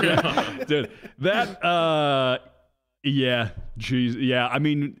 Dude, that I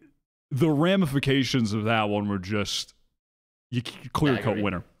mean, the ramifications of that one were just clear cut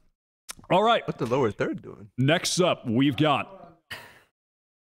winner. All right, what the lower third doing? Next up, we've got.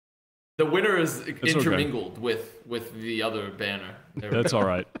 The winner is intermingled with the other banner. That's all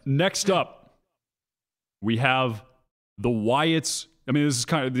right. Next up, we have the Wyatt's. I mean, this is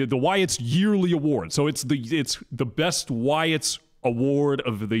kind of the Wyatt's yearly award. So it's the best Wyatt's award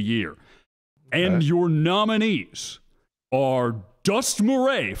of the year, and your nominees are Dust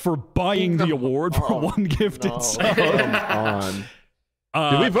Murray for buying the award for one gifted sub. Did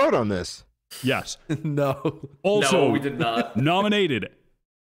we vote on this? Yes. No. Also, no, we did not. Nominated.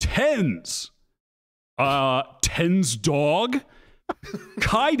 Tens Dog,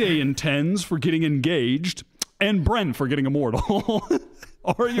 Kaide and Tens for getting engaged, and Bren for getting immortal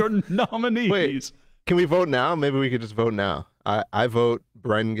are your nominees. Wait, can we vote now? Maybe we could just vote now. I vote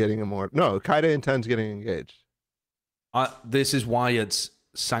Bren getting immortal. No, Kaide and Tens getting engaged. This is Wyatt's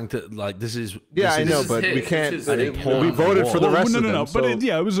this is. Yeah, I know, but we can't. We voted for the rest of them. No. But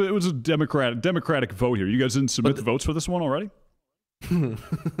it was a democratic vote here. You guys didn't submit the votes for this one already?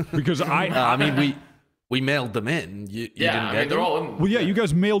 Because I mean, we mailed them in. You didn't get they're them? all in. Well, yeah, you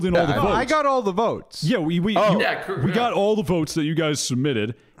guys mailed in all the votes. I got all the votes. Yeah, we got all the votes that you guys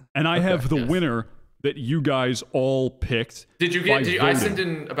submitted, and I have the winner that you guys all picked. Did you get? by I voting. sent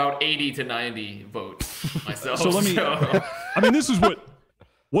in about 80 to 90 votes myself. So let me. I mean, this is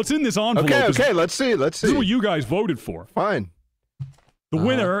what's in this envelope. Okay, let's see. This is what you guys voted for. Fine. The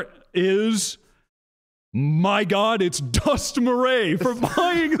winner is. My God, it's Dust Murray for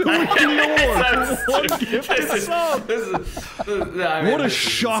buying the weekly award for one gifted sub. What a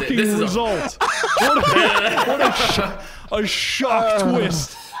shocking result. What a shock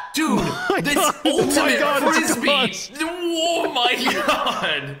twist. Dude, this ultimate frisbee. Oh my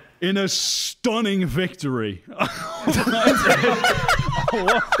God. In a stunning victory.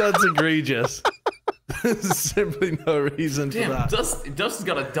 That's egregious. There's simply no reason for that. Dust's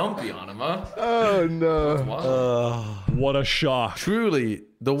got a dumpy on him, huh? Oh, no. What a shock. Truly,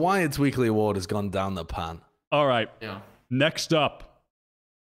 the Wyatt's Weekly Award has gone down the pan. All right. Yeah. Next up.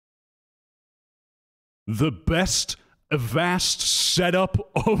 The Best Avast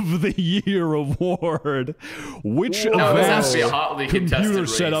Setup of the Year award. Which Avast computer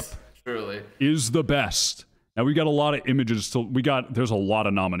setup is the best? Now, we got a lot of images. There's a lot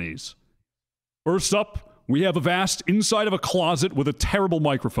of nominees. First up, we have Avast inside of a closet with a terrible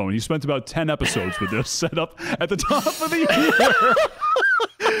microphone. He spent about 10 episodes with this set up at the top of the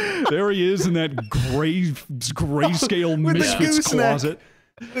year. There he is in that grayscale Misfits closet.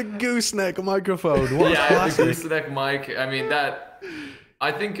 The gooseneck microphone. What the gooseneck mic. I mean,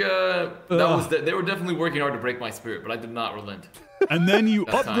 I think they were definitely working hard to break my spirit, but I did not relent. And then you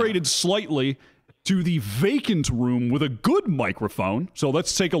upgraded slightly to the vacant room with a good microphone. So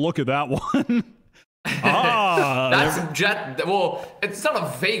let's take a look at that one. Well, it's not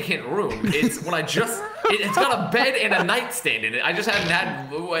a vacant room. It's when it's got a bed and a nightstand in it. I just haven't had.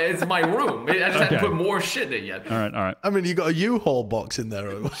 It's my room. I just hadn't put more shit in it yet. All right. I mean, you got a U-Haul box in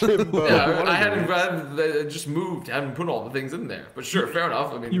there. I hadn't just moved. I haven't put all the things in there. But sure, fair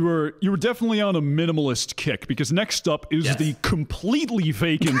enough. I mean, you were definitely on a minimalist kick because next up is the completely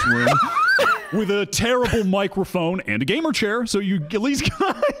vacant room. With a terrible microphone and a gamer chair, so you at least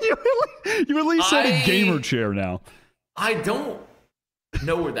you at least have a gamer chair now. I don't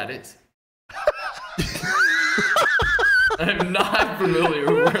know where that is. I'm not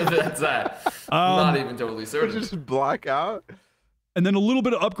familiar with where that's at. I'm not even totally certain. Just black out. And then a little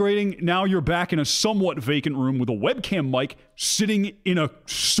bit of upgrading. Now you're back in a somewhat vacant room with a webcam mic sitting in a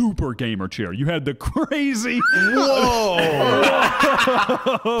super gamer chair. You had the crazy... Whoa!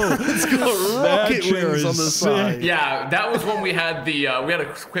 It's got rocket wings on the side. Yeah, that was when we had we had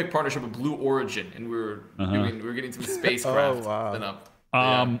a quick partnership with Blue Origin, and we were getting some spacecraft set up.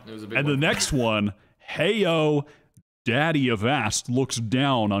 It was a big one. The next one, Heyo, Daddy Avast looks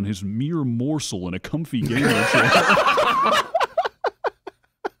down on his mere morsel in a comfy gamer chair.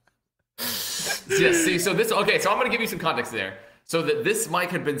 Yes, see, so I'm going to give you some context there. So that this mic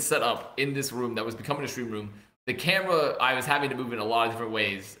had been set up in this room that was becoming a stream room. The camera, I was having to move in a lot of different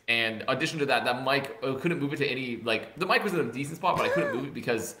ways. And in addition to that, that mic, I couldn't move it to any, the mic was in a decent spot, but I couldn't move it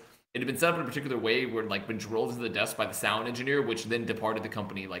because it had been set up in a particular way where it been drilled into the desk by the sound engineer, which then departed the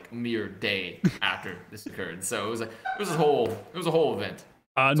company a mere day after this occurred. So it was a whole event.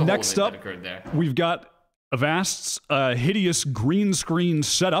 Next up, we've got Avast's hideous green screen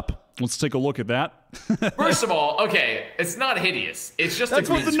setup. Let's take a look at that. First of all, okay, it's not hideous. It's just that's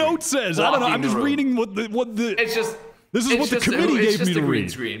what the note says. I don't know. I'm just reading what the. It's just. This is what the committee gave me to read.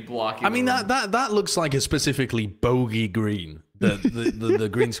 Screen blocking. I mean that looks like a specifically bogey green. The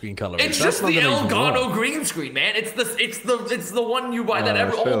green screen color. It's just the Elgato green screen, man. It's the one you buy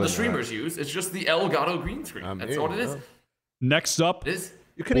that all the streamers use. It's just the Elgato green screen. That's what it is. Next up,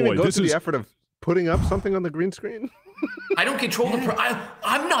 you couldn't even go through the effort of putting up something on the green screen. I don't control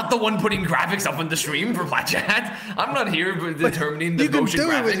I'm not the one putting graphics up on the stream for Plat Chat. I'm not here determining the motion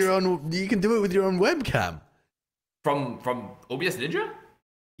graphics. You can do it with your own webcam. From OBS Ninja?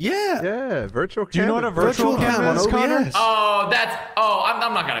 Yeah, virtual cam. Do you know what a virtual cam is, Connor?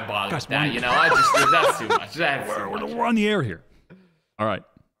 I'm not gonna bother with that. That's too much. We're on the air here. All right.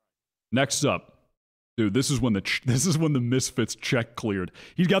 Next up. Dude, this is when the Misfits check cleared.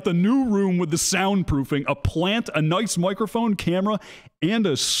 He's got the new room with the soundproofing, a plant, a nice microphone, camera, and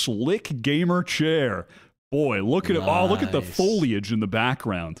a slick gamer chair. Boy, look at it. Oh, look at the foliage in the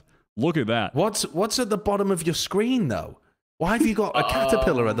background. Look at that. What's at the bottom of your screen though? Why have you got a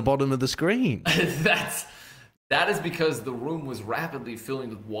caterpillar at the bottom of the screen? That is because the room was rapidly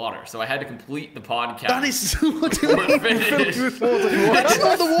filling with water, so I had to complete the podcast. That is what do you mean filled with water? That's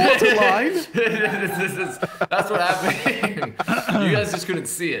not the water line. That's what happened. You guys just couldn't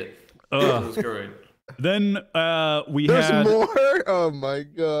see it. It was great. Then we There's had more. Oh my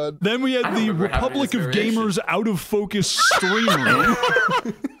god. Then we had the Republic of Gamers out of focus stream room.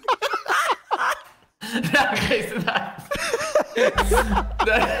 Okay, so that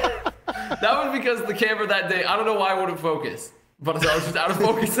was because the camera that day, I don't know why I wouldn't focus, but I was just out of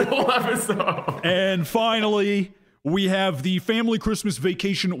focus the whole episode. And finally, we have the family Christmas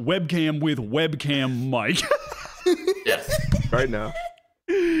vacation webcam with webcam mic. Yes. Right now.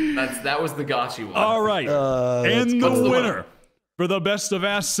 That was the gotcha one. All right. And the winner for the best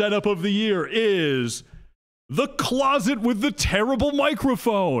Avast setup of the year is the closet with the terrible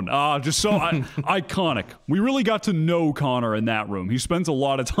microphone. Just so iconic. We really got to know Connor in that room. He spends a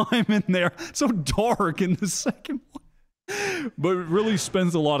lot of time in there. So dark in the second one. But really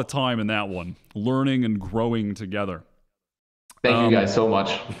spends a lot of time in that one, learning and growing together. Thank you guys so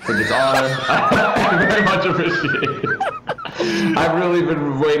much for this honor. I very much appreciate it. I've really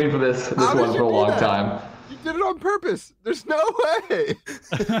been waiting for this one for a long time. You did it on purpose. There's no way.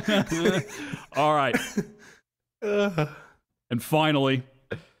 All right. And finally,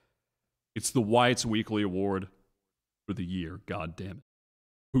 it's the Wyatt's Weekly Award for the year. God damn it.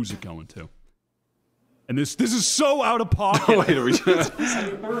 Who's it going to? And this is so out of pocket. Wait, are we just,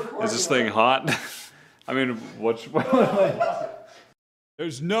 is this thing hot? I mean, what's...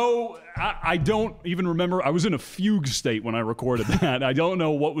 There's no... I don't even remember. I was in a fugue state when I recorded that. I don't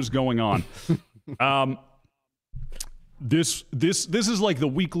know what was going on. This is like the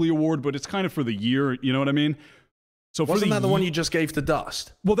weekly award, but it's kind of for the year. You know what I mean? So wasn't that the one you just gave to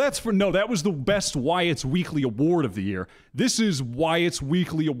Dust? Well, that was the best Wyatt's Weekly Award of the year. This is Wyatt's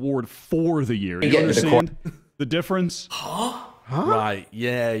Weekly Award for the year. You understand the difference? Huh? Right.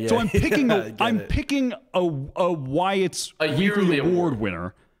 Yeah. So I'm picking a Wyatt's Weekly Award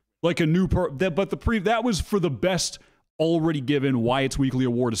winner, like a new that was for the best already given Wyatt's Weekly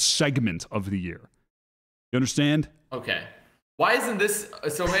Award segment of the year. You understand? Okay. Why isn't this?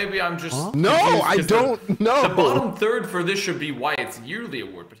 So maybe I'm just no. I don't know. The bottom third for this should be Wyatt's yearly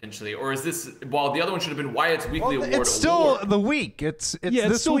award potentially, or is this? Well, the other one should have been Wyatt's weekly award. It's still the week. It's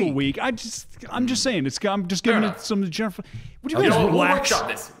it's still the week. I'm just saying. I'm just giving it some general. Would you guys relax? We'll workshop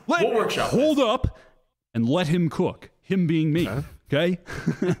this. We'll workshop. Hold up, and let him cook. Him being me. Okay.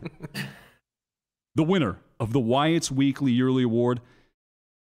 The winner of the Wyatt's Weekly Yearly Award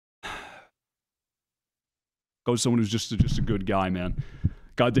goes to someone who's just a good guy, man.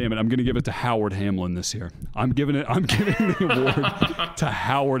 God damn it, I'm gonna give it to Howard Hamlin this year. I'm giving the award to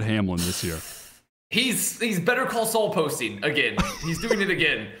Howard Hamlin this year. He's Better Call Saul posting again. He's doing it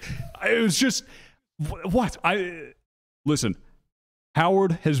again. It was just what listen.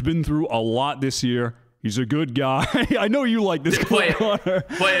 Howard has been through a lot this year. He's a good guy. I know you like this. Play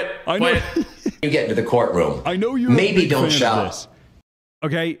it. I know. You get into the courtroom. I know you're maybe don't shout.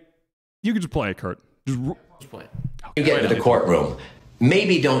 Okay, you can just play it, Kurt. Just play it. You get into the courtroom.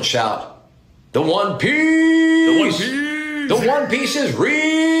 Maybe don't shout. The One Piece. The One Piece is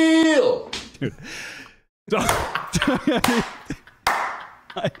real. Dude.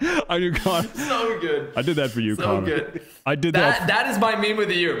 I knew Connor. So good. I did that for you, so Connor. Good. I did that. That is my meme of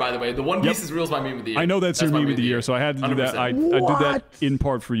the year, by the way. The One Piece is real is my meme of the year. I know that's your meme of the year, so I had to do that. I did that in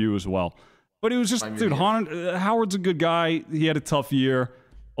part for you as well. But it was just, dude, Howard's a good guy. He had a tough year.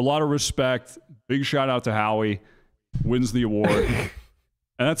 A lot of respect. Big shout out to Howie. Wins the award. And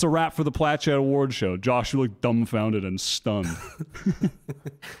that's a wrap for the Plat Award show. Josh, you look dumbfounded and stunned.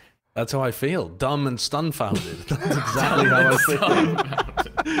 That's how I feel. Dumb and stunfounded. That's exactly how I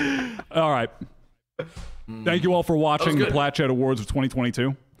feel. All right. Thank you all for watching the Plat Awards of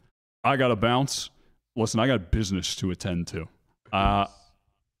 2022. I got to bounce. Listen, I got business to attend to.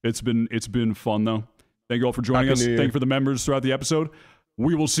 It's been fun, though. Thank you all for joining us. Thank you for the members throughout the episode.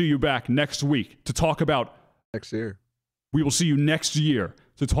 We will see you back next week to talk about... Next year. We will see you next year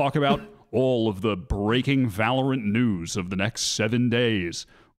to talk about all of the breaking Valorant news of the next 7 days.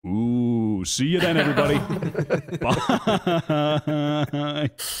 Ooh, see you then, everybody.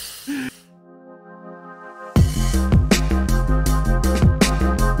 Bye.